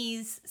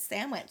Vietnamese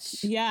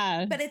sandwich.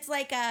 Yeah. But it's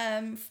like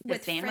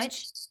with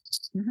sandwich.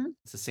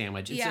 It's a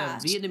sandwich. It's a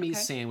Vietnamese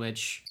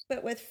sandwich.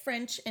 But with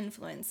French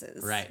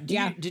influences. Right.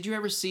 Did you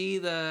ever see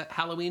the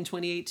Halloween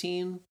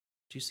 2018?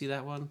 Did you see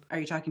that one? Are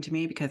you talking to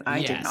me? Because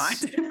I did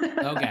not.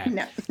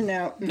 Okay.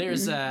 No.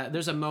 There's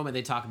a moment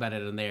they talk about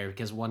it in there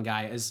because one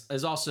guy is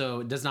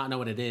also does not know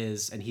what it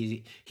is, and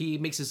he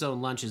makes his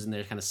own lunches and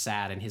they're kind of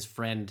sad, and his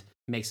friend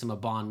makes him a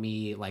banh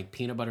mi like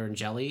peanut butter and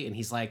jelly, and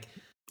he's like,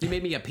 "You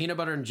made me a peanut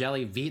butter and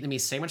jelly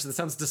Vietnamese sandwich? That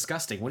sounds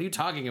disgusting. What are you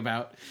talking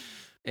about?"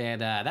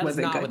 And that is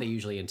not what they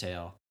usually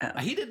entail.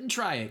 He didn't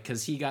try it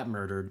because he got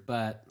murdered,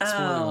 but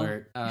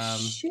spoiler alert.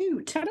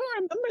 Shoot. I don't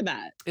remember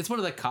that. It's one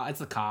of the it's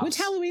the cops. Which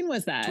Halloween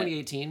was that?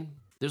 2018.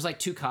 There's like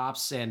 2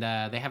 cops and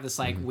they have this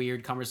like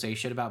weird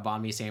conversation about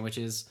banh mi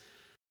sandwiches.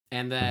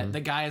 and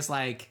the guy is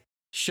like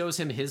shows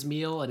him his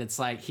meal, and it's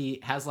like he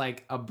has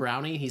like a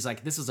brownie. He's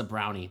like, "This is a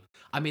brownie.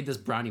 I made this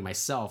brownie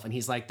myself." And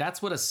he's like,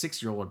 "That's what a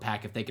 6-year-old would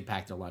pack if they could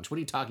pack their lunch. What are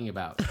you talking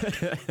about?"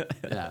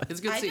 Yeah, it's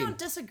a good scene. I don't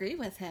disagree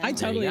with him. I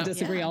totally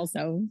disagree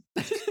also.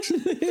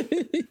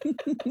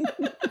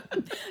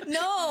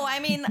 No, I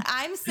mean,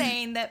 I'm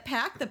saying that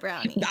pack the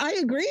brownie. I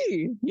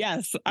agree.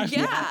 Yes. I'm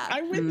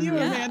with you,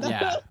 Amanda.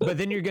 Yeah. But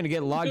then you're going to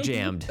get log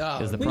jammed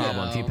is the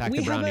problem if you pack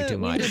the brownie too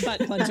much. We have a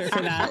butt cleanser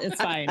for that.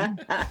 It's fine.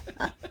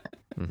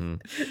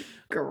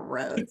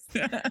 Gross.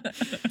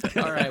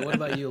 All right, what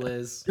about you,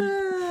 Liz?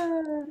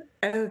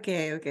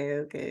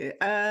 Okay.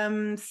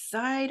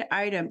 Side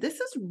item. This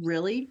is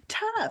really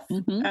tough.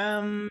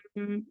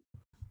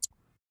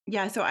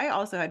 Yeah, so I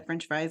also had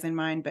French fries in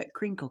mind, but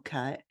crinkle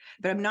cut.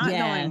 But I'm not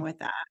going with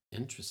that.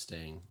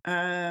 Interesting.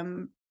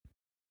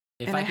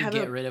 If I could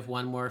get rid of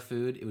one more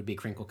food, it would be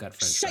crinkle cut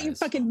French fries. Shut your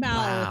fucking mouth.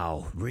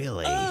 Wow,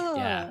 really?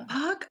 Yeah.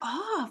 Fuck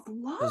off.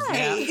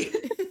 Why?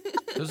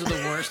 Those are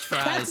the worst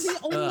fries. That's the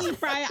only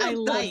fry I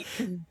like.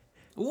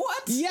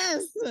 What?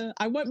 Yes.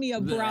 I want me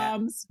a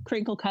Brahms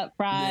crinkle cut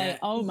fry.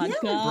 Oh my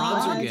God.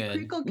 Brahms are good.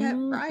 Crinkle cut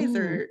fries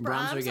are...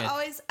 Brahms are good.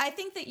 Always, I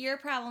think that your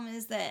problem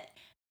is that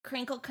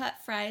crinkle cut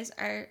fries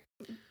are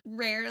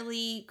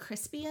rarely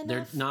crispy enough.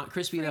 They're not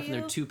crispy enough and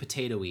they're too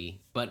potato-y.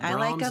 But I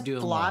Brahms like do a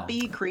them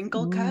floppy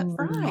crinkle cut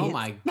fries. Oh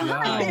my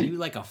God. You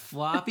like a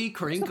floppy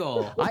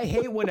crinkle. I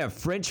hate when a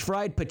French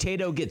fried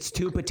potato gets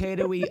too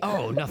potato-y.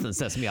 Oh, nothing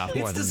sets me off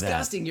more It's than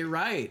disgusting. You're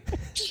right.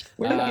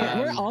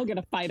 We're all going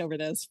to fight over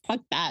this. Fuck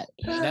that.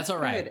 That's all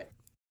right. Good.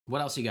 What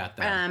else you got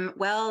there?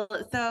 Well,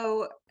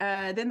 so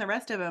then the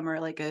rest of them are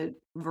like a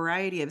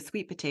variety of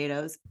sweet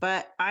potatoes,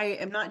 but I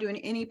am not doing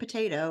any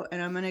potato,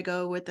 and I'm going to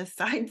go with a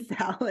side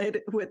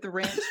salad with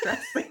ranch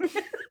dressing.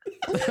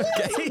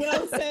 Okay.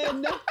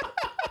 Wilson.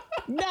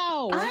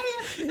 No.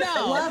 I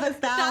No. love a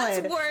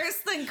salad. That's worse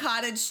than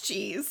cottage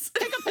cheese.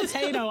 Pick a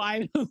potato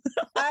item.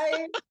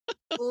 I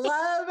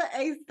love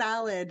a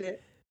salad.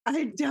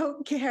 I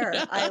don't care.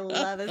 I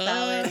love a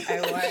salad.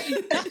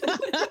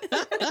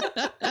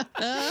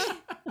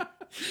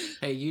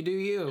 Hey, you do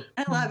you.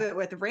 I love it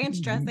with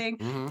ranch dressing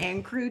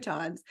and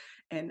croutons,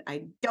 and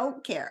I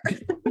don't care.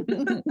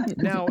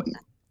 Now,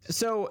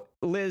 so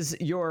Liz,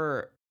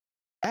 your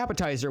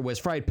appetizer was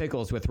fried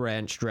pickles with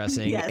ranch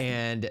dressing, Yes.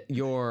 and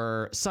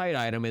your side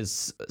item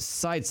is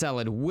side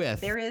salad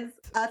with There is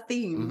a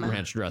theme.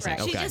 ranch dressing.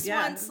 Right. Okay. She just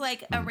Yeah. wants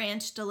like a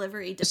ranch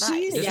delivery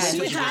device. This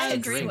which one I has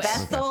agree with.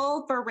 drinks.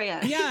 Vessel for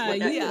ranch. Yeah,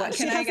 What she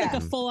can I has like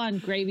get? a full-on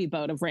gravy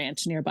boat of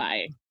ranch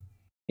nearby.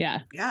 Yeah,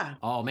 Yeah.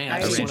 Oh man, I I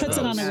agree. she one of puts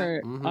it on those.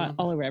 over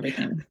all over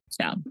everything.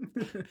 Yeah.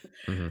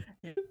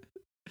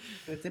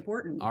 It's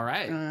important. All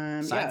right,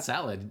 side yeah.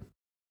 salad.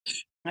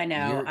 I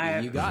know.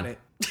 You got it.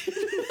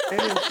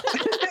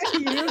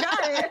 You got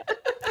it.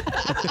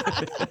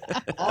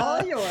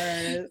 All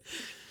yours.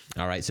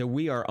 All right, so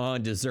we are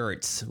on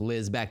desserts.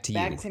 Liz, back to you.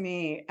 Back to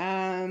me.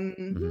 I'm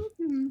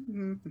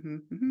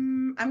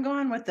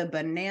going with the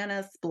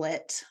banana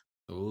split.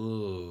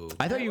 Ooh.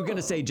 I thought you were going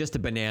to say just a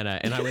banana,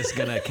 and I was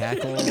going to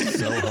cackle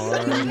so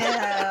hard.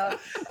 No.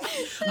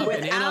 A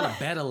banana on a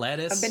bed of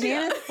lettuce. A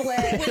banana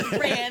split With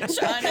ranch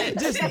on it.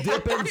 Just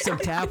dip in some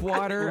tap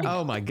water.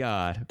 Oh my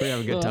God. We have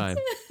a good time.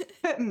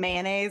 Put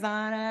mayonnaise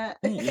on it.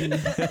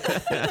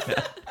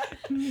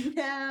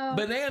 No.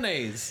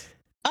 Bananas.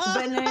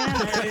 Banana.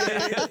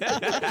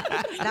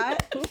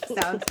 That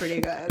sounds pretty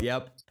good.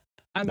 Yep.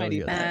 I might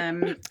eat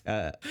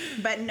that.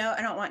 But no,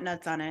 I don't want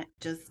nuts on it.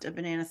 Just a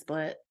banana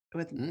split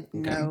with Okay.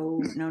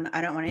 no.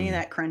 I don't want any of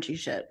that crunchy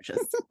shit.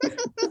 Just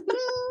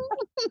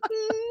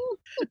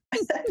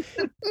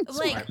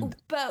Like,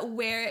 but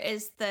where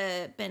is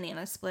the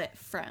banana split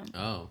from?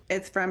 Oh.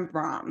 it's from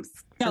Brahms.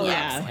 Oh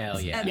Yes. yeah.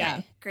 Hell yeah. Okay,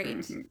 Yeah.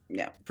 great.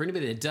 Yeah. For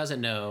anybody that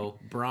doesn't know,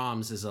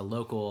 Brahms is a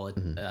local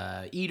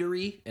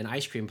eatery and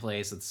ice cream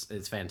place.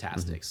 It's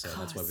fantastic. So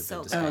that's why we've so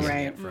been discussing good. Oh,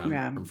 right. it from,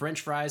 Yeah. from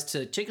French fries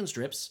to chicken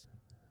strips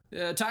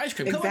to ice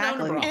cream. Come on down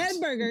to Exactly. Brahms.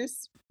 And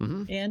burgers.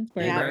 And And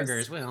burgers.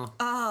 burgers. Well,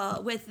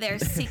 Oh, with their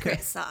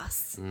secret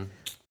sauce.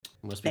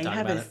 must be They talking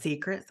have about a it.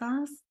 secret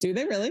sauce. Do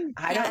they really?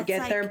 I Yeah, don't it's get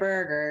like- their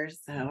burgers,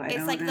 so I It's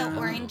don't like know. the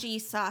orangey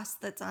sauce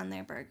that's on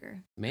their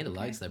burger. Amanda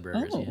likes that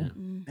burgers. Oh.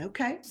 Yeah.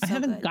 Okay. I So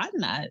haven't good.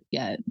 gotten that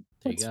yet.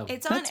 There you go.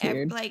 It's on That's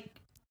weird. like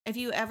if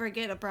you ever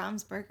get a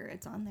Brahms burger,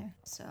 it's on there.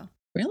 So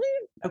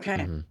Really? Okay.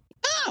 Mhm.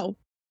 Oh,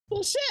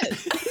 well,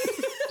 shit.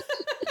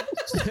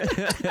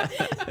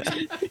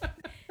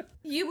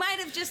 you might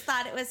have just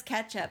thought it was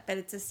ketchup, but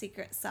it's a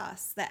secret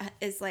sauce that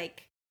is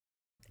like,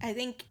 I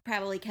think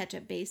probably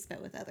ketchup based,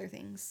 but with other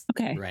things.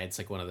 Okay. Right. It's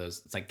like one of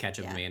those. It's like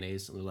ketchup and Yeah.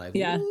 mayonnaise. And they're like,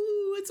 Yeah.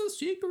 ooh, it's a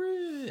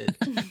secret,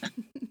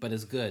 but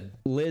it's good.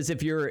 Liz,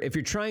 if you're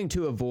trying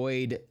to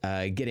avoid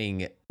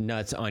getting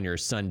nuts on your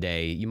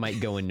Sunday, you might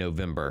go in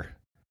November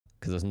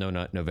because there's no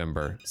nut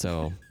November.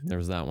 So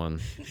there's that one.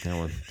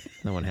 That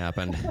one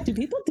happened. Do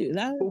people do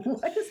that?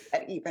 What does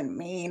that even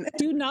mean?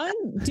 Do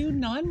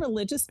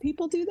non-religious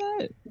people do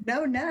that?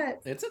 No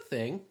nuts. It's a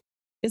thing.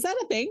 Is that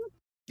a thing?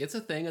 It's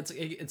a thing.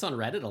 It's on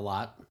Reddit a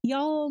lot.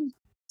 Y'all,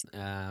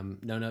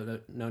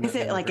 No. Is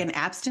it like an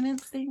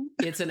abstinence thing?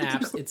 It's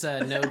it's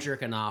a no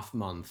jerking off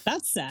month.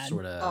 That's sad.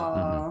 Sort of.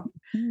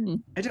 Oh,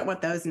 I don't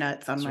want those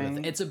nuts on my.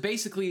 It's a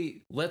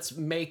basically let's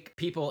make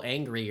people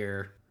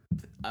angrier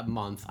a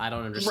month. I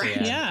don't understand.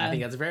 Right. Yeah. I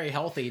think it's very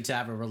healthy to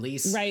have a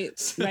release right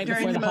during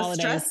before the most holidays.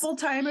 stressful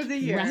time of the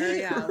year. Right.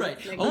 Yeah, right.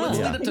 Let's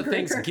lead up to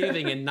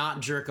Thanksgiving and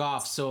not jerk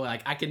off, so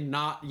like I can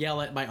not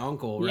yell at my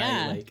uncle. Right.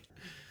 Yeah. Like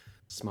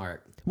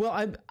smart.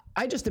 Well,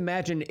 I just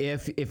imagine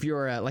if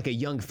you're like a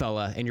young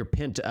fella and you're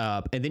pent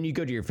up, and then you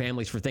go to your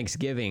families for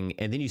Thanksgiving,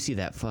 and then you see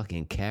that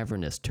fucking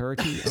cavernous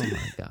turkey. Oh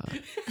my god,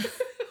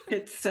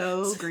 It's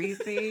so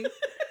greasy.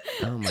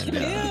 oh my god,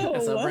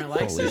 That's how Brent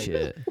likes holy it.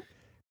 shit.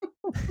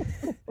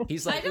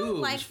 He's like, I don't ooh,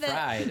 like it's that-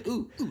 fried.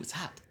 Ooh, it's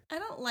hot. I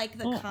don't like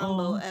the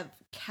combo of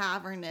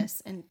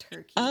cavernous and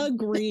turkey.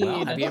 Agreed.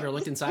 Well, have you ever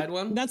looked inside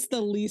one? That's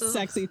the least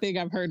sexy thing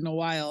I've heard in a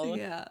while.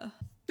 Yeah.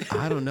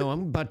 I don't know.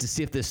 I'm about to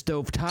see if this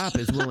stove top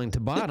is willing to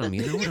bottom.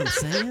 You know what I'm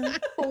saying?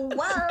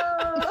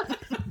 Wow.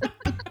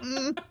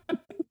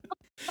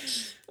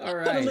 All Put a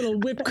right. little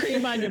whipped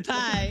cream on your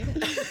pie.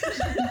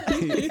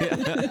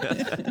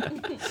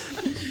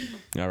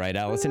 All right,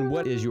 Allison,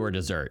 what is your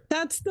dessert?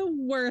 That's the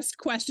worst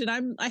question.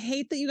 I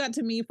hate that you got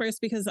to me first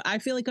because I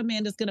feel like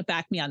Amanda's gonna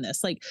back me on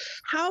this. Like,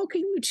 how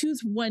can you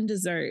choose one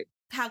dessert?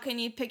 How can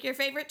you pick your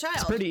favorite child?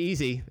 It's pretty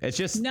easy. It's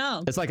just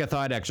No. It's like a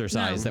thought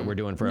exercise that we're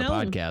doing for a No.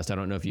 podcast. I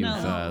don't know if you've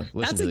No.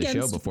 listened That's to the show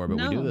against- before, but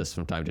we do no. this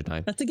from time to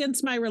time. That's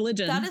against my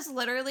religion. That is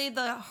literally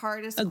the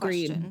hardest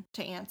Agreed. question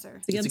to answer.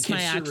 It's against my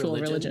against your actual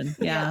religion.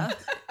 Yeah.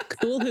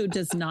 Cool who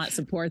does not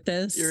support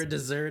this. You're a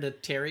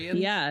desertarian?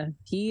 Yeah.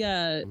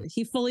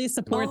 He fully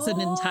supports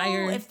an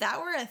entire If that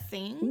were a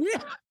thing.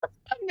 Yeah.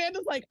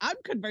 Amanda's like, I'm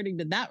converting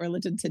to that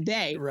religion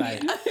today.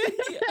 Right.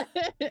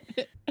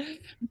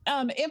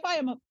 If I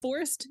am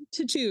forced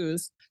to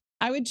choose,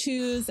 I would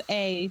choose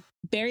a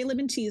berry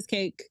lemon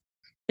cheesecake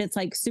that's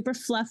like super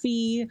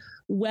fluffy,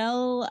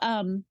 well,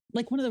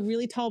 like one of the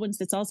really tall ones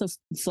that's also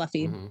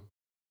fluffy Mhm.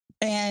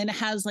 and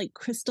has like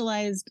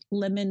crystallized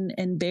lemon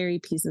and berry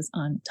pieces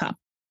on top.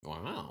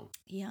 Wow.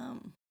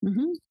 Yum.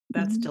 Mm-hmm.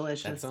 That's That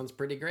delicious. sounds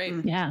pretty great.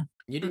 Mm. Yeah.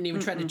 You didn't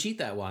even try to cheat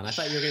that one. I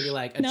thought you were going to be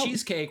like a Nope.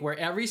 cheesecake where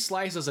every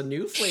slice is a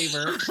new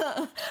flavor.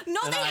 No,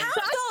 And they I- have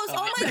those.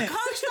 Oh my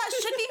gosh, that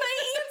should be my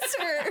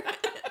answer.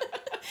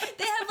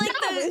 They have like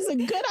That is a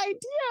good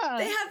idea.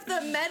 they have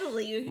the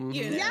medley. You know?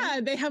 Yeah,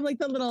 they have like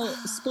the little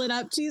split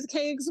up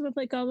cheesecakes with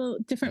like all the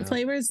different Yeah.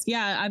 flavors.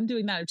 Yeah, I'm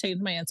doing that. I've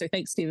changed my answer.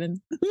 Thanks,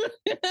 Steven.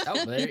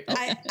 Oh, there.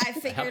 I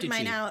Helped figured you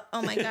mine cheat. out.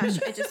 Oh my gosh,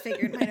 I just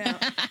figured mine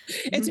out.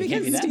 It's You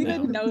can't because be that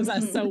Steven now. knows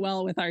us so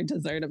well with our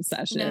dessert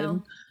obsession.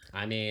 No.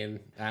 I mean,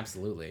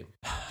 absolutely.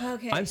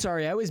 Okay. I'm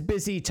sorry, I was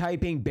busy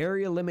typing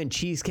berry lemon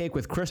cheesecake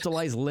with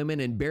crystallized lemon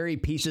and berry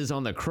pieces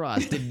on the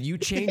crust. Did you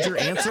change your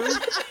answer?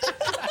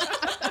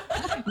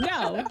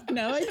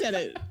 No, I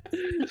didn't.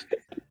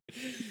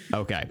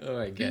 Okay. All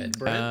right, good.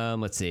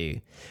 Brent? Let's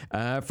see.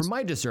 For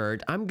my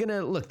dessert, I'm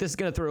gonna look. This is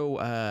gonna throw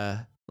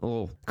a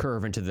little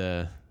curve into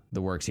the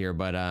works here,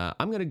 but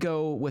I'm gonna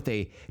go with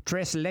a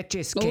tres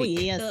leches cake. Oh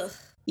yes, Ugh.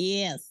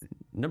 yes.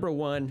 Number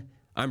one,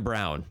 I'm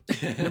brown.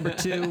 Number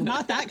two,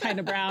 Not that kind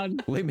of brown.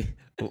 leave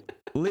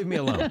me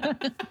alone.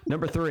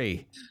 Number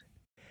three,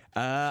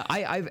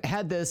 I've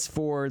had this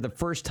for the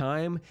first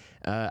time,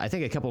 I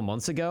think a couple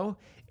months ago,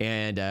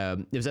 and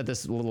it was at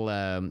this little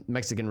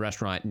Mexican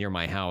restaurant near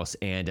my house,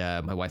 and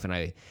my wife and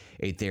I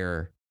ate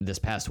there this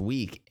past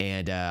week,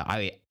 and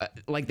I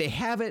like they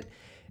have it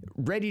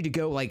ready to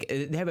go, like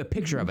they have a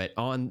picture of it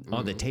on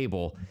the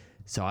table.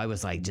 So I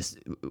was like just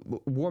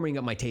warming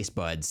up my taste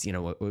buds, you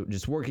know,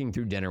 just working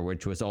through dinner,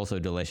 which was also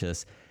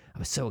delicious. I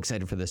was so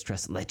excited for this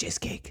tres leches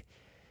cake,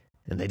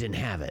 and they didn't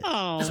have it.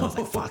 Oh, So I was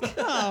like, fuck.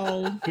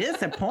 oh,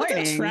 Disappointing.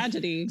 what a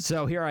tragedy.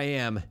 So here I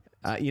am,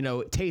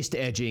 taste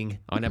edging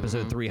on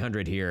episode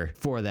 300 here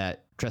for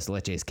that tres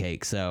leches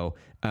cake. So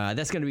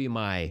that's going to be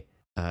my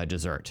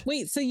dessert.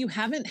 Wait, so you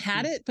haven't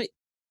had it, but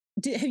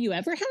have you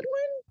ever had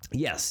one?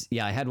 Yes.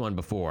 Yeah, I had one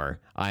before.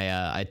 I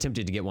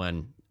attempted to get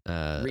one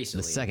the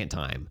Recently. second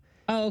time.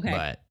 Oh, okay.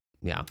 But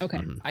yeah. Okay.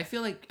 Mhm. I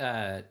feel like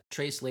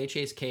tres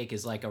leches cake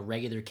is like a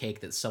regular cake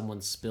that someone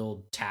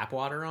spilled tap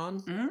water on,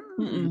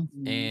 Mm-mm.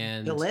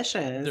 and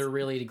Delicious. they're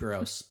really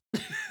gross.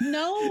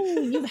 No,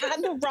 you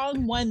had the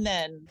wrong one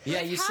then.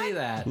 Yeah, you say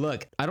that.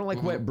 Look, I don't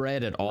like wet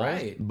bread at all,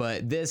 Right.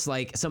 but this,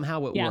 like,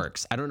 somehow it Yeah.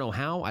 works. I don't know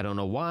how. I don't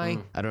know why.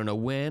 I don't know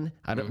when.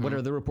 I don't. What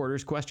are the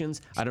reporters'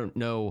 questions? I don't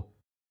know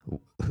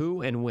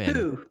who and when.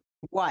 Who?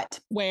 What?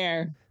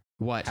 Where?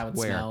 What? How it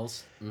where?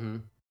 smells. Mm-hmm.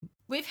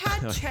 We've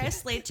had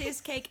tres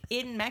leches cake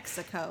in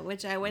Mexico,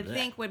 which I would Blech.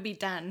 think would be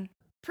done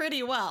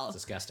pretty well.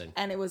 Disgusting.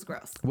 And it was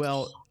gross.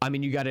 Well, I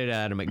mean, you got it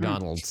at a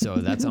McDonald's, so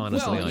that's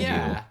honestly Well, on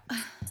yeah,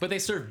 but they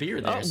serve beer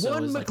there. you. so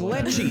One it's like,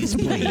 whatever. McLeches,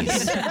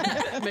 please.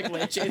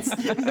 McLeches.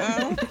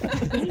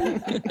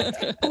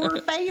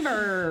 For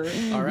favor.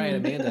 All right,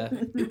 Amanda.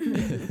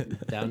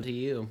 Down to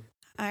you.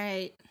 All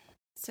right.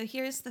 So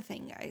here's the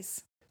thing,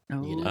 guys.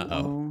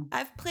 Uh-oh.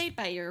 I've played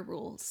by your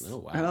rules. Oh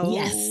wow. Oh.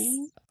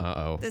 Yes.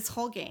 Uh-oh. This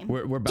whole game.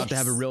 We're about to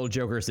have a real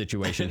Joker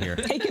situation here.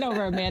 Take it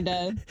over,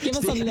 Amanda. Give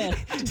us a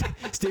lift.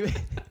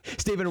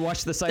 Stephen,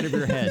 watch the side of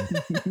your head.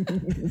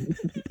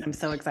 I'm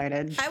so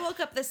excited. I woke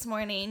up this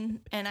morning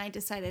and I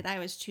decided I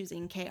was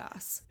choosing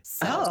chaos.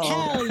 So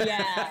Hell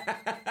yeah.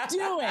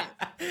 Do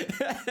it.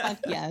 Fuck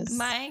yes.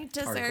 my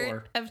dessert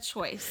Hardcore. of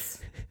choice.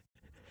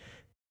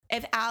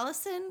 If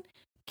Allison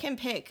can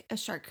pick a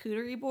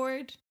charcuterie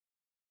board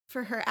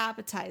for her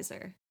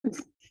appetizer,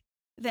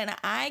 then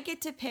I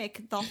get to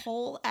pick the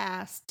whole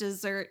ass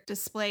dessert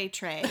display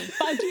tray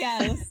Fuck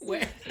yes.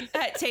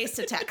 at Taste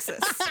of Texas.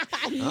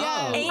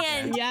 Yes.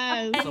 And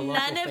Yes. It's a And local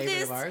none of favorite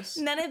this, of ours.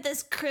 none of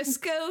this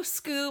Crisco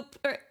scoop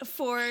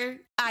for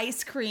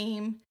ice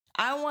cream.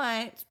 I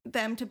want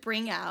them to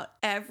bring out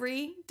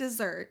every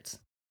dessert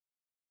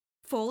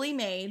fully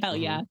made Hell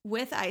yeah.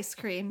 with ice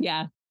cream.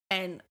 Yeah.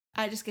 And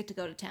I just get to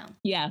go to town.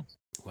 Yeah.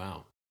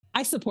 Wow.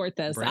 I support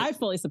this. Brent, I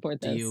fully support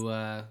this.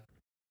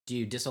 Do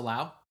you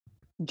disallow?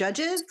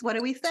 Judges, what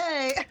do we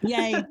say?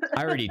 Yay.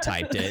 I already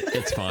typed it.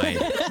 It's fine.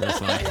 That's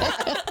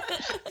fine.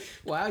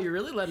 Wow, you're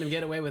really letting him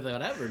get away with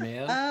whatever,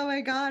 man. Oh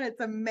my God, it's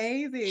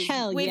amazing.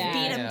 Hell We've yeah.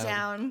 beat him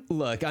down.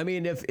 Look, I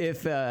mean, if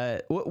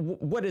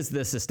what is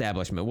this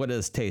establishment? What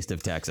is Taste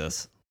of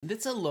Texas?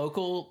 It's a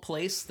local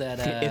place that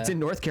It's in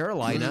North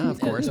Carolina, of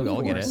course. We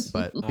all get it,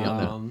 but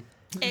beyond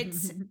that.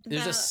 It's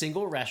there's a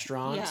single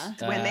restaurant.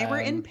 Yeah. When they were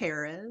in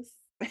Paris.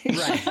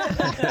 Right.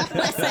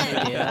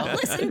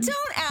 Listen,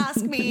 don't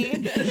ask me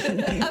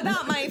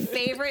about my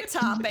favorite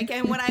topic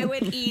and what I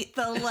would eat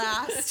the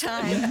last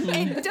time.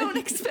 And don't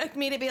expect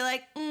me to be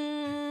like,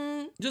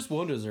 Just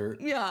one dessert.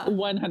 yeah.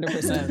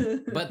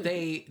 100%. But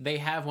they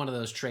have one of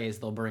those trays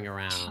they'll bring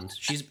around.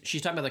 She's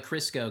talking about the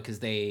Crisco because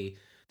they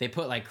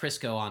put like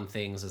Crisco on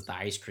things as the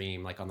ice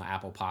cream, like on the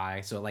apple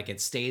pie, so like it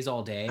stays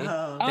all day.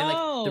 Oh. Then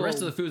like the rest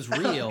of the food's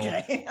real,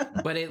 Okay.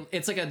 but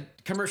it's like a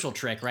commercial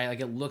trick, right? Like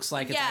it looks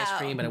like it's ice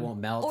cream, but it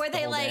won't melt. Or the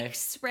they whole like day.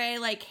 spray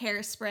like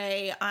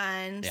hairspray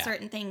on Yeah.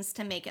 certain things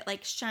to make it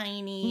like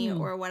shiny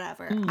or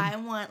whatever. I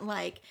want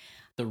like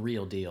the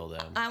real deal though.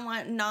 I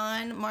want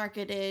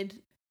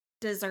non-marketed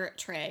dessert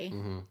tray.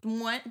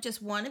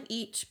 Just one of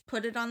each.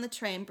 Put it on the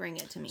tray and bring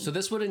it to me. So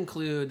this would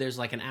include there's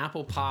like an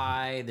apple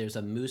pie, there's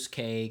a mousse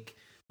cake,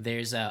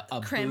 there's a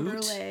creme boot.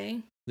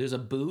 brulee. There's a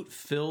boot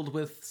filled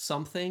with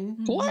something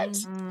What?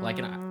 like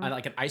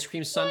an ice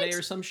cream sundae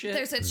or some shit.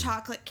 There's a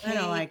chocolate cake. I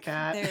don't like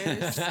that.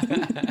 There's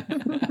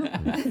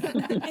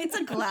it's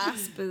a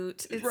glass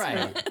boot. It's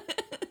Right.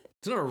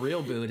 It's not a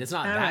real boot. It's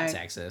not All that right.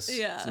 Texas.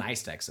 Yeah. It's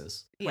nice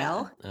Texas. Yeah.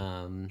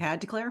 Well, had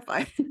to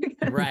clarify.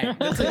 Right.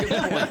 That's a good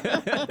point.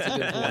 That's a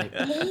good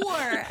point.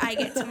 Or I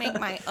get to make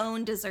my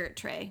own dessert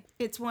tray.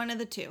 It's one of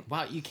the two.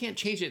 Wow, you can't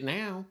change it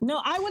now.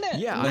 No, I want to.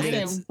 Yeah, I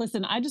mean,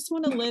 listen. I just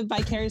want to live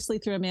vicariously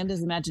through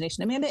Amanda's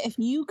imagination. Amanda, if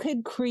you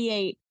could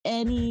create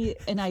an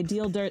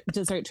ideal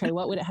dessert tray,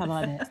 what would it have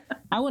on it?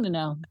 I want to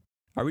know.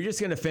 Are we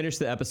just gonna finish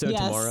the episode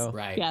Yes. tomorrow?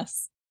 Right.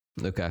 Yes.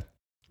 Okay.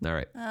 All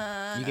right.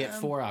 You get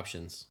 4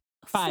 options.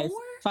 Five. Four?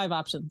 5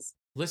 options.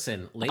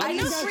 Listen, I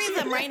ladies. know 3 of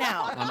them right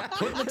now. I'm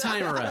putting the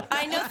timer up.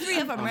 I know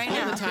 3 of them I'm right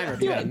putting now. the timer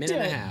up. You got a minute Do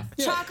and a it. half.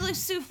 Chocolate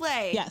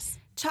souffle. Yes.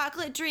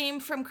 Chocolate dream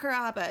from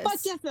Carrabba's. Fuck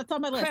yes, that's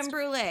on my list. Creme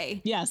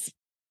brulee. Yes.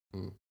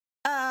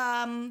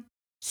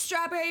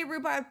 Strawberry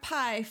rhubarb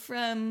pie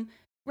from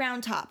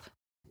Round Top.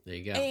 There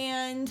you go.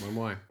 And One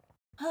more.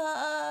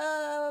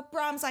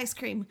 Brahms ice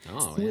cream.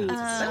 Oh, Sweet. yeah.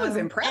 That was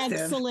impressive.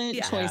 Excellent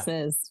Yeah.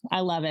 choices. I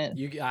love it.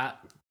 You got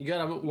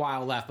a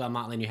while left, but I'm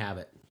not letting you have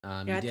it.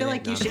 Yeah, You I did feel it,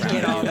 like and you I'm should proud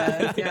get of all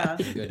you. those. Yeah.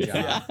 Good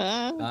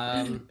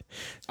job.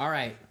 All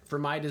right, for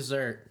my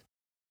dessert.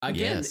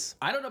 Again, Yes.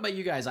 I don't know about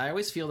you guys. I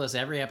always feel this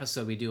every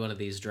episode we do one of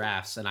these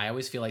drafts, and I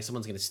always feel like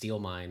someone's going to steal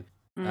mine.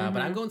 But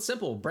I'm going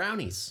simple.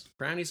 Brownies.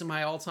 Brownies are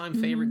my all-time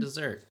favorite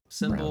dessert.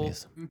 Simple,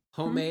 Brownies.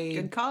 homemade.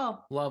 Good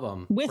call. Love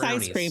them. With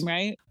ice cream,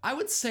 right? I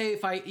would say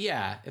if I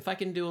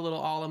can do a little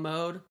a la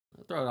mode,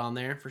 I'll throw it on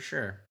there for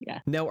sure.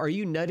 Now, are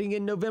you nutting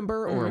in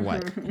November or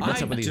what?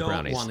 What's I up with these don't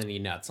brownies? want any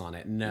nuts on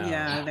it. No.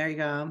 Yeah, there you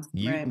go.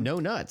 Right. No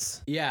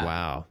nuts. Yeah.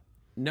 Wow.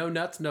 No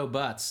nuts, no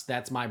butts.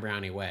 That's my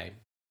brownie way.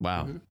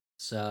 Wow.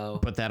 So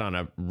Put that on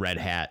a red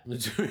hat.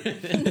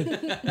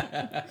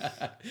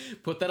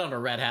 put that on a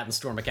red hat and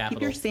storm a Keep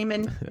Capitol. your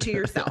semen to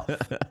yourself.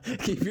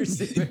 Keep your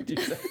secret to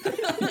yourself.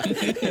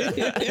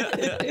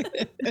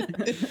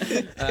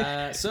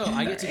 So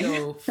I get to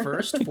go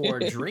first for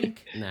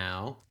drink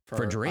now.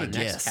 For drink,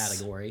 our next yes.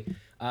 category.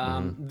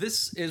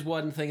 This is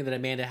one thing that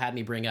Amanda had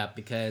me bring up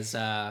because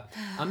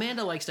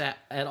Amanda likes to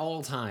at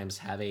all times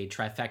have a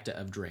trifecta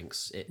of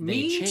drinks.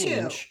 Me they too.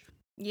 change.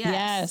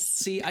 Yes.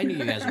 See, I knew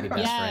you guys would be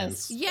best Yes.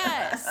 friends.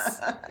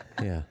 Yes.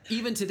 Yeah.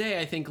 Even today,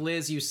 I think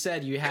Liz, you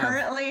said you have.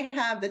 Currently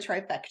have the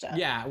trifecta.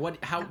 Yeah.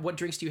 What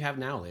drinks do you have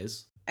now,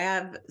 Liz? I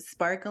have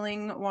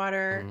sparkling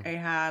water, I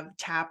have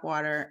tap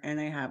water, and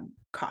I have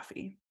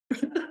coffee.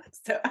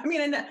 So I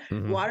mean,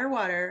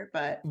 water,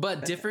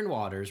 but different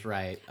waters,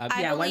 right?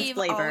 I Yeah, one's believe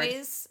flavored.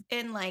 always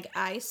in like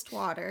iced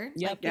water.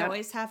 Yep. Like you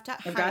always have to I've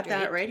hydrate. got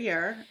that right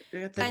here.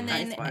 And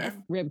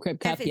then Rib crib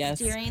cup, if it's yes.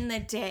 during the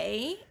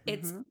day,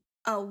 it's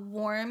a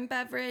warm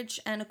beverage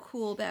and a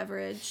cool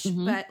beverage,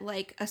 but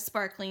like a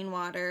sparkling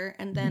water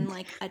and then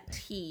like a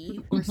tea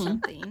or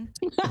something,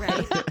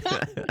 right?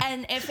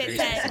 And if it's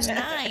at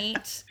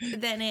night,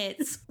 then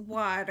it's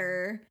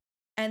water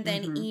and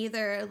then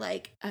either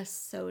like a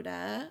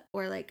soda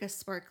or like a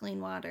sparkling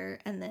water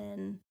and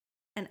then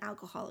an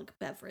alcoholic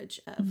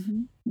beverage of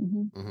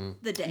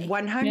the day.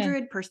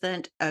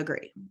 100%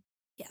 agree.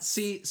 Yes.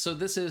 See, so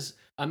this is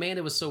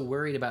Amanda was so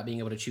worried about being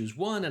able to choose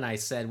one, and I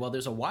said, "Well,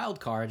 there's a wild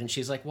card," and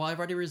she's like, "Well, I've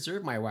already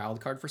reserved my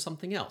wild card for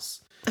something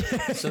else."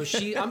 So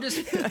I'm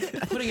just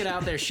putting it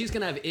out there. She's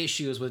gonna have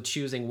issues with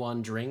choosing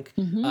one drink.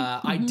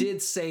 I did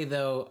say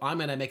though, I'm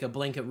gonna make a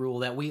blanket rule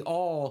that we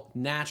all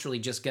naturally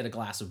just get a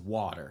glass of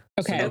water.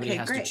 Okay. So nobody Okay,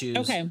 has great. to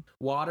choose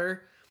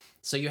water.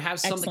 So you have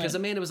something, because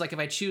Excellent. Amanda was like, if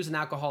I choose an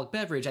alcoholic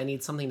beverage, I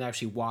need something to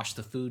actually wash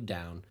the food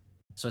down.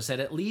 So I said,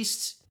 at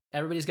least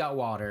everybody's got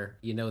water.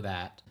 You know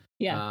that.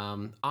 Yeah.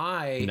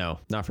 No,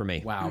 not for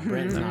me. Wow,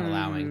 Brent's not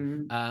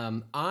allowing.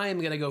 I'm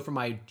gonna go for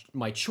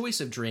my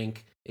choice of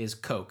drink is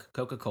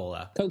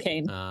Coca-Cola.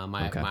 Cocaine.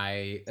 My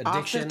Off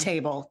addiction. the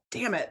table.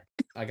 Damn it.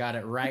 I got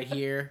it right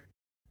here.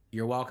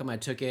 You're welcome. I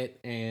took it,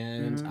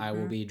 and I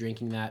will be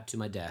drinking that to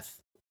my death.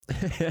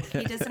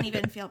 He doesn't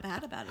even feel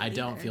bad about it. I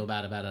don't either. feel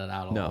bad about it at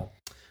all. No.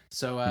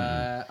 So,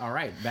 all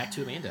right, back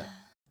to Amanda.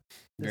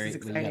 This is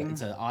exciting.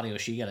 It's an audio.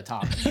 She got to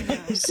talk.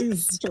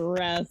 She's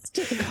stressed.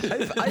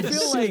 I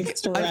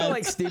feel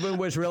like Stephen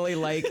was really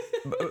like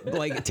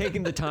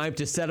taking the time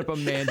to set up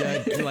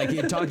Amanda. Like he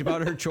had talked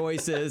about her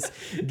choices,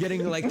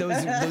 getting like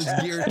those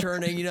gear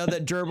turning, you know,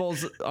 that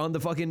gerbils on the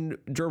fucking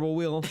gerbil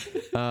wheel.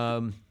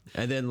 And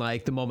then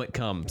like the moment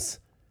comes.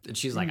 And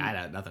she's like, I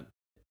got nothing.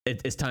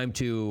 It's time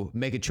to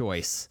make a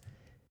choice.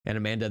 And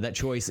Amanda, that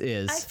choice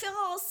is. I feel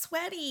all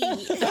sweaty.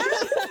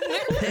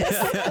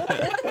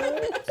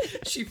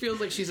 She feels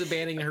like she's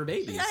abandoning her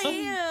babies.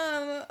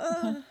 I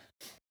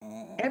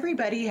am.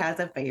 Everybody has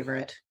a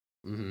favorite,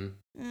 even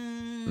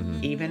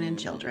in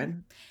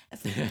children.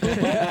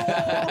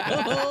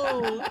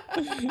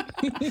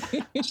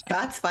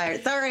 Shots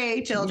fired.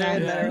 Sorry,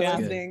 children that are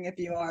listening, if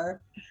you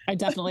are. I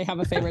definitely have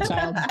a favorite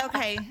child.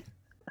 Okay.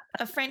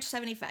 A French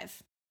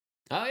 75.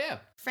 Oh, yeah.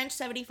 French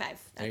 75.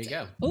 There you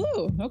go.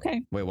 Ooh,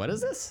 okay. Wait, what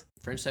is this?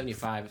 French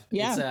 75.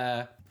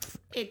 Yeah.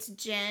 It's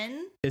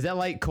gin. Is that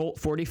like Colt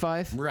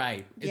 45?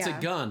 Right. It's Yeah.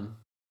 a gun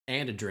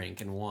and a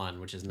drink in one,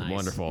 which is nice.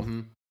 Wonderful.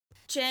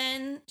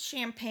 Gin,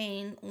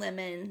 champagne,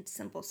 lemon,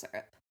 simple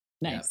syrup.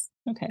 Nice.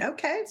 Okay.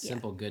 Okay.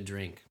 Simple, good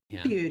drink.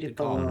 Yeah. Good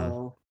call.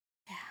 Beautiful.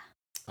 Yeah.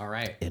 All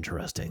right.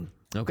 Interesting.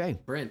 Okay.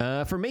 Brent.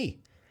 For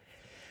me,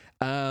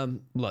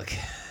 look,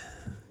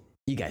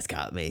 you guys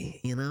got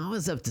me. You know, I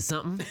was up to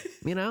something.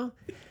 You know,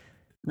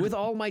 with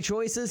all my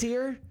choices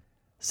here.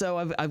 So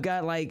I've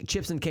got like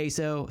chips and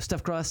queso,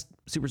 stuffed crust,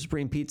 super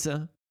supreme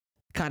pizza,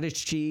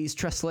 cottage cheese,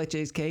 tres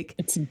leches cake.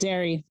 It's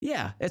dairy.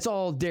 Yeah, it's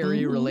all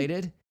dairy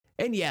related.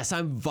 And yes,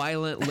 I'm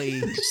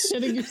violently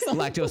Shitting yourself.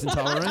 lactose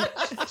intolerant.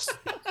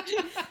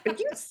 If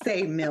you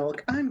say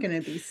milk, I'm going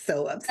to be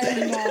so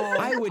upset.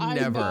 I would I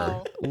never,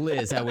 know.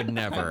 Liz. I would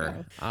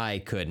never. I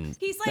couldn't.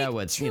 He's like that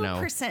was,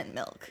 2%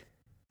 milk.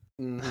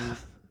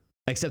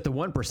 Except the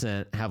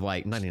 1% have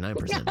like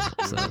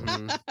 99%. So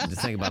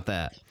just think about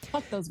that.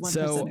 Fuck those 1%.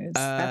 So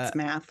That's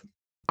math.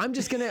 I'm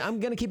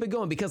gonna keep it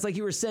going because, like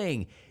you were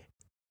saying,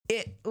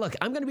 look,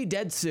 I'm gonna be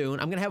dead soon.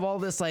 I'm gonna have all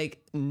this like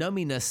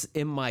numminess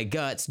in my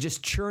guts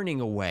just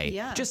churning away.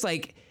 Yeah. Just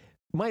like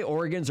my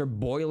organs are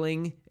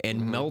boiling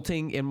and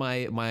melting in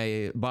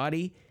my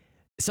body.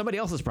 Somebody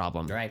else's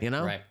problem. Right. You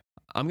know? Right.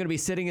 I'm gonna be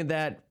sitting in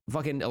that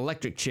fucking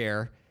electric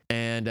chair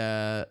and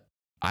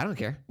I don't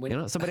care. You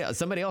know, somebody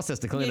else has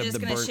to clean You're up just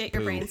the going to burnt shit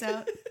your poo. brains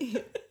out.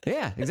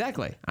 Yeah,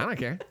 exactly. I don't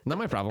care. Not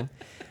my problem.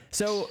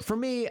 So for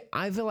me,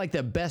 I feel like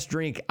the best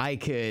drink I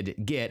could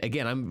get,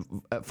 again,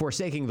 I'm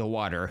forsaking the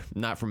water,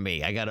 not from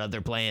me. I got other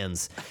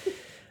plans.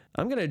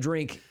 I'm going to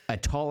drink a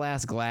tall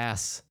ass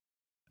glass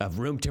of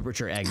room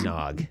temperature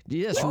eggnog.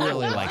 You just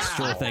really like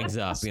stir things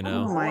up, you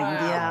know? Oh my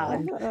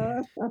God.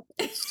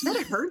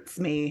 That hurts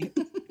me.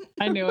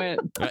 I knew it.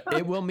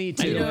 It will me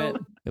too. knew it.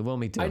 It will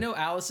me too. I know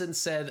Allison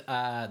said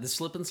the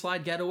slip and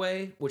slide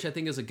getaway, which I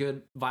think is a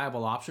good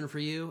viable option for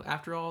you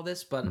after all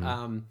this. But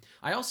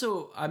I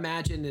also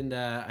imagined in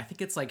I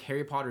think it's like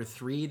Harry Potter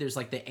 3, there's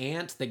like the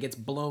ant that gets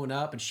blown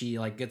up and she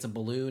like gets a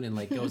balloon and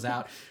like goes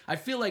out. I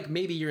feel like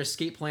maybe your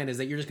escape plan is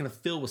that you're just going to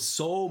fill with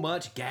so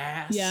much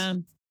gas. Yeah.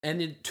 And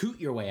then toot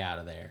your way out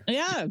of there.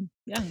 Yeah.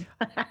 Yeah.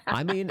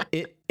 I mean,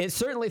 it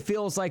certainly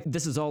feels like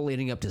this is all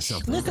leading up to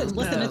something. Listen,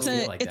 it's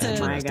feel like it's that.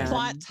 Oh my a God.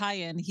 plot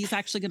tie-in. He's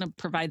actually going to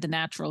provide the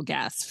natural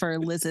gas for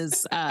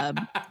Liz's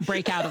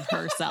breakout of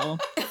her cell.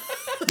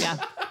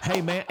 Yeah.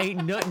 Hey man,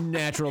 ain't nothing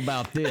natural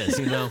about this,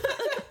 you know?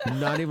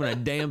 Not even a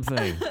damn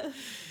thing.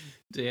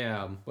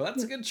 Damn. Well,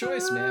 that's a good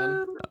choice,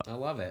 man. I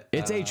love it.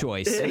 It's a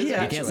choice. It is You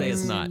a can't say choice.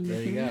 it's not.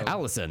 There you go.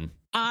 Allison,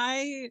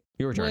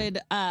 Your turn.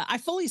 I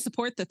fully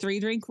support the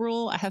 3-drink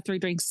rule. I have 3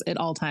 drinks at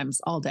all times,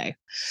 all day.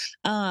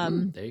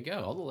 There you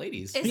go. All the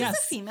ladies. Is this a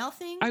female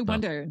thing? I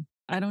wonder.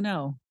 I don't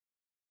know.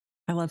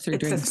 I love 3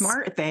 drinks. It's a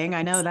smart thing.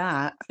 I know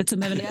that. It's a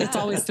minute. It's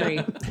always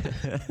 3.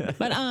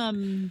 But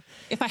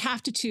if I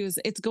have to choose,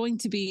 it's going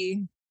to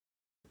be.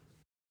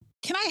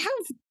 Can I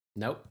have?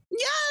 Nope.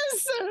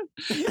 Yes.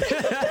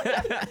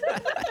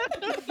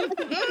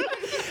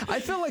 I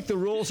feel like the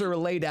rules are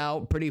laid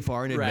out pretty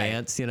far in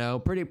advance. You know,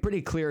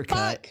 pretty clear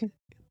cut. Fuck.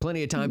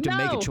 Plenty of time to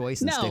make a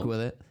choice and stick with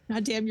it.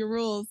 God damn your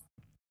rules.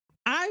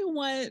 I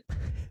want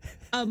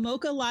a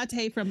mocha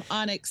latte from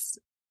Onyx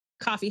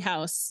Coffee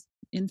House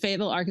in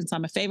Fayetteville, Arkansas.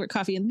 My favorite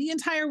coffee in the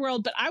entire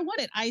world, but I want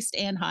it iced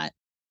and hot.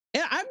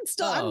 I'm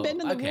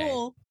bending the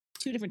rule.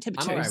 2 different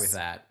temperatures. I'm all right with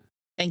that.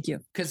 Thank you.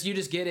 Because you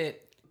just get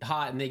it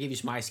hot and they give you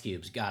some ice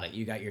cubes. Got it.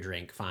 You got your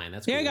drink. Fine.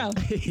 That's cool. There you go.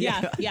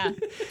 Yeah.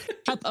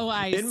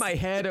 Ice. In my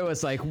head, I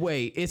was like,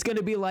 wait, it's going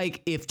to be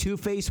like if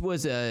Two-Face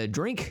was a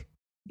drink?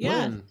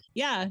 Yeah.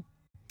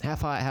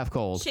 Half hot, half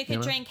cold. She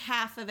could drink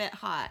half of it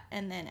hot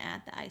and then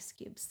add the ice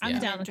cubes. I'm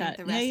down with that.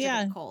 The rest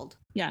of it cold.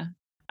 Yeah.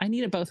 I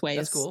need it both ways.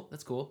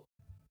 That's cool.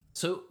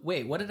 So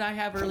wait, what did I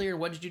have earlier?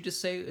 What did you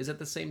just say? Is it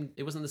the same?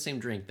 It wasn't the same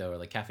drink though, or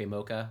like cafe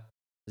mocha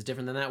is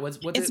different than that. What it's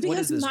because what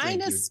is this mine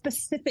drink is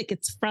specific.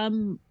 It's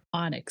from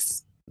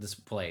Onyx. This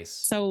place.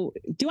 So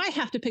do I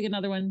have to pick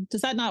another one?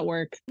 Does that not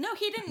work? No,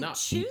 he didn't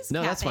choose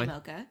No, cafe that's fine.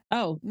 mocha.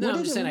 Oh, no,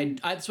 I'm just saying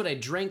that's what I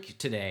drank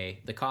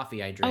today. The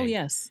coffee I drank. Oh,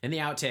 yes. In the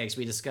outtakes,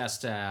 we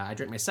discussed. I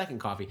drank my second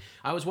coffee.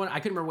 I couldn't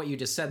remember what you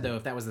just said though.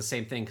 If that was the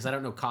same thing, because I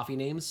don't know coffee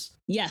names.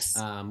 Yes.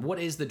 What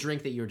is the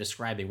drink that you're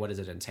describing? What does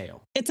it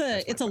entail? It's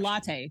a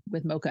latte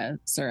with mocha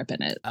syrup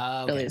in it.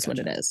 Really is what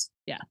it is.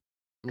 Yeah.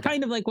 Okay.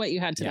 Kind of like what you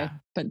had today,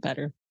 but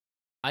better.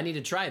 I need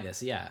to try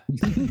this, yeah.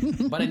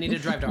 But I need to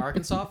drive to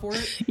Arkansas for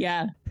it?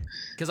 Yeah.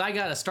 Because I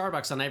got a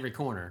Starbucks on every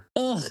corner.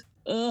 Ugh.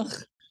 No,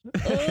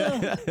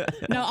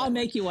 I'll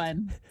make you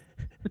one.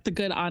 With the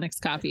good Onyx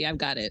coffee. I've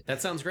got it.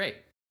 That sounds great.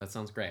 All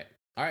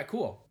right,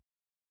 cool.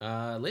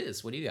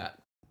 Liz, what do you got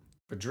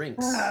for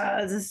drinks?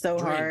 This is so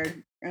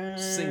hard.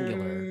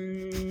 Singular.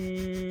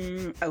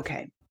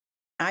 Okay.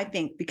 I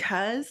think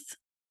because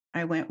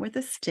I went with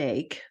a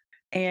steak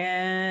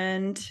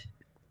and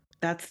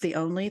that's the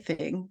only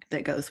thing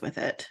that goes with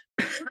it.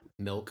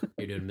 Milk.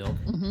 You're doing milk?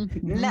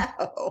 Mm-hmm.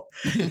 No.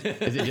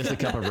 Is it just a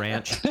cup of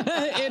ranch?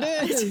 It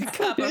is. It's a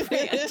cup of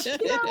ranch.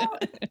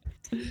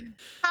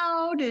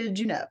 How did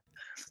you know?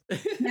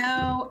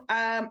 No,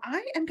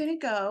 I am going to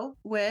go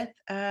with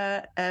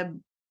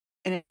an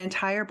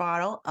entire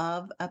bottle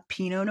of a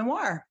Pinot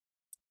Noir.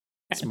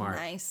 Smart.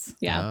 Nice.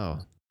 Yeah. Oh,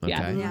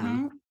 okay. Yeah.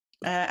 Mm-hmm.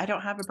 I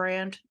don't have a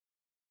brand,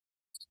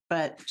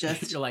 but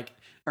just You're like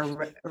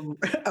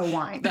a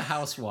wine. the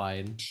house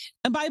wine.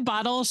 And by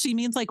bottle, she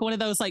means like one of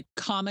those like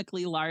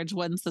comically large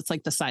ones that's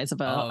like the size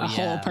of a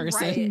whole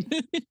person.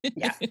 Right.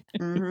 Yeah.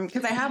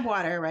 Because I have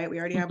water, right? We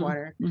already have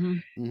water.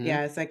 Mm-hmm.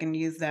 Yeah, so I can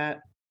use that.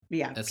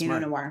 Yeah, That's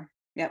Pinot smart. Noir.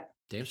 Yep.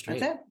 Damn straight.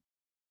 That's it.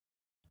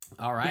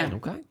 All right. Yeah,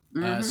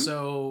 okay.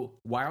 So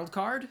wild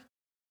card?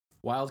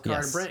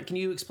 Yes. Brent, can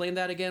you explain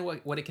that again?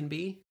 What it can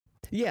be?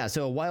 Yeah,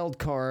 so a wild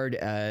card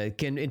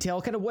can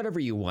entail kind of whatever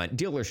you want.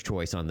 Dealer's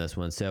choice on this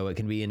one. So it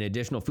can be an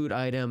additional food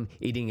item,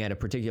 eating at a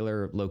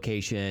particular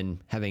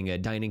location, having a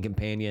dining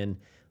companion,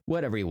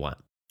 whatever you want.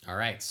 All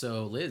right.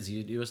 So Liz,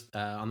 you do us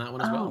on that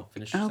one as well.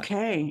 Finish your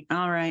Okay.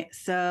 All right.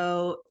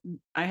 So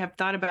I have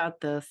thought about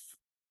this.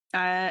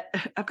 I've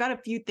got a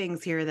few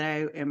things here that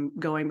I am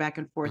going back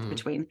and forth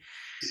between.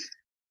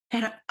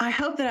 And I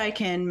hope that I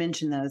can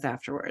mention those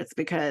afterwards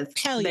because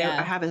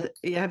I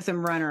have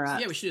some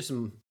runner-ups. Yeah, we should do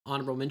some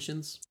honorable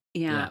mentions.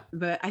 Yeah,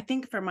 but I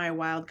think for my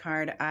wild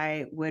card,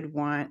 I would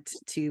want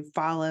to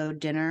follow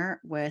dinner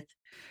with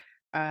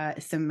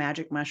some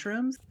magic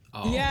mushrooms.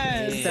 Oh,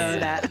 Yes. yeah. So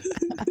that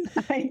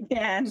I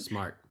can.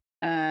 Smart.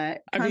 I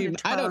mean,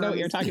 I don't know what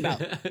you're talking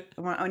about.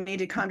 I need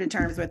to come to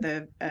terms with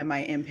my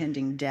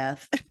impending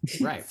death.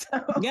 Right.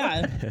 So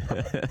Yeah.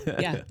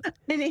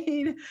 I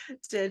need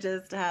to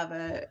just have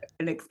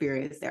an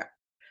experience there.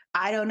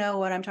 I don't know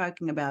what I'm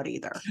talking about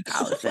either,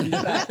 Allison.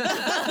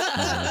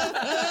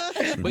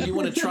 But you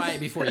want to try it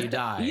before you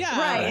die. Yeah.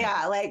 Right.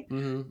 Yeah. Like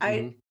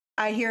Mm-hmm.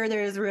 I hear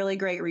there's really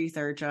great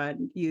research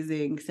on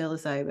using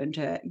psilocybin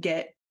to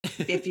get,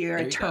 if you're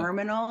a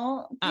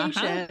terminal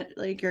patient,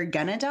 like you're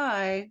gonna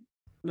die,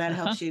 that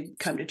helps you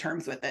come to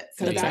terms with it.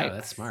 So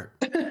that's smart.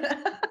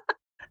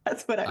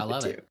 That's what I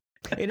love would do. it.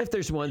 And if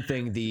there's one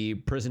thing the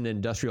prison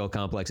industrial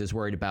complex is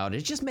worried about,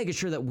 it's just making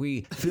sure that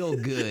we feel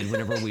good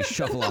whenever we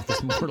shuffle off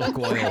this mortal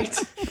coil. Right.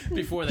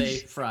 Before they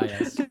fry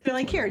us. Be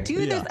like, here,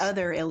 do this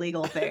other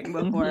illegal thing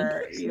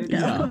before you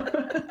go.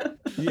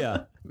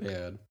 Yeah.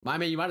 Man. I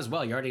mean, you might as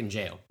well. You're already in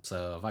jail.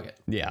 So fuck it.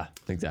 Yeah,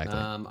 exactly.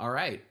 All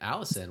right.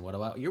 Allison, what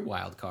about your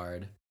wild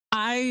card?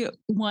 I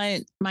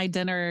want my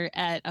dinner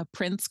at a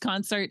Prince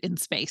concert in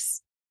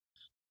space.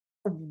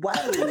 Whoa.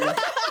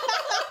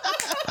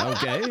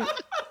 Okay.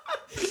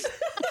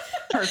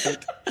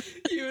 Perfect.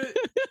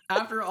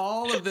 after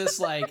all of this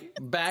like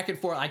back and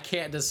forth, I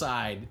can't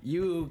decide.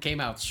 You came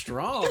out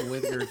strong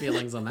with your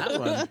feelings on that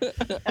one.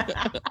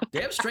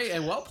 Damn straight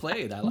and well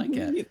played. I like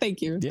it.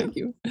 Thank you. Yeah. Thank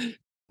you.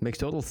 Makes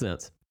total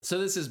sense. So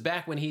this is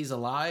back when he's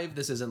alive.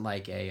 This isn't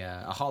like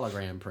a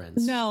hologram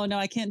Prince. No,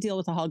 I can't deal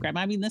with a hologram.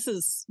 I mean, this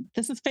is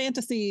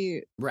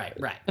fantasy Right.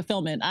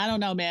 fulfillment. I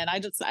don't know, man. I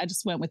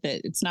just went with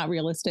it. It's not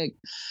realistic.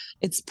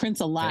 It's Prince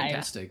alive.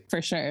 Fantastic.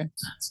 For sure.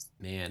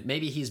 Man,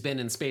 maybe he's been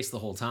in space the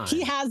whole time.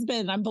 He has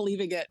been. I'm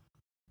believing it.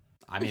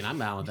 I mean, I'm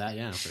down with that.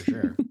 Yeah, for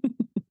sure.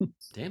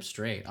 Damn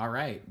straight. All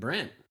right,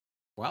 Brent,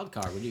 wild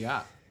card. What do you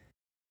got?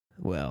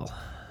 Well,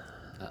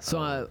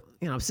 so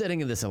I'm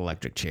sitting in this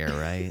electric chair,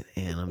 right?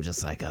 And I'm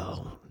just like,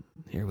 oh,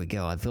 here we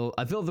go. I feel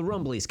the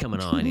rumblies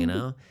coming on, you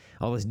know?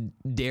 All this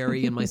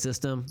dairy in my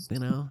system, you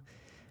know?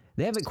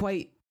 They haven't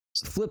quite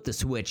flipped the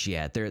switch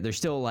yet. They're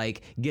still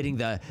like getting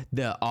the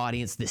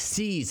audience, the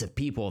seas of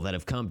people that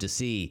have come to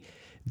see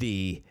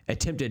the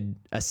attempted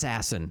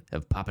assassin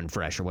of Poppin'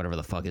 Fresh or whatever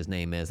the fuck his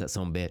name is, that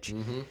son bitch.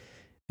 Mm-hmm.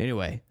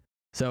 Anyway,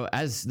 so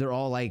as they're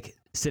all like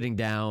sitting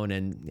down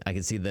and I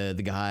can see the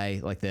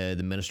guy, like the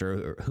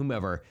minister or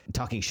whomever,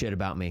 talking shit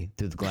about me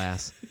through the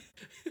glass,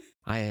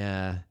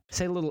 I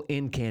say a little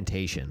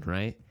incantation,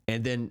 right?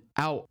 And then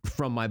out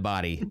from my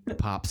body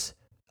pops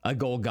a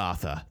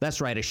Golgotha. That's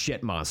right, a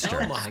shit monster.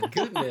 Oh my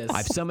goodness.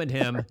 I've summoned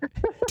him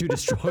to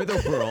destroy the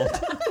world.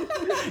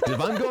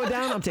 If I'm going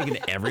down, I'm taking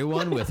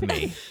everyone with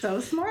me. So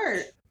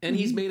smart. And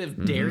he's made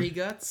of dairy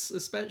guts,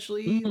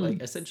 especially,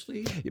 like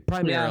essentially.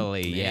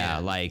 Primarily, yeah.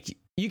 Like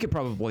you could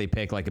probably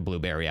pick like a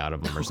blueberry out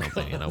of them or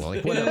something. You know,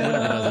 like whatever.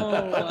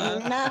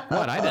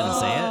 What? I didn't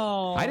say it.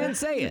 I didn't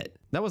say it.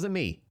 That wasn't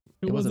me.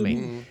 It wasn't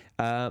me.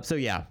 So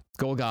yeah,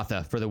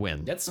 Golgotha for the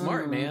win. That's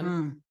smart,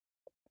 man.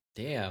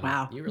 Damn.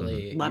 Wow. You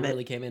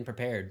really came in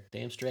prepared.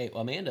 Damn straight.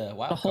 Well, Amanda,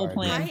 wild The whole card.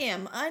 plan. I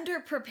am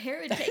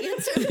underprepared to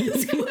answer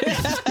this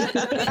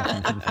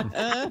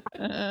question.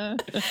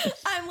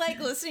 I'm like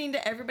listening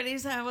to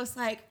everybody's and I was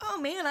like, oh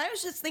man, I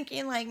was just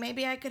thinking like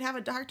maybe I could have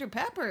a Dr.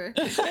 Pepper.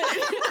 That's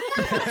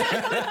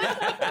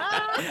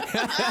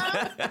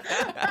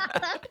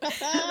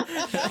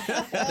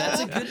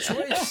a good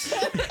choice.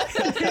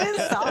 It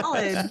is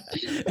solid.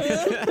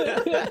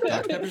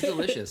 Dr. Pepper's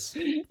delicious.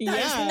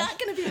 That's not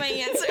going to be my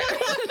answer.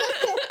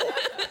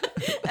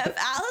 If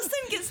Allison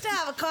gets to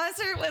have a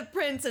concert with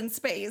Prince in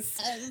space,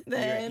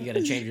 then You got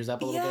to change yours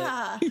up a little bit.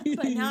 yeah.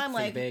 But now I'm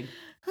like, Big.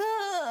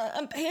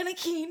 I'm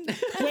panicking. I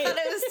thought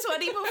it was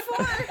 20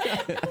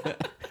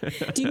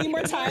 before. Do you need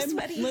more time?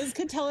 Sweaty. Liz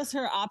could tell us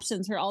her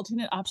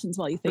alternate options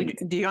while you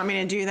think. Do you want me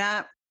to do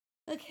that?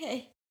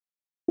 Okay.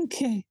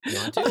 Okay. You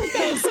want to?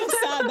 Okay, so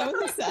sad. That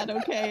was sad.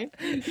 Okay.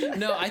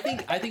 No, I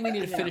think we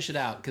need to finish it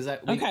out because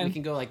we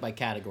can go like by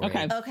category.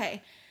 Okay.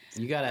 Okay.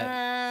 You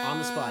gotta on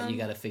the spot. You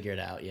gotta figure it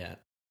out. Yeah.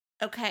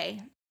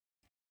 Okay.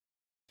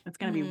 It's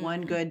going to be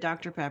one good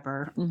Dr.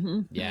 Pepper.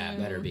 Mm-hmm. Yeah,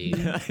 better be.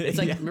 It's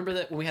like remember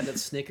that when we had that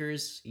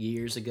Snickers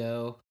years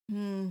ago.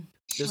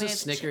 There's a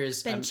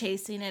Snickers. Been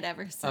chasing it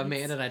ever since.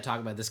 Amanda and I talk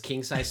about this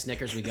king size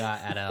Snickers we got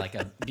at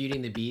a Beauty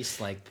and the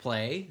Beast like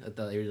play at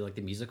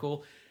the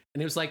musical,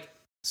 and it was like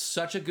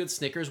such a good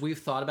Snickers. We've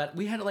thought about.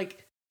 We had it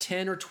like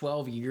 10 or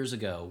 12 years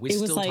ago. We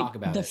still like talk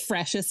about the it.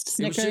 freshest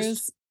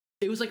Snickers.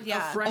 It was like a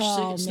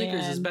fresh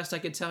Snickers as best I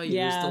could tell you.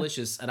 It was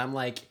delicious, and I'm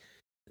like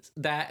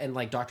that and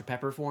like Dr.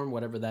 Pepper form,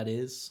 whatever that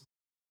is.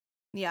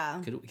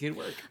 Yeah. Could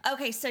work.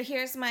 Okay, so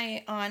here's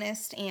my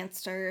honest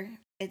answer.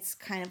 It's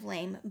kind of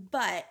lame,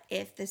 but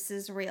if this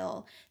is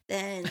real,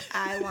 then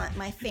I want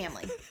my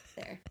family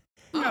there.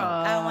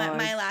 I want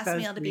my last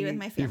meal to be with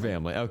my family. Your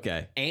family,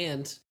 okay.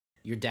 And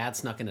your dad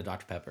snuck into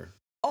Dr. Pepper.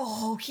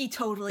 Oh, he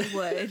totally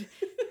would.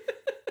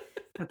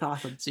 That's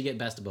awesome. So you get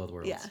best of both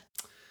worlds. Yeah.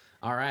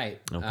 All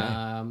right.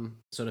 Okay.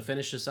 So to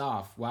finish this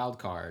off, wild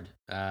card.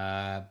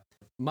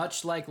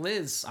 Much like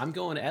Liz, I'm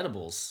going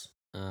edibles.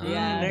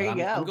 There you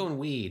go. I'm going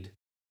weed.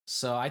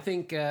 So I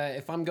think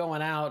if I'm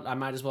going out, I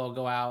might as well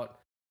go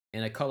out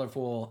in a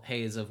colorful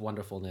haze of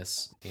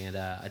wonderfulness. And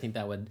I think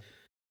that would,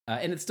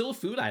 and it's still a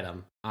food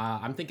item.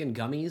 I'm thinking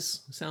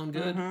gummies sound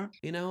good,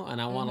 you know,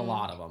 and I want a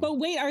lot of them. But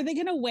wait, are they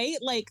going to wait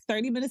like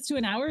 30 minutes to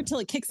an hour until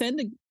it kicks in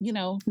to,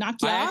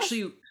 knock you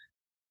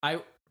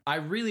off? I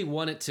really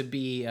want it to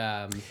be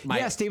Yeah,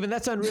 Steven,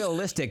 that's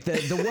unrealistic.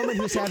 The woman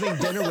who's having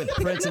dinner with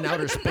Prince in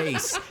outer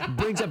space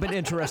brings up an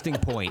interesting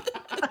point.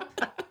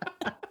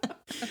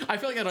 I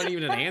feel like I don't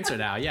even have an answer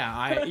now.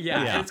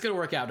 Yeah, it's gonna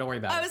work out. Don't worry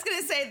about it. I was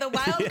gonna say the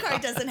wild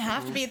card doesn't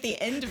have to be at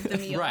the end of the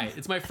meal. Right.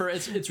 It's my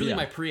first. It's really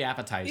my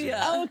pre-appetizer.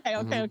 Yeah. Oh,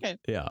 okay.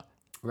 Yeah.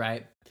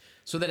 Right.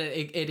 So that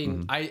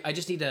I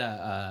just need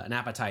an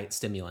appetite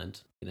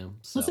stimulant. You know.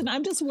 So. Listen,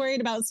 I'm just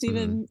worried about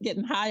Steven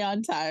getting high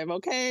on time.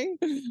 Okay.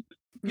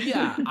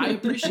 Yeah, I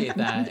appreciate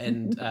that,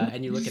 and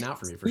you're looking out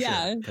for me for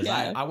sure. Because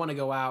I want to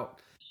go out.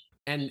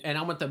 And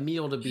I want the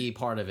meal to be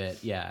part of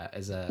it,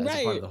 as a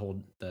part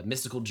of the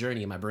mystical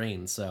journey in my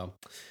brain. So,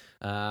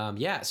 so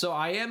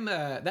I am.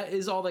 That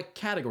is all the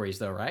categories,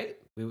 though, right?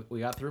 We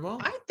got through them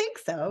all. I think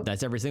so.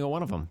 That's every single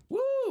one of them. Woo!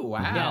 Oh,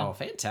 wow.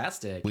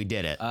 Fantastic. We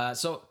did it.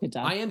 So Good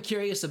job. I am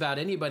curious about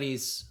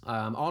anybody's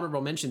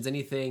honorable mentions,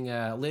 anything.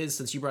 Liz,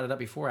 since you brought it up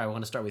before, I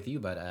want to start with you,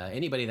 but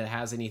anybody that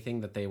has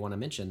anything that they want to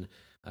mention,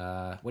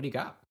 what do you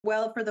got?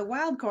 Well, for the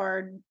wild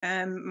card,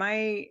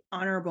 my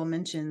honorable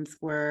mentions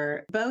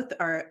were both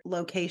our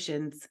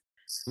locations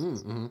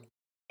Mm-hmm.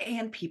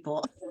 and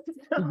people.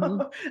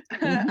 Mhm.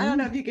 I don't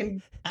know if you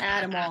can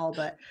add them all,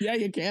 but Yeah,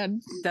 you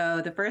can.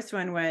 so the first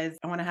one was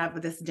I want to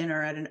have this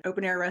dinner at an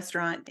open air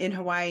restaurant in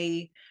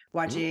Hawaii,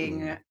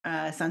 watching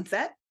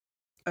sunset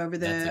over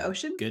That's the a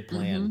ocean, Good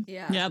plan.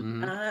 Yeah. Yep.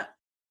 Mhm.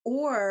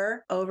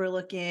 or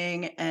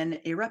overlooking an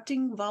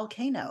erupting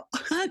volcano.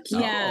 Fuck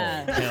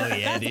yeah. Oh. Hell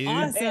yeah, That's dude.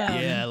 awesome.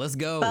 Yeah, let's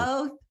go.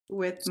 Both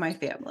with my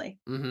family.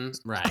 Mm-hmm.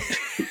 Right.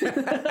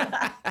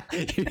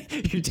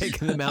 You're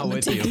taking them out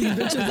with you. Taking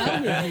the bitches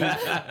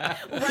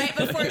out with Right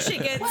before she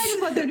gets, Well, I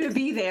just want them to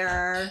be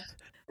there.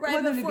 right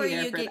want them to before be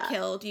there you for get that.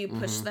 killed, you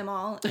push Mhm. them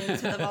all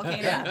into the volcano.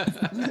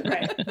 Yeah.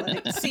 Right.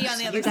 Like, See you on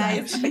the you other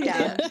guys, side.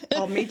 yeah,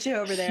 I'll meet you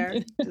over there.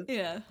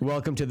 Yeah.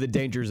 Welcome to the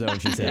danger zone,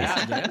 she says.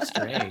 Yeah, that's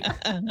great.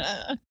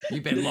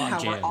 You've been This is how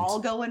we're logjammed. all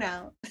going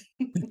out.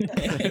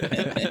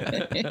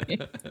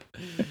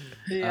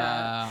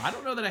 Yeah. I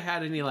don't know that I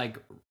had any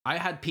I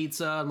had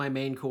pizza on my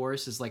main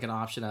course is like an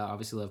option. I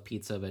obviously love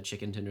pizza, but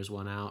chicken tenders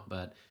won out.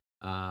 But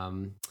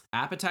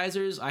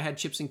appetizers, I had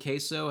chips and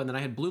queso, and then I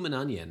had bloomin'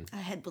 onion. I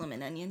had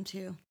bloomin' onion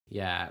too.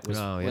 Yeah, it was,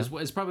 Oh, yeah.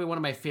 was probably one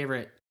of my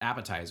favorite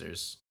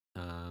appetizers.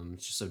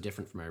 It's just so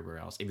different from everywhere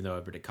else, even though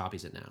everybody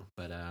copies it now.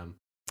 But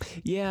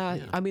Yeah,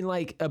 Yeah. I mean,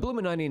 like a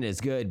bloomin' onion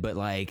is good, but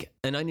like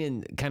an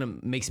onion kind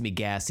of makes me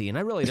gassy, and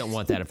I really don't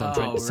want that if I'm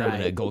trying to summon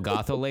right. a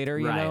Golgotha later.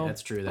 You Right, know,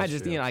 that's true, I that's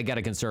just true. I got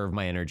to conserve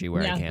my energy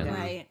where I Yeah. can.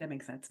 Right. That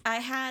makes sense. I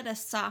had a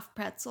soft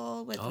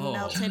pretzel with Oh.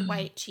 melted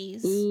white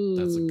cheese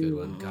that's a good Ooh.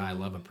 one. God, I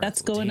love a pretzel.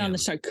 That's going on the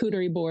Damn.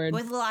 charcuterie board.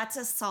 with lots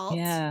of salt.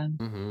 Yeah.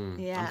 Mhm.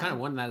 Yeah. I'm kind of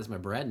wanting that as my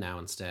bread now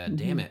instead. Mhm.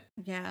 Damn it.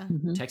 Yeah.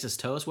 Mhm. Texas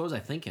toast. What was I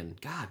thinking?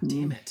 God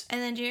damn it. And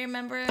then do you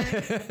remember?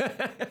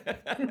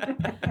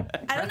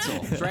 Pretzel.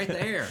 It's right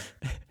there.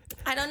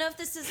 I don't know if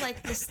this is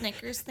like the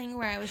Snickers thing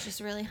where I was just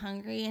really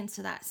hungry and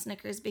so that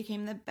Snickers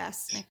became the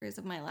best Snickers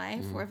of my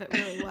life, or if it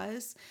really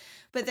was.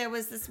 But there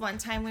was this one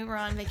time we were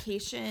on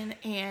vacation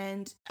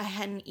and I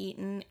hadn't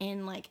eaten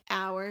in like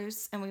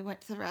hours, and we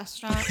went to the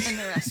restaurant, and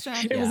the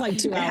restaurant It was like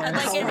 2 had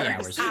hours. like an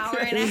Hours. hour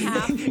and a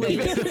half wait.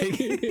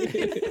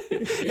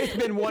 It's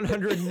been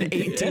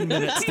 118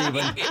 minutes,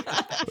 Stephen.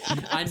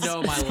 I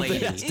know my lady.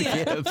 Best to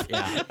give.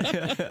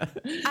 Yeah.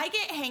 I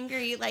get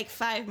hangry like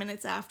 5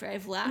 minutes after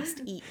I've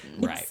last eaten.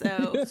 Right.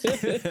 So,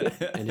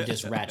 And it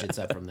just ratchets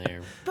up from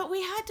there. but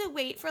we had to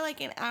wait for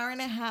like an hour and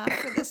a half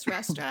for this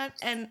restaurant,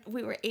 and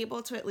we were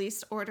able to at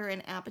least order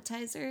an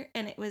appetizer,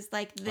 and it was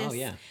like this Oh,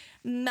 yeah.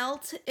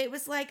 it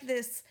was like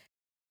this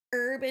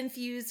herb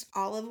infused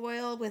olive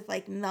oil with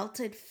like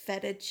melted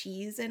feta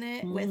cheese in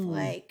it with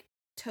like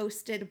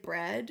toasted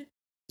bread.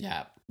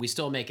 Yeah. We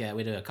still we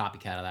do a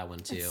copycat of that one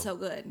too. It's so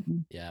good.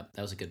 Yeah,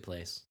 that was a good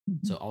place.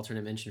 So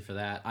alternate mention for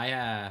that.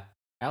 I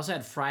also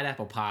had fried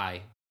apple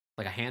pie,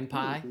 like a hand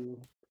pie,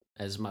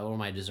 as one of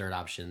my dessert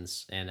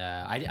options. And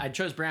I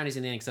chose brownies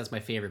in the end because that's my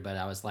favorite. But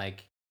I was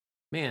like,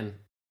 man,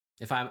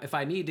 if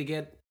I need to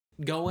get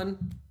going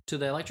to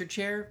the electric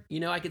chair,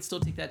 I could still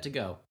take that to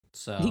go.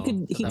 So He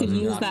could that was a good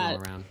use option all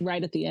that around.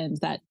 right at the end,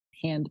 that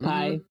hand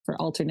pie for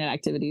alternate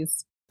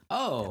activities.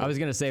 Oh, I was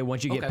gonna say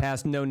once you get Okay.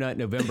 past No Nut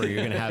November,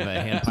 you're gonna have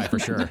a hand pie for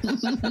sure.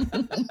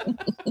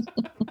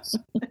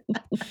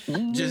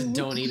 just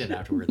don't eat it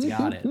afterwards.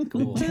 Got it.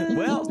 Cool.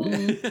 Well,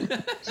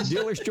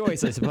 dealer's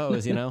choice, I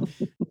suppose.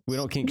 We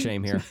don't kink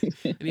shame here.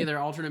 Any other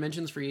alternate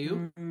mentions for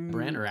you,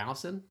 Brent or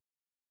Allison?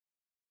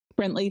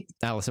 Brentley,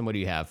 Allison, what do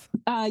you have?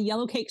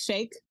 yellow cake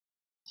shake.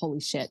 Holy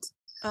shit.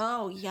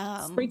 Oh,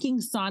 yum.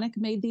 Freaking Sonic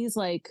made these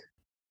like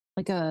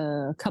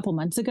a couple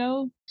months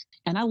ago,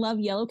 and I love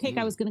yellow cake.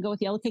 I was going to go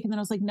with yellow cake, and then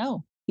I was like,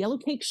 no, yellow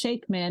cake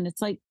shake, man.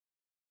 It's like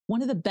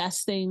one of the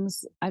best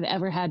things I've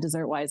ever had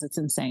dessert wise. It's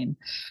insane.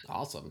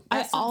 Awesome. That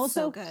I sounds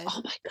also, so good.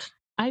 oh my God,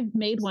 I've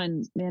made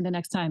one, man. The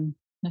next time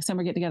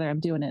we're getting together, I'm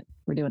doing it.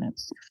 We're doing it.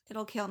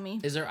 It'll kill me.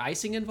 Is there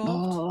icing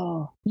involved?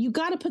 Oh, you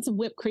got to put some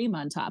whipped cream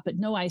on top, but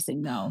no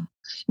icing. No,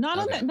 not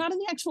Okay. on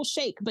the actual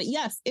shake. But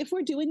yes, if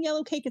we're doing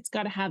yellow cake, it's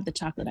got to have the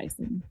chocolate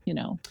icing.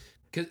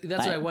 Because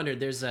that's what I wondered.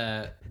 There's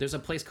a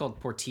place called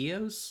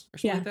Portillo's or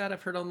something like that.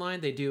 I've heard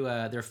online. They do.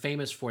 They're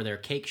famous for their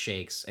cake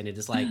shakes, and it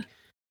is like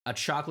a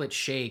chocolate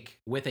shake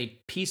with a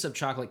piece of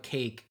chocolate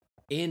cake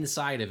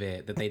inside of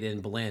it that they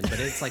didn't blend. But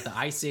it's like the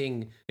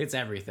icing. It's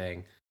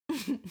everything.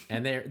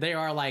 And they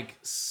are like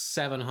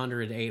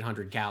 700,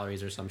 800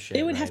 calories or some shit.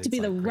 It would right? have to It's be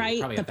the like right,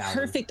 probably the 1,000.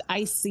 perfect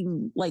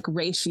icing like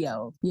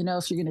ratio.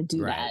 If you're gonna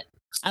do Right. that,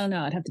 I don't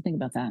know. I'd have to think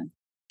about that.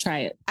 Try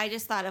it. I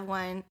just thought of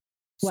one.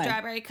 What?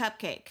 Strawberry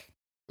cupcake.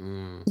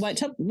 Mm.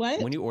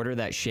 What? When you order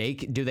that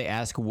shake, do they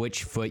ask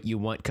which foot you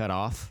want cut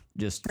off,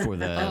 just for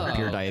the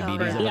pure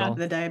diabetes of it Yeah, all?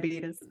 the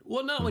diabetes.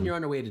 Well, not when you're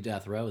on your way to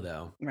death row,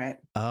 though. Right.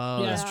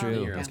 Oh, that's Yeah.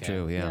 true. You're That's okay.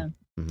 true. Yeah.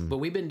 But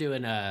we've been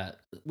doing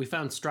we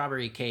found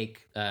strawberry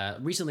cake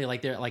recently,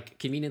 like they're like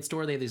convenience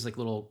store, they have these like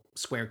little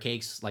square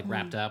cakes like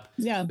wrapped up.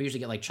 Yeah. We usually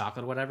get like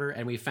chocolate or whatever,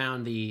 and we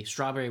found the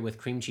strawberry with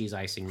cream cheese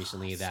icing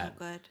recently that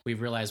so good.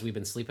 We've realized we've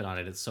been sleeping on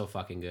it. It's so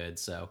fucking good.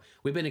 So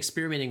we've been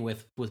experimenting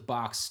with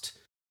boxed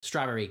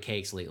strawberry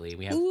cakes lately.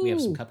 We have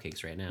some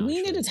cupcakes right now.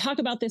 We need to talk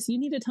about this. You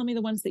need to tell me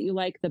the ones that you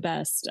like the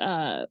best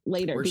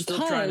later. We're still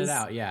trying it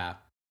out. Yeah.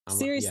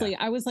 Seriously,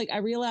 I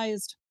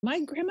realized my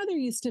grandmother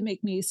used to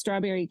make me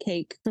strawberry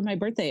cake for my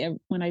birthday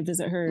when I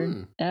visit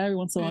her every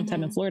once in a long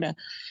time in Florida.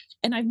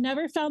 And I've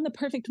never found the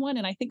perfect one.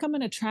 And I think I'm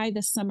going to try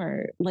this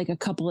summer, like a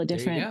couple of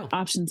different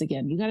options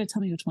again. You got to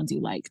tell me which ones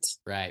you liked.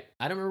 Right.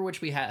 I don't remember which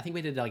we had. I think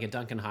we did like a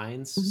Duncan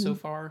Hines so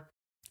far.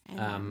 I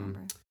don't remember.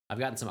 I've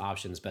gotten some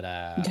options, but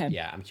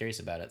yeah, I'm curious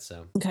about it.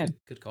 So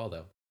good call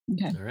though.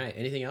 Okay. All right.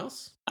 Anything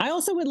else? I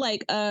also would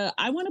like,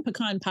 I want a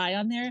pecan pie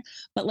on there,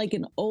 but like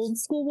an old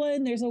school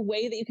one. There's a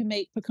way that you can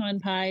make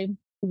pecan pie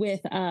with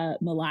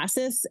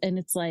molasses, and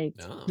it's like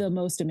the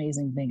most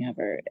amazing thing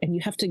ever. And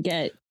you have to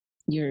get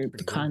your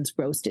pecans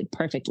roasted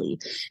perfectly,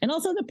 and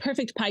also the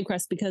perfect pie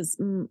crust, because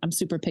I'm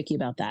super picky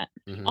about that.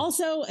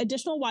 Also,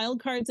 additional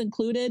wild cards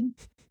included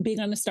being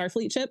on a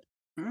Starfleet ship.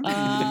 And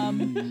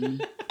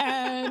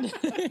a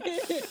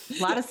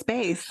lot of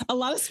space. There's a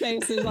lot of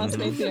space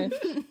here.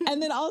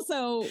 And then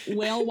also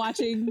whale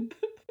watching.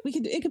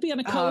 It could be on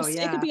a coast.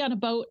 It could be on a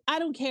boat. I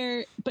don't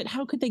care. But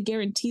how could they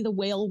guarantee the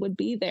whale would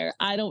be there?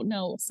 I don't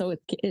know. So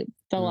it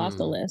fell off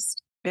the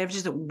list. They have to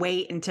just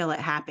wait until it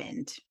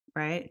happened,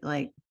 right?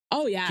 Like,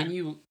 oh yeah. Can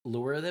you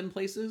lure them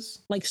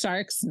places? Like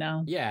sharks?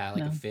 No. Yeah,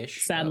 like a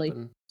fish. Sadly.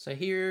 So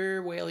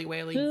here, whaley.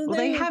 Well,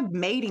 they have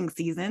mating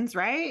seasons,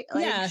 right?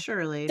 Like, yeah,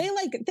 surely. They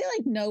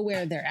know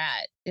where they're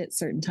at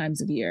certain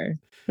times of year,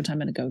 which I'm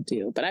going to go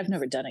do, but I've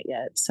never done it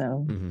yet.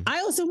 So I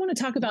also want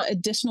to talk about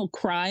additional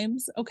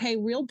crimes. Okay,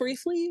 real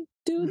briefly,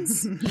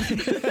 dudes.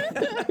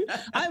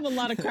 I have a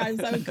lot of crimes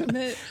I would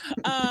commit.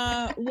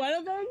 One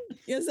of them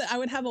is that I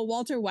would have a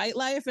Walter White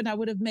life, and I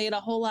would have made a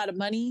whole lot of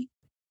money,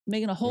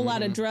 making a whole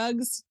lot of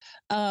drugs.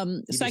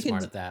 So I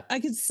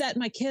could set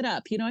my kid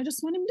up. I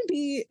just want him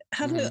to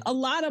have a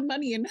lot of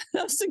money and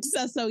have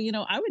success. So,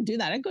 I would do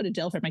that. I'd go to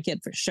jail for my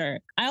kid for sure.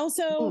 I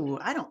also,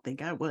 I don't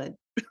think I would.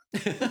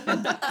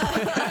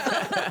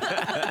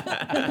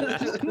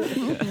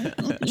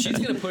 She's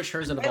gonna push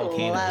hers in a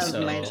volcano. I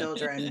love my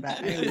children,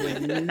 but I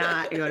would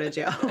not go to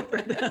jail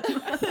for them.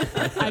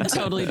 I'd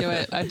totally do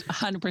it.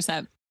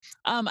 100%.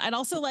 I'd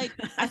also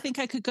I think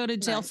I could go to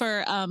jail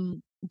for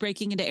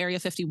breaking into Area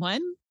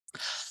 51,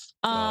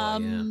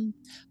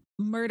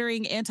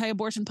 murdering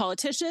anti-abortion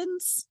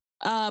politicians,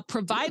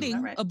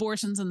 providing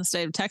abortions in the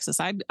state of Texas.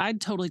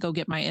 I'd totally go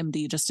get my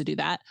MD just to do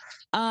that.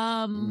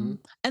 And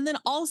then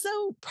also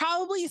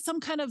probably some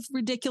kind of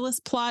ridiculous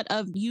plot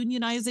of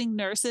unionizing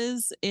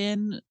nurses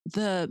in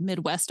the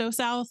Midwesto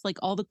South. Like,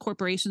 all the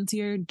corporations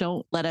here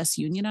don't let us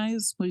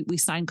unionize. We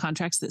sign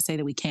contracts that say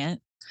that we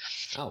can't.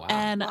 Oh wow.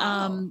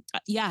 And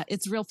yeah,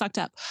 it's real fucked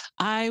up.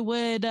 I'd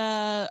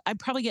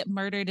probably get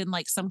murdered in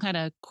like some kind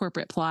of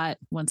corporate plot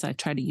once I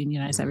try to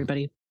unionize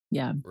everybody.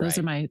 Yeah, those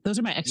are my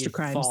extra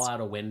crimes. Fall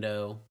out a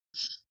window.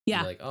 Yeah.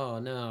 You're like, oh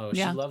no,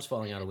 she loves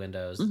falling out of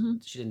windows.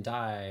 She didn't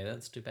die.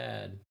 That's too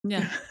bad.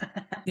 Yeah.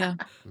 Yeah.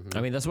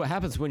 I mean, that's what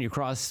happens when you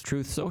cross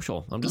Truth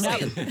Social. I'm just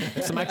saying,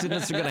 some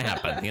accidents are going to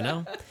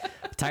happen,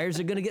 Tires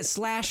are going to get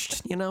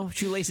slashed,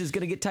 shoelaces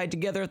going to get tied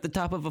together at the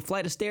top of a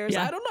flight of stairs.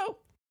 Yeah. I don't know.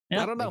 Yep.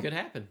 I don't know. It could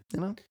happen.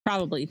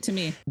 Probably, to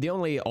me. The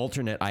only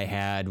alternate I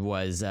had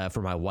was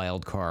for my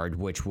wild card,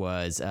 which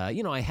was,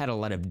 I had a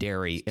lot of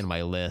dairy in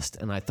my list,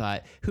 and I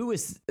thought, who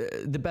is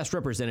the best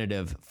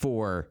representative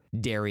for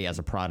dairy as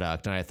a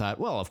product? And I thought,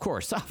 well, of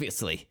course,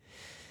 obviously,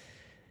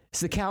 it's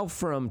the cow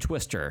from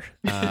Twister.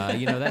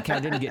 That cow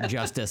didn't get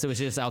justice. It was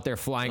just out there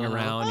flying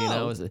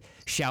around,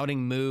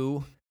 shouting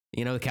moo.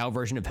 The cow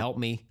version of Help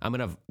Me. I'm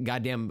in a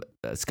goddamn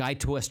sky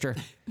twister.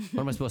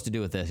 What am I supposed to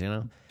do with this,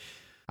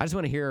 I just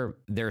want to hear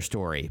their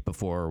story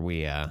before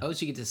we so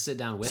you get to sit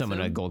down with summon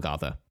them? A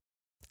Golgotha.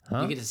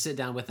 Huh? You get to sit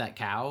down with that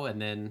cow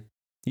and then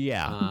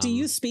do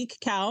you speak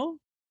cow?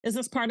 Is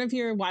this part of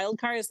your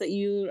wild card? Is that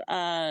you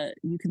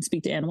can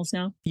speak to animals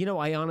now?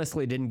 I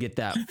honestly didn't get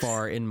that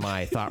far in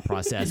my thought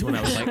process when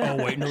I was like,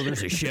 oh wait, no,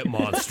 there's a shit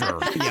monster.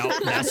 Yeah,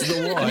 that's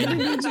the one. I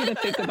need you to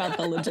think about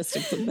the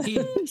logistics of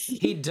that.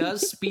 He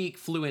does speak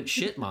fluent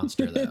shit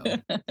monster though.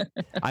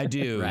 I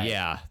do, right.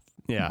 Yeah.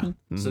 Yeah.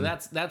 So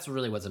that's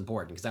really what's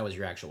important, because that was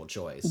your actual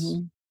choice.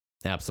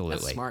 Absolutely.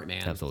 That's smart,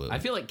 man. Absolutely. I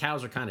feel like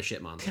cows are kind of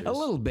shit monsters. A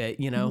little bit,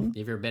 If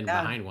you've ever been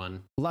behind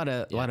one. A lot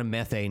of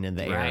methane in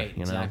the air. Right,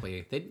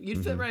 exactly.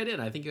 You'd fit right in.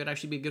 I think you would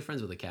actually be good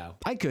friends with a cow.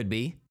 I could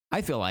be.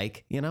 I feel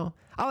like,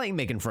 I like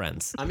making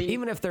friends. I mean,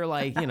 even if they're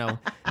like,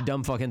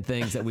 dumb fucking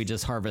things that we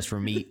just harvest for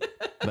meat.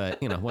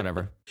 But,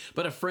 whatever.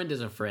 But a friend is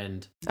a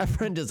friend. A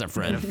friend is a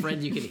friend. And a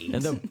friend you can eat.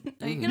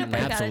 Are you going to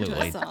break out into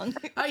a song?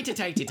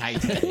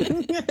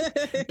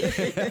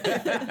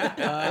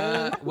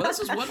 Well, this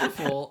was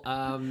wonderful.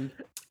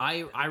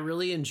 I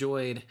really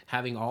enjoyed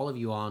having all of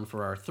you on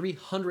for our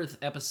 300th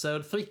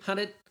episode.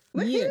 300.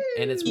 Yeah.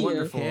 And it's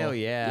wonderful. Hell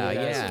yeah, You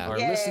guys yeah. Our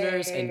Yay.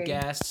 listeners and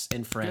guests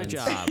and friends. Good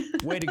job.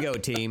 Way to go,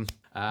 team.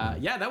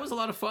 Yeah, that was a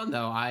lot of fun,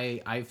 though.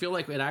 I feel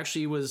like it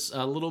actually was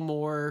a little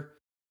more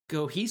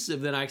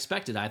cohesive than I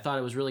expected. I thought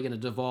it was really going to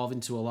devolve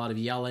into a lot of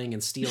yelling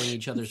and stealing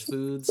each other's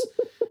foods.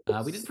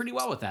 We did pretty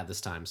well with that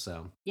this time.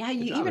 So Yeah,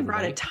 you even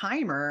brought a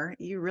timer.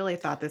 You really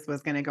thought this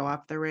was going to go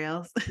off the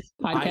rails.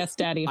 Podcast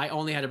daddy. I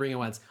only had to bring it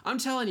once. I'm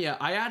telling you,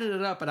 I added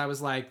it up and I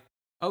was like,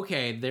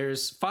 okay,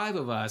 there's 5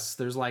 of us.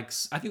 There's like,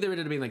 I think there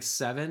ended up being like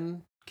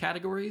 7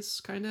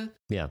 categories, kind of.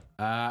 Yeah.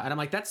 And I'm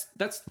like, that's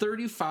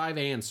 35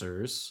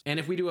 answers. And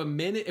if we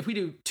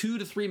do 2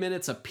 to 3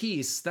 minutes a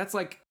piece, that's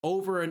like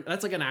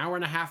that's like an hour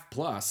and a half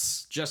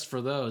plus just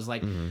for those.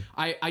 Like,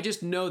 I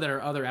just know that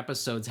our other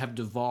episodes have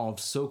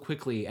devolved so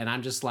quickly, and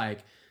I'm just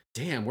like,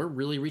 damn, we're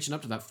really reaching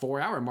up to that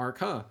 4-hour mark,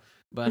 huh?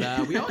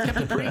 But we all kept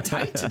it pretty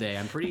tight today.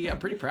 I'm pretty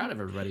proud of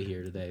everybody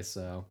here today.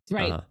 So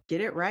Right. Get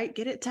it right,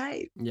 get it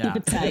tight. yeah. Keep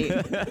it tight.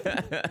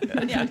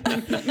 Yeah.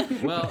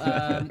 Well,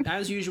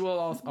 as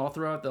usual, I'll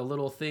throw out the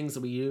little things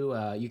that we do.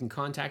 You can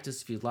contact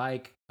us if you'd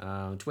like.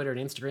 Twitter and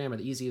Instagram are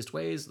the easiest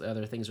ways. The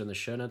other things are in the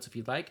show notes if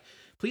you'd like.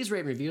 Please rate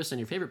and review us on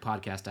your favorite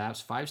podcast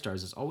apps. 5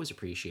 stars is always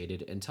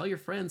appreciated. And tell your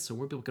friends so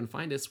more people can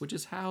find us, which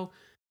is how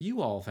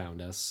you all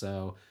found us.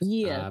 So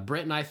Yeah.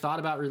 Brett and I thought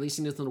about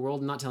releasing this in the world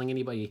and not telling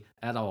anybody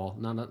at all,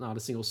 not a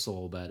single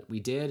soul, but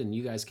we did, and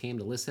you guys came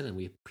to listen, and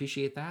we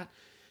appreciate that.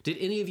 Did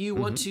any of you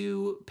want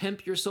to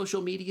pimp your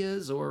social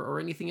medias or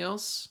anything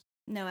else?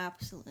 No,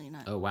 absolutely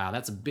not. Oh, wow.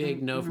 That's a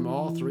big no from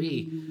all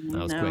 3.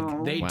 That was quick.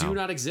 They Wow. do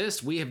not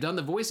exist. We have done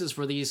the voices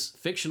for these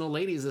fictional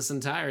ladies this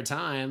entire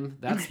time.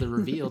 That's the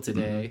reveal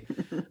today.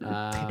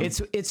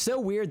 It's so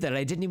weird that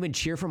I didn't even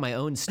cheer for my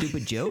own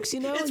stupid jokes,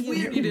 you know? It's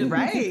weird you didn't.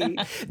 Right.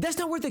 That's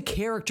not where the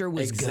character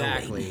was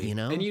Exactly. going, you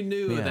know? And you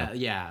knew that,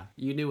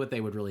 you knew what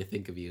they would really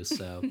think of you.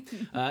 So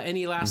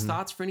any last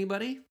thoughts for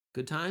anybody?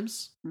 Good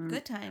times?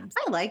 Good times.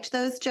 I liked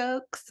those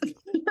jokes.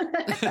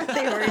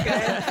 They were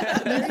good.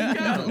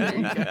 There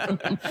you go.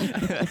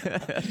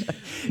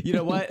 You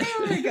know what? They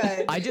were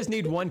good. I just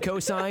need one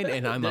cosign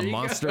and I'm a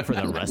monster for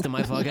the rest of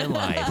my fucking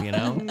life, you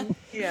know?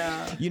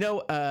 Yeah. You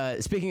know,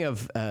 speaking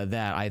of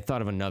that, I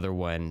thought of another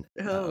one.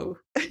 Oh.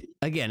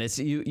 Again, it's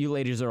you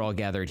ladies are all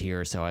gathered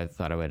here, so I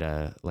thought I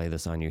would lay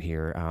this on you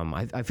here.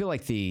 I feel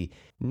like the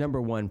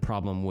number one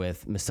problem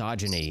with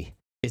misogyny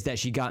is that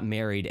she got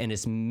married and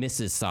it's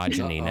Mrs.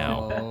 Misogyny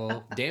now.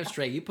 Oh, damn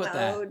straight. You put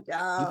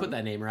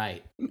that name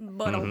right.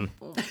 But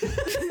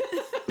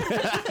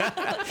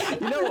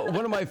You know,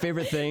 one of my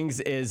favorite things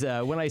is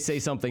when I say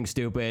something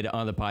stupid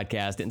on the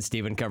podcast and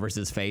Steven covers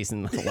his face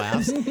and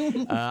laughs.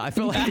 I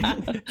feel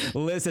like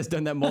Liz has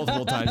done that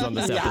multiple times on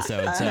this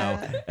episode. So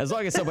as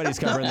long as somebody's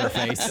covering their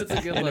face That's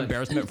a good and one.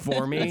 embarrassment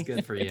for me, That's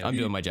good for you. I'm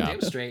doing my job.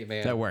 Damn straight,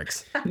 man. That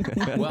works.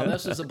 Well,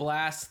 this was a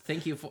blast.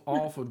 Thank you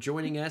all for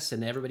joining us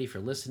and everybody for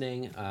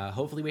listening.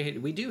 Hopefully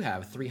we do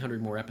have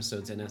 300 more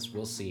episodes in us.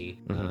 We'll see.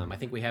 I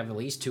think we have at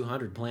least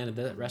 200 planned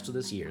the rest of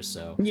this year.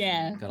 So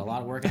Yeah. got a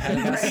lot of work ahead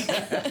of us. We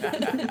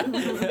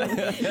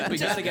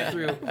got to get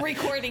through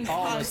recording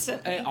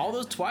constantly. all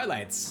those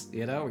Twilights.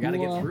 You know, we got to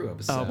get through them.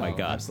 Oh my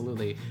God.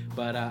 Absolutely.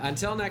 But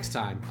until next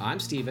time, I'm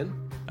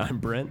Steven. I'm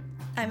Brent.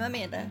 I'm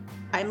Amanda.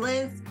 I'm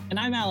Liz. And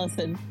I'm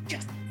Allison.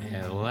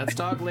 And let's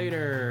talk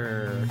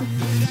later.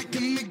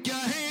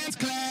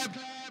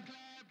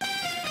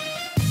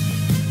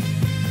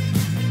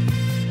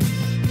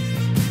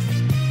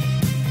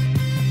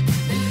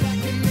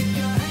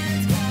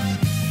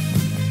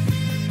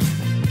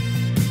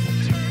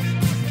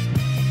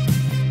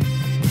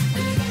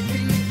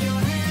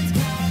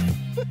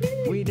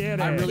 We did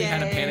it. I really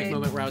had a Yay. panic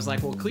moment where I was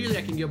like, well, clearly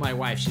I can get my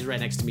wife. She's right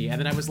next to me. And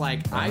then I was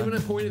like, I'm going to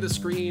point to the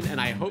screen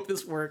and I hope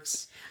this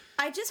works.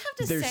 I just have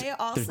to There's say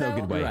also no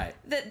good way. Right.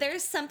 that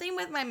there's something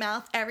with my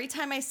mouth every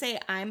time I say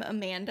I'm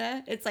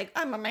Amanda. It's like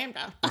I'm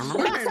Amanda.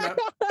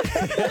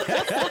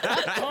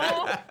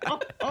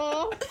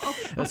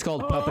 That's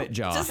called puppet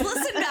jaw. Just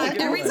listen back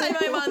every time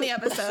I'm on the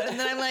episode, and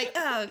then I'm like,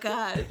 oh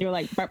god. You're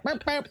like, burp,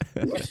 burp, burp.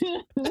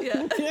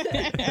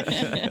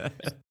 Yeah.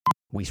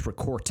 We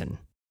recording.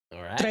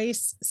 All right.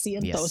 Tres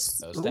cientos.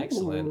 Yes. Most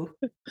excellent.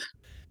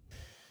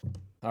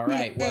 All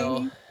right.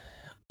 Well,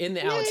 in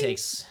the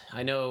outtakes,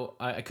 I know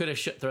I could have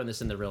thrown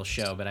this in the real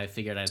show, but I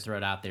figured I'd throw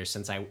it out there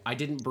since I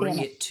didn't bring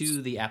it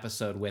to the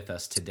episode with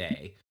us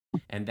today.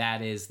 And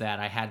that is that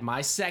I had my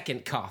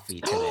second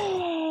coffee today.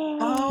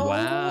 Oh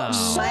Wow.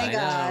 my I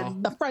God.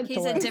 know. The front He's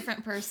door. a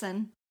different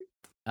person.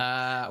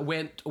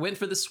 Went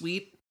for the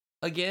sweet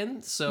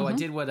again. So I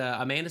did what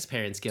Amanda's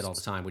parents get all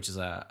the time, which is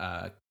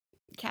a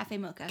Cafe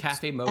mocha.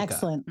 cafe mocha.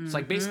 Excellent. It's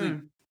like basically,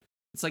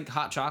 it's like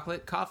hot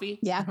chocolate coffee.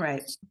 Yeah.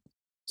 Right.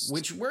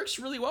 Which works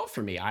really well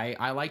for me.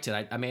 I liked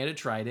it. Amanda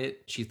tried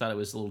it. She thought it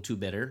was a little too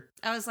bitter.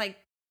 I was like,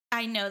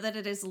 I know that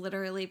it is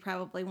literally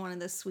probably one of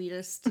the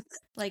sweetest,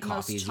 like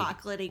Coffees most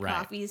chocolatey right.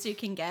 coffees you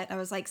can get. I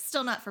was like,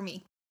 still not for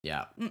me.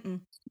 Yeah. Mm-mm.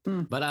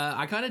 But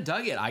I kind of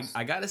dug it.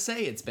 I got to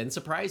say, it's been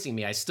surprising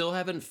me. I still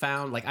haven't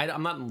found, like,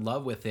 I'm not in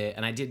love with it.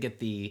 And I did get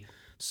the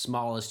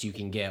smallest you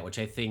can get, which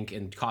I think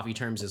in coffee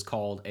terms is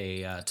called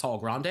a tall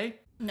grande.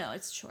 No,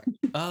 it's short.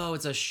 Oh,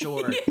 it's a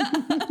short.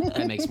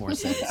 That makes more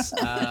sense.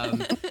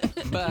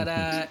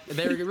 But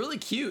they're really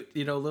cute,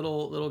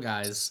 little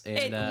guys.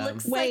 And, it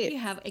looks like you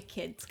have a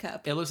kid's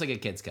cup. It looks like a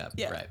kid's cup,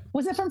 right?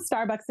 Was it from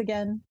Starbucks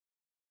again?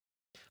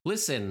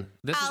 Listen,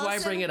 this Allison, is why I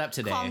bring it up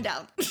today. Calm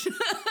down.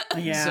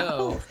 Yeah.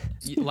 So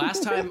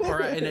last time,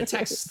 or in a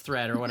text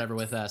thread or whatever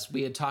with us,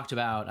 we had talked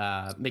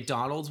about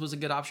McDonald's was a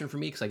good option for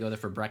me because I go there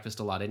for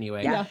breakfast a lot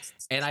anyway. Yeah.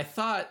 And I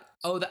thought,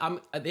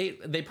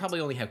 they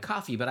probably only have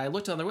coffee, but I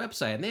looked on their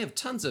website and they have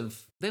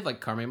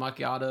like caramel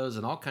macchiatos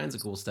and all kinds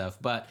of cool stuff,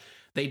 but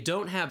they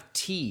don't have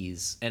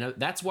teas, and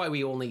that's why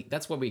we're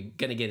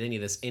gonna get any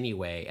of this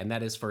anyway, and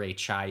that is for a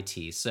chai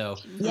tea. So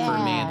for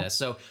Amanda,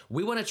 so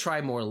we want to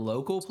try more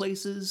local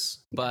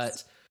places,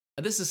 but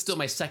this is still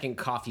my second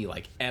coffee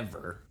like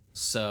ever.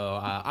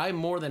 So I'm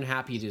more than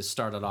happy to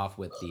start it off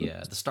with the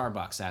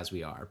Starbucks as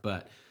we are,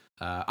 but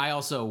I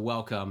also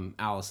welcome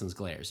Allison's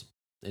glares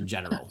in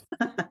general.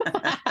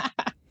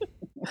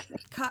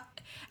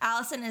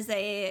 Allison is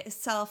a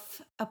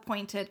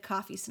self-appointed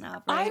coffee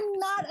snob, right? I'm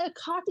not a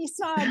coffee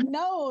snob.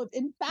 No,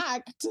 in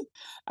fact,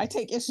 I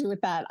take issue with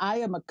that. I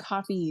am a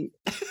coffee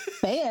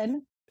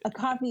fan, a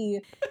coffee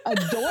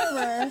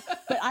adorer,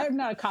 but I am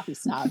not a coffee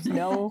snob.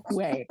 No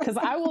way. Because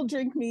I will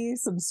drink me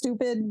some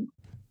stupid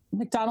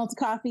McDonald's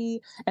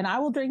coffee, and I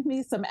will drink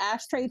me some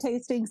ashtray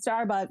tasting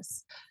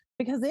Starbucks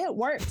because it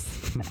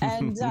works,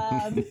 and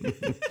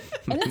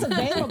it's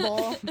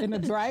available in a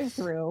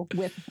drive-through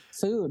with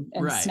food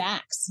and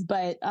snacks.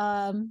 But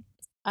I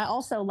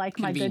also like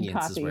my good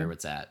coffee. Is where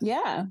it's at.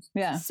 Yeah.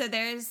 So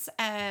there's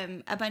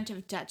a bunch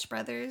of Dutch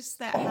Brothers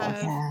that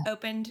have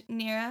opened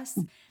near us.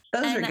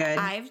 Those are good.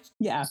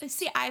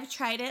 I've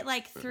tried it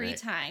like 3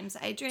 times.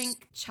 I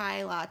drink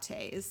chai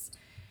lattes.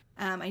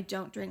 I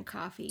don't drink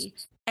coffee.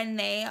 And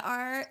they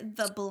are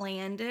the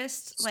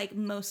blandest, like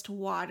most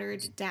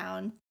watered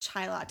down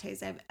chai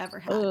lattes I've ever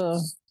had.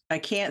 Ugh. I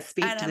can't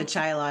speak to the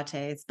chai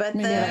lattes, but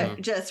the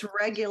just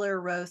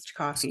regular roast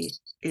coffee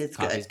is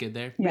good. Coffee's good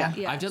there? Yeah.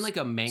 I've done like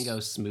a mango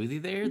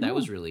smoothie there. That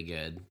was really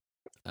good.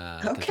 They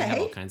have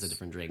all kinds of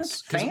different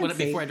drinks. Because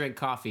before I drank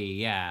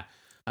coffee, I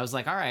was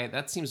like, all right,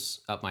 that seems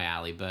up my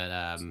alley.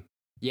 But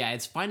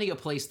it's finding a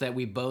place that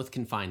we both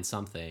can find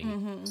something.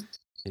 Mm-hmm.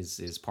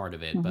 Is part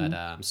of it,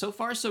 but so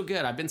far so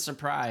good. I've been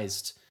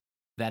surprised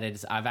that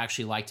I've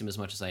actually liked him as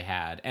much as I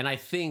had, and I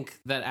think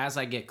that as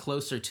I get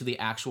closer to the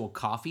actual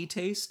coffee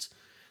taste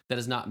that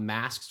is not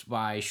masked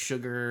by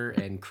sugar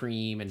and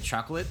cream and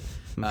chocolate,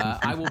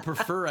 I will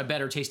prefer a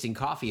better tasting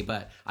coffee.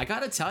 But I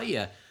gotta tell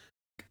you,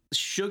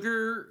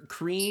 sugar,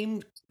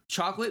 cream,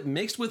 chocolate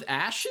mixed with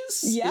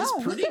ashes is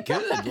pretty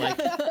good. Like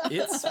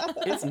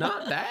it's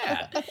not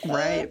bad,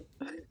 right?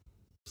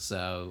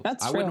 So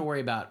I wouldn't worry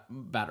about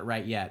it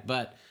right yet,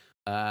 but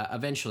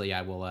eventually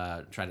I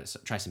will try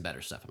some better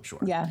stuff, I'm sure.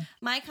 Yeah.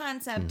 My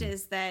concept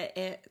is that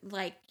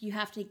you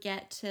have to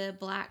get to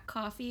black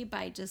coffee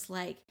by just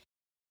like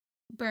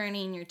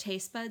burning your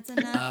taste buds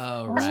enough.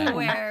 Oh, right.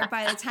 Where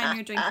by the time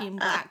you're drinking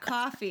black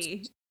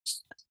coffee,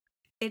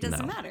 it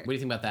doesn't matter. What do you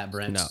think about that,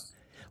 Brent? No.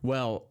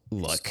 Well,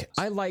 look,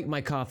 I like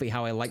my coffee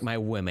how I like my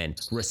women,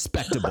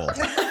 respectable.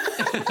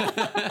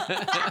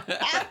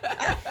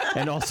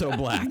 And also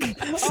black.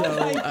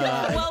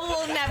 Well,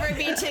 we'll never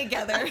be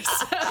together.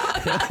 So.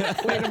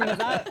 Wait a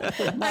minute,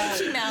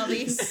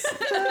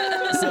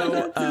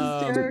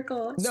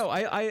 hysterical. No,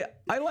 I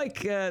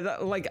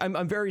like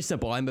I'm very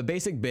simple. I'm a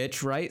basic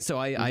bitch, right? So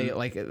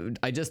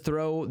I just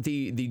throw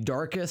the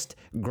darkest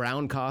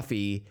ground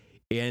coffee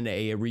in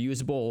a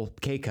reusable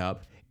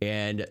K-cup,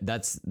 and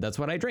that's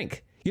what I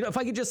drink. If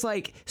I could just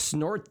like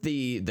snort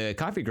the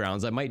coffee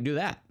grounds, I might do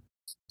that.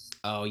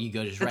 Oh, you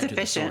go just right to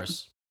the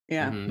source.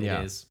 Yeah. Mm-hmm,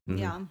 it is. Mm-hmm.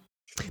 Yeah.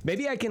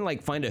 Maybe I can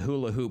like find a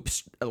hula hoop,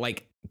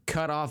 like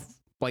cut off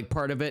like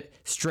part of it,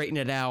 straighten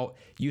it out,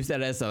 use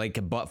that as like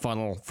a butt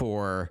funnel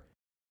for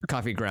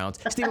coffee grounds.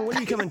 Steven, when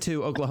are you coming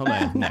to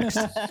Oklahoma next?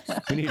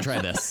 We need to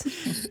try this.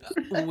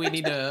 We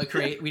need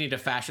to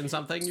fashion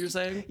something, you're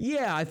saying?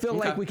 Yeah, I feel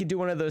like we could do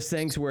one of those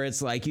things where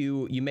it's like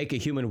you make a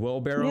human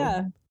wheelbarrow.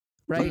 Yeah.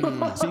 Right?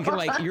 So you can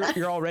like,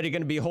 you're already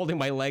going to be holding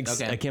my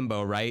legs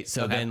akimbo, right?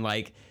 So then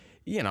like,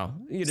 you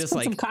just put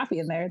like some coffee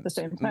in there at the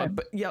same time.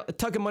 But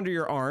tuck them under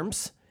your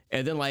arms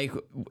and then like,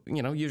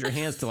 use your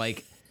hands to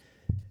like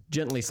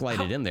gently slide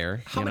it in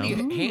there. How many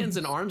hands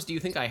and arms do you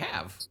think I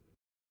have?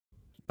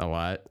 A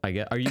lot. I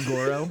get. Are you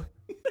Goro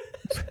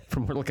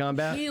from Mortal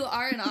Kombat? You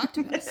are an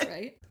octopus,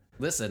 right?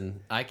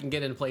 Listen, I can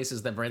get in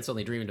places that Brent's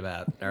only dreamed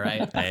about. All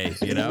right. Hey,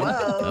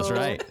 that's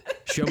right.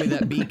 Show me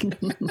that beak.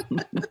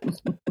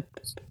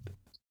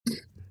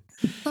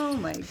 Oh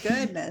my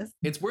goodness.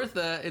 It's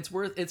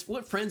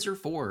what friends are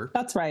for.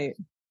 That's right.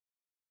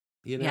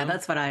 Yeah,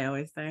 that's what I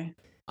always say.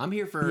 I'm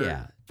here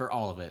for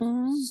all of it.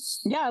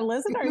 Mm-hmm. Yeah,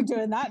 Liz and I are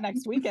doing that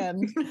next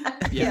weekend.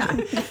 Yeah.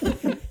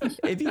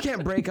 If you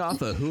can't break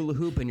off a hula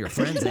hoop in your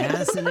friend's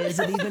ass, then is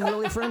it even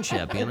really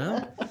friendship,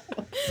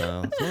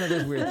 So it's one of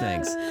those weird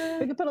things.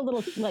 We could put a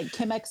little like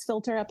Chemex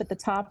filter up at the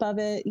top of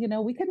it.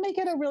 We could make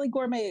it a really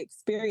gourmet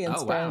experience.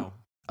 Oh, wow.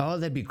 Oh,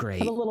 that'd be great.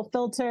 Put a little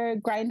filter,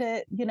 grind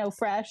it,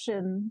 fresh,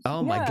 and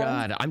oh my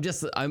God,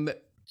 I'm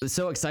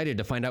so excited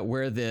to find out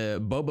where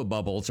the boba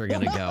bubbles are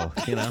gonna go.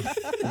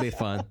 It'll be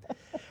fun.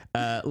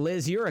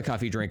 Liz, you're a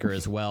coffee drinker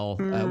as well.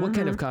 What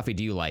kind of coffee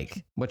do you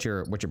like? What's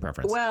your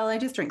preference? Well, I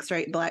just drink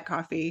straight black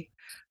coffee.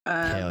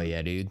 Hell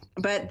yeah, dude.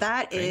 But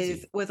that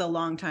was a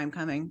long time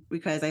coming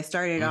because I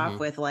started off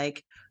with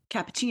like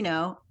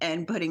cappuccino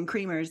and putting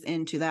creamers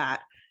into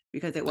that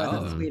because it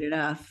wasn't sweet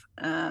enough.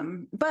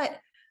 But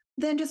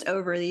then just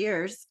over the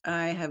years,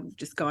 I have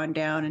just gone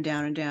down and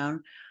down and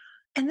down.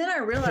 And then I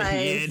realized...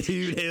 yeah,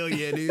 dude. Hell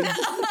yeah, dude.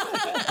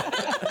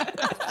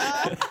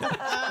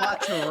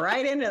 Walked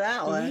right into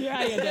that one.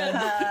 Yeah, you did.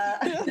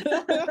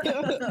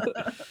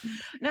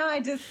 No, I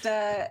just...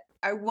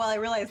 I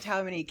realized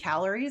how many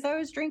calories I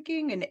was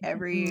drinking in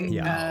every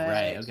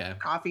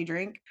coffee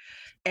drink.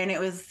 And it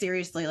was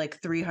seriously like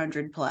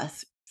 300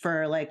 plus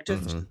for like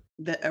just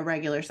a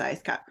regular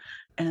size cup.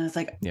 And I was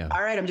like,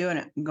 all right, I'm doing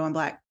it. I'm going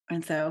black.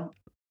 And so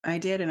I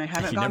did, and I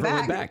haven't gone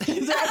back.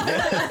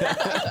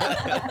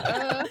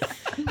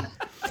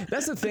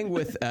 That's the thing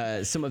with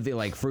some of the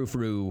like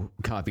frou-frou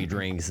coffee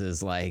drinks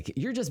is like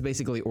you're just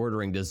basically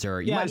ordering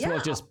dessert. You might as well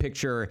just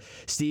picture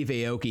Steve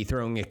Aoki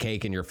throwing a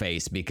cake in your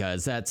face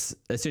because that's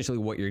essentially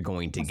what you're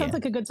going to get. Sounds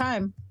like a good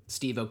time.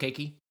 Steve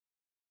Okakey?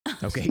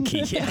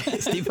 Okakey, yeah.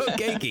 Steve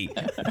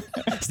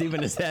Okakey.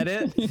 Steven, is that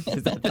it?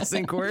 Is that the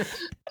sync word?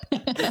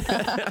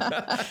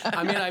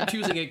 I mean, I'm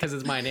choosing it because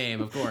it's my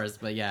name, of course.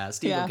 But yeah,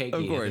 Steve Okakey.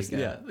 Of course,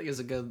 I think is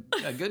a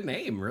good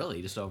name,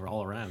 really, just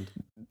all around.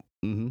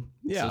 Mm-hmm.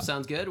 Yeah. So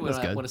sounds good.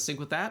 Want to sync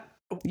with that?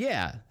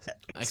 Yeah.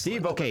 Excellent.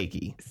 Steve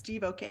Okakey.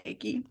 Steve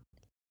Okakey.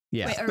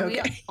 Yeah. Wait,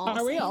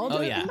 are we all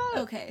doing that?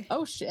 that? Okay.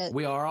 Oh shit.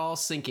 We are all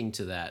syncing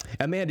to that.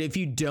 Amanda, if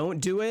you don't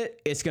do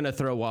it, it's going to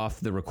throw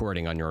off the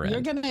recording on your end. You're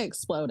going to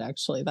explode,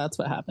 actually. That's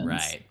what happens.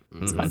 Right.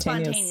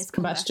 Spontaneous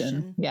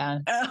combustion.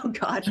 Yeah. Oh,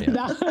 God. Yeah.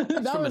 That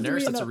From a was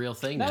nurse, me that's a real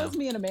thing now. That was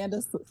me and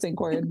Amanda's sync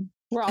word.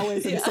 We're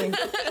always in sync.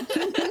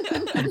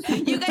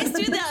 You guys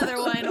do the other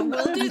one.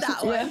 We'll do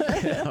that one.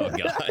 Oh,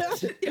 God.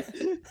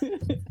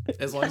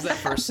 As long as that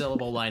first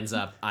syllable lines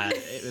up,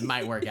 it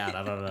might work out.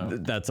 I don't know.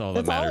 That's all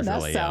that matters,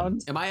 really.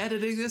 Sound. Am I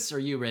editing this or are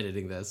you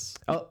editing this?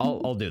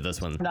 I'll do this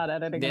one. Not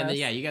editing Then, this.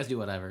 yeah, you guys do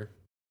whatever.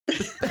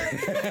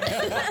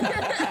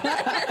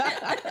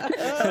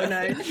 Oh,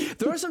 nice.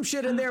 Throw some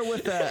shit in there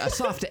with a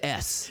soft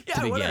S to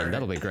begin. whatever.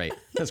 That'll be great.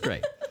 That's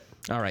great.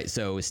 All right,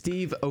 so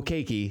Steve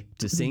Okakey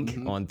to sync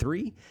on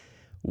 3.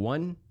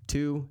 1,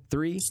 2,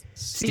 3.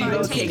 Steve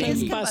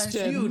Okakey.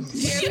 Combustion.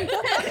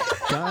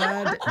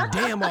 God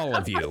damn all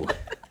of you.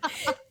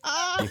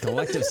 You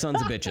collective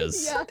sons of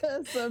bitches. Yes,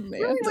 I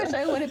really wish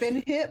I would have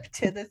been hip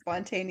to the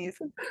spontaneous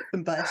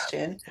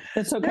combustion.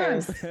 It's okay.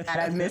 That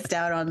I missed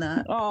out on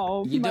that.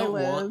 Oh, You don't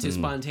Liz. want to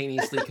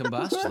spontaneously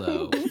combust,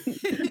 though.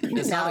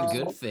 It's not a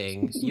good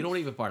thing. You don't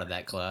want to be a part of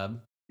that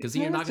club because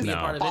you're not going to be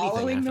a part of anything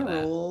Following after the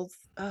that. rules.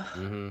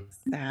 Ugh,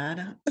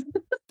 sad.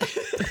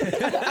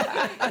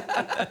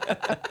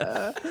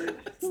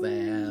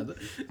 Sad.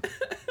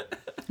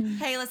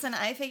 Hey, listen,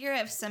 I figure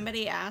if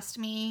somebody asked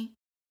me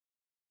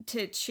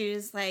to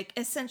choose, like,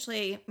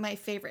 essentially my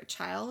favorite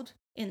child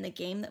in the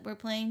game that we're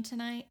playing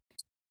tonight,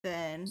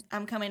 then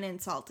I'm coming in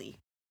salty.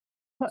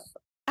 What?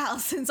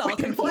 Allison's all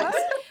confused. What?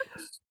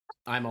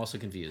 I'm also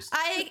confused.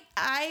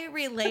 I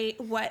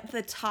relate what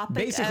the topic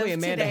Basically, of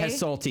Amanda today... has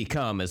salty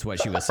cum, is what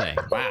she was saying.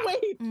 Wow.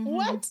 Wait,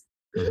 what?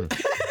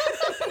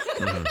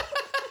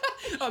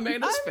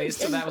 Amanda's face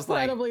to that was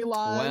like, incredibly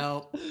lost.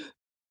 well,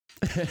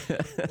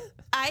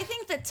 I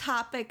think the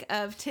topic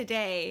of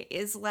today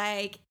is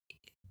like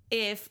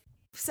if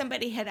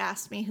somebody had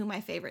asked me who my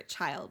favorite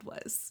child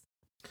was.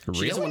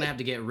 she doesn't want to have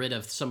to get rid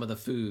of some of the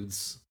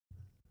foods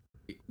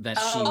that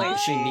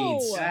she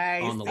needs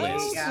on the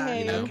list. Yeah.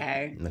 You know?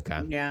 Okay.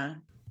 Okay. Yeah.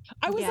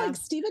 I was like,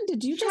 Steven,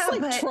 did you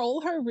just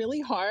troll her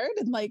really hard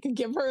and like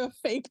give her a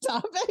fake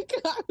topic?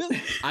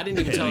 I didn't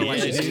even tell her why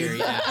she's here.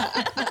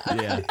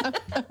 Yeah.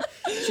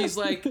 She's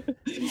like,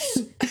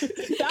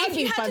 if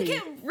you had to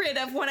get rid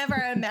of one of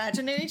our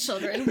imaginary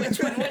children,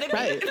 which one would it be?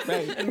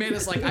 Right. and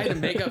Amanda's like, I had to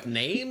make up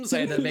names. I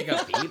had to make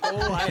up people.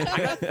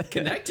 I got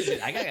connected.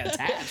 I got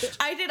attached.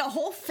 I did a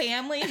whole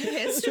family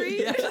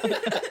history.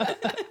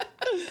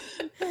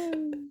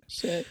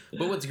 Shit.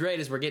 But what's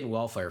great is we're getting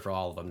welfare for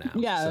all of them now.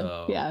 Yeah.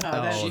 So, Yeah.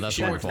 That's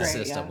she worked the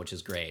wonderful. system, which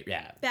is great.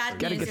 Yeah. Bad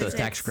Gotta news get those is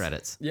tax it's-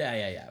 credits.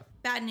 Yeah.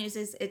 Bad news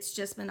is it's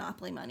just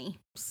monopoly money.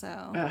 So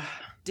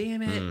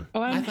Damn it.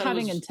 Oh, I'm I thought it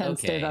having was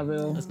intense okay. deja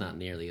vu. That's not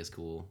nearly as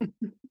cool.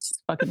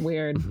 It's fucking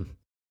weird.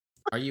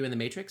 Are you in the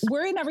Matrix?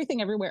 We're in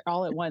everything everywhere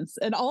all at once.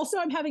 And also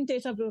I'm having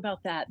deja vu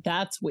about that.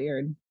 That's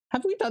weird.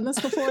 Have we done this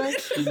before?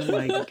 Oh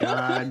my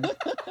God.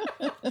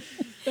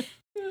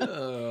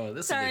 Oh,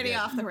 this it's already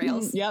off the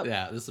rails. Yep.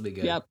 Yeah, this will be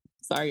good. Yep.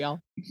 Sorry, y'all.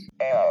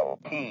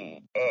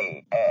 LPAS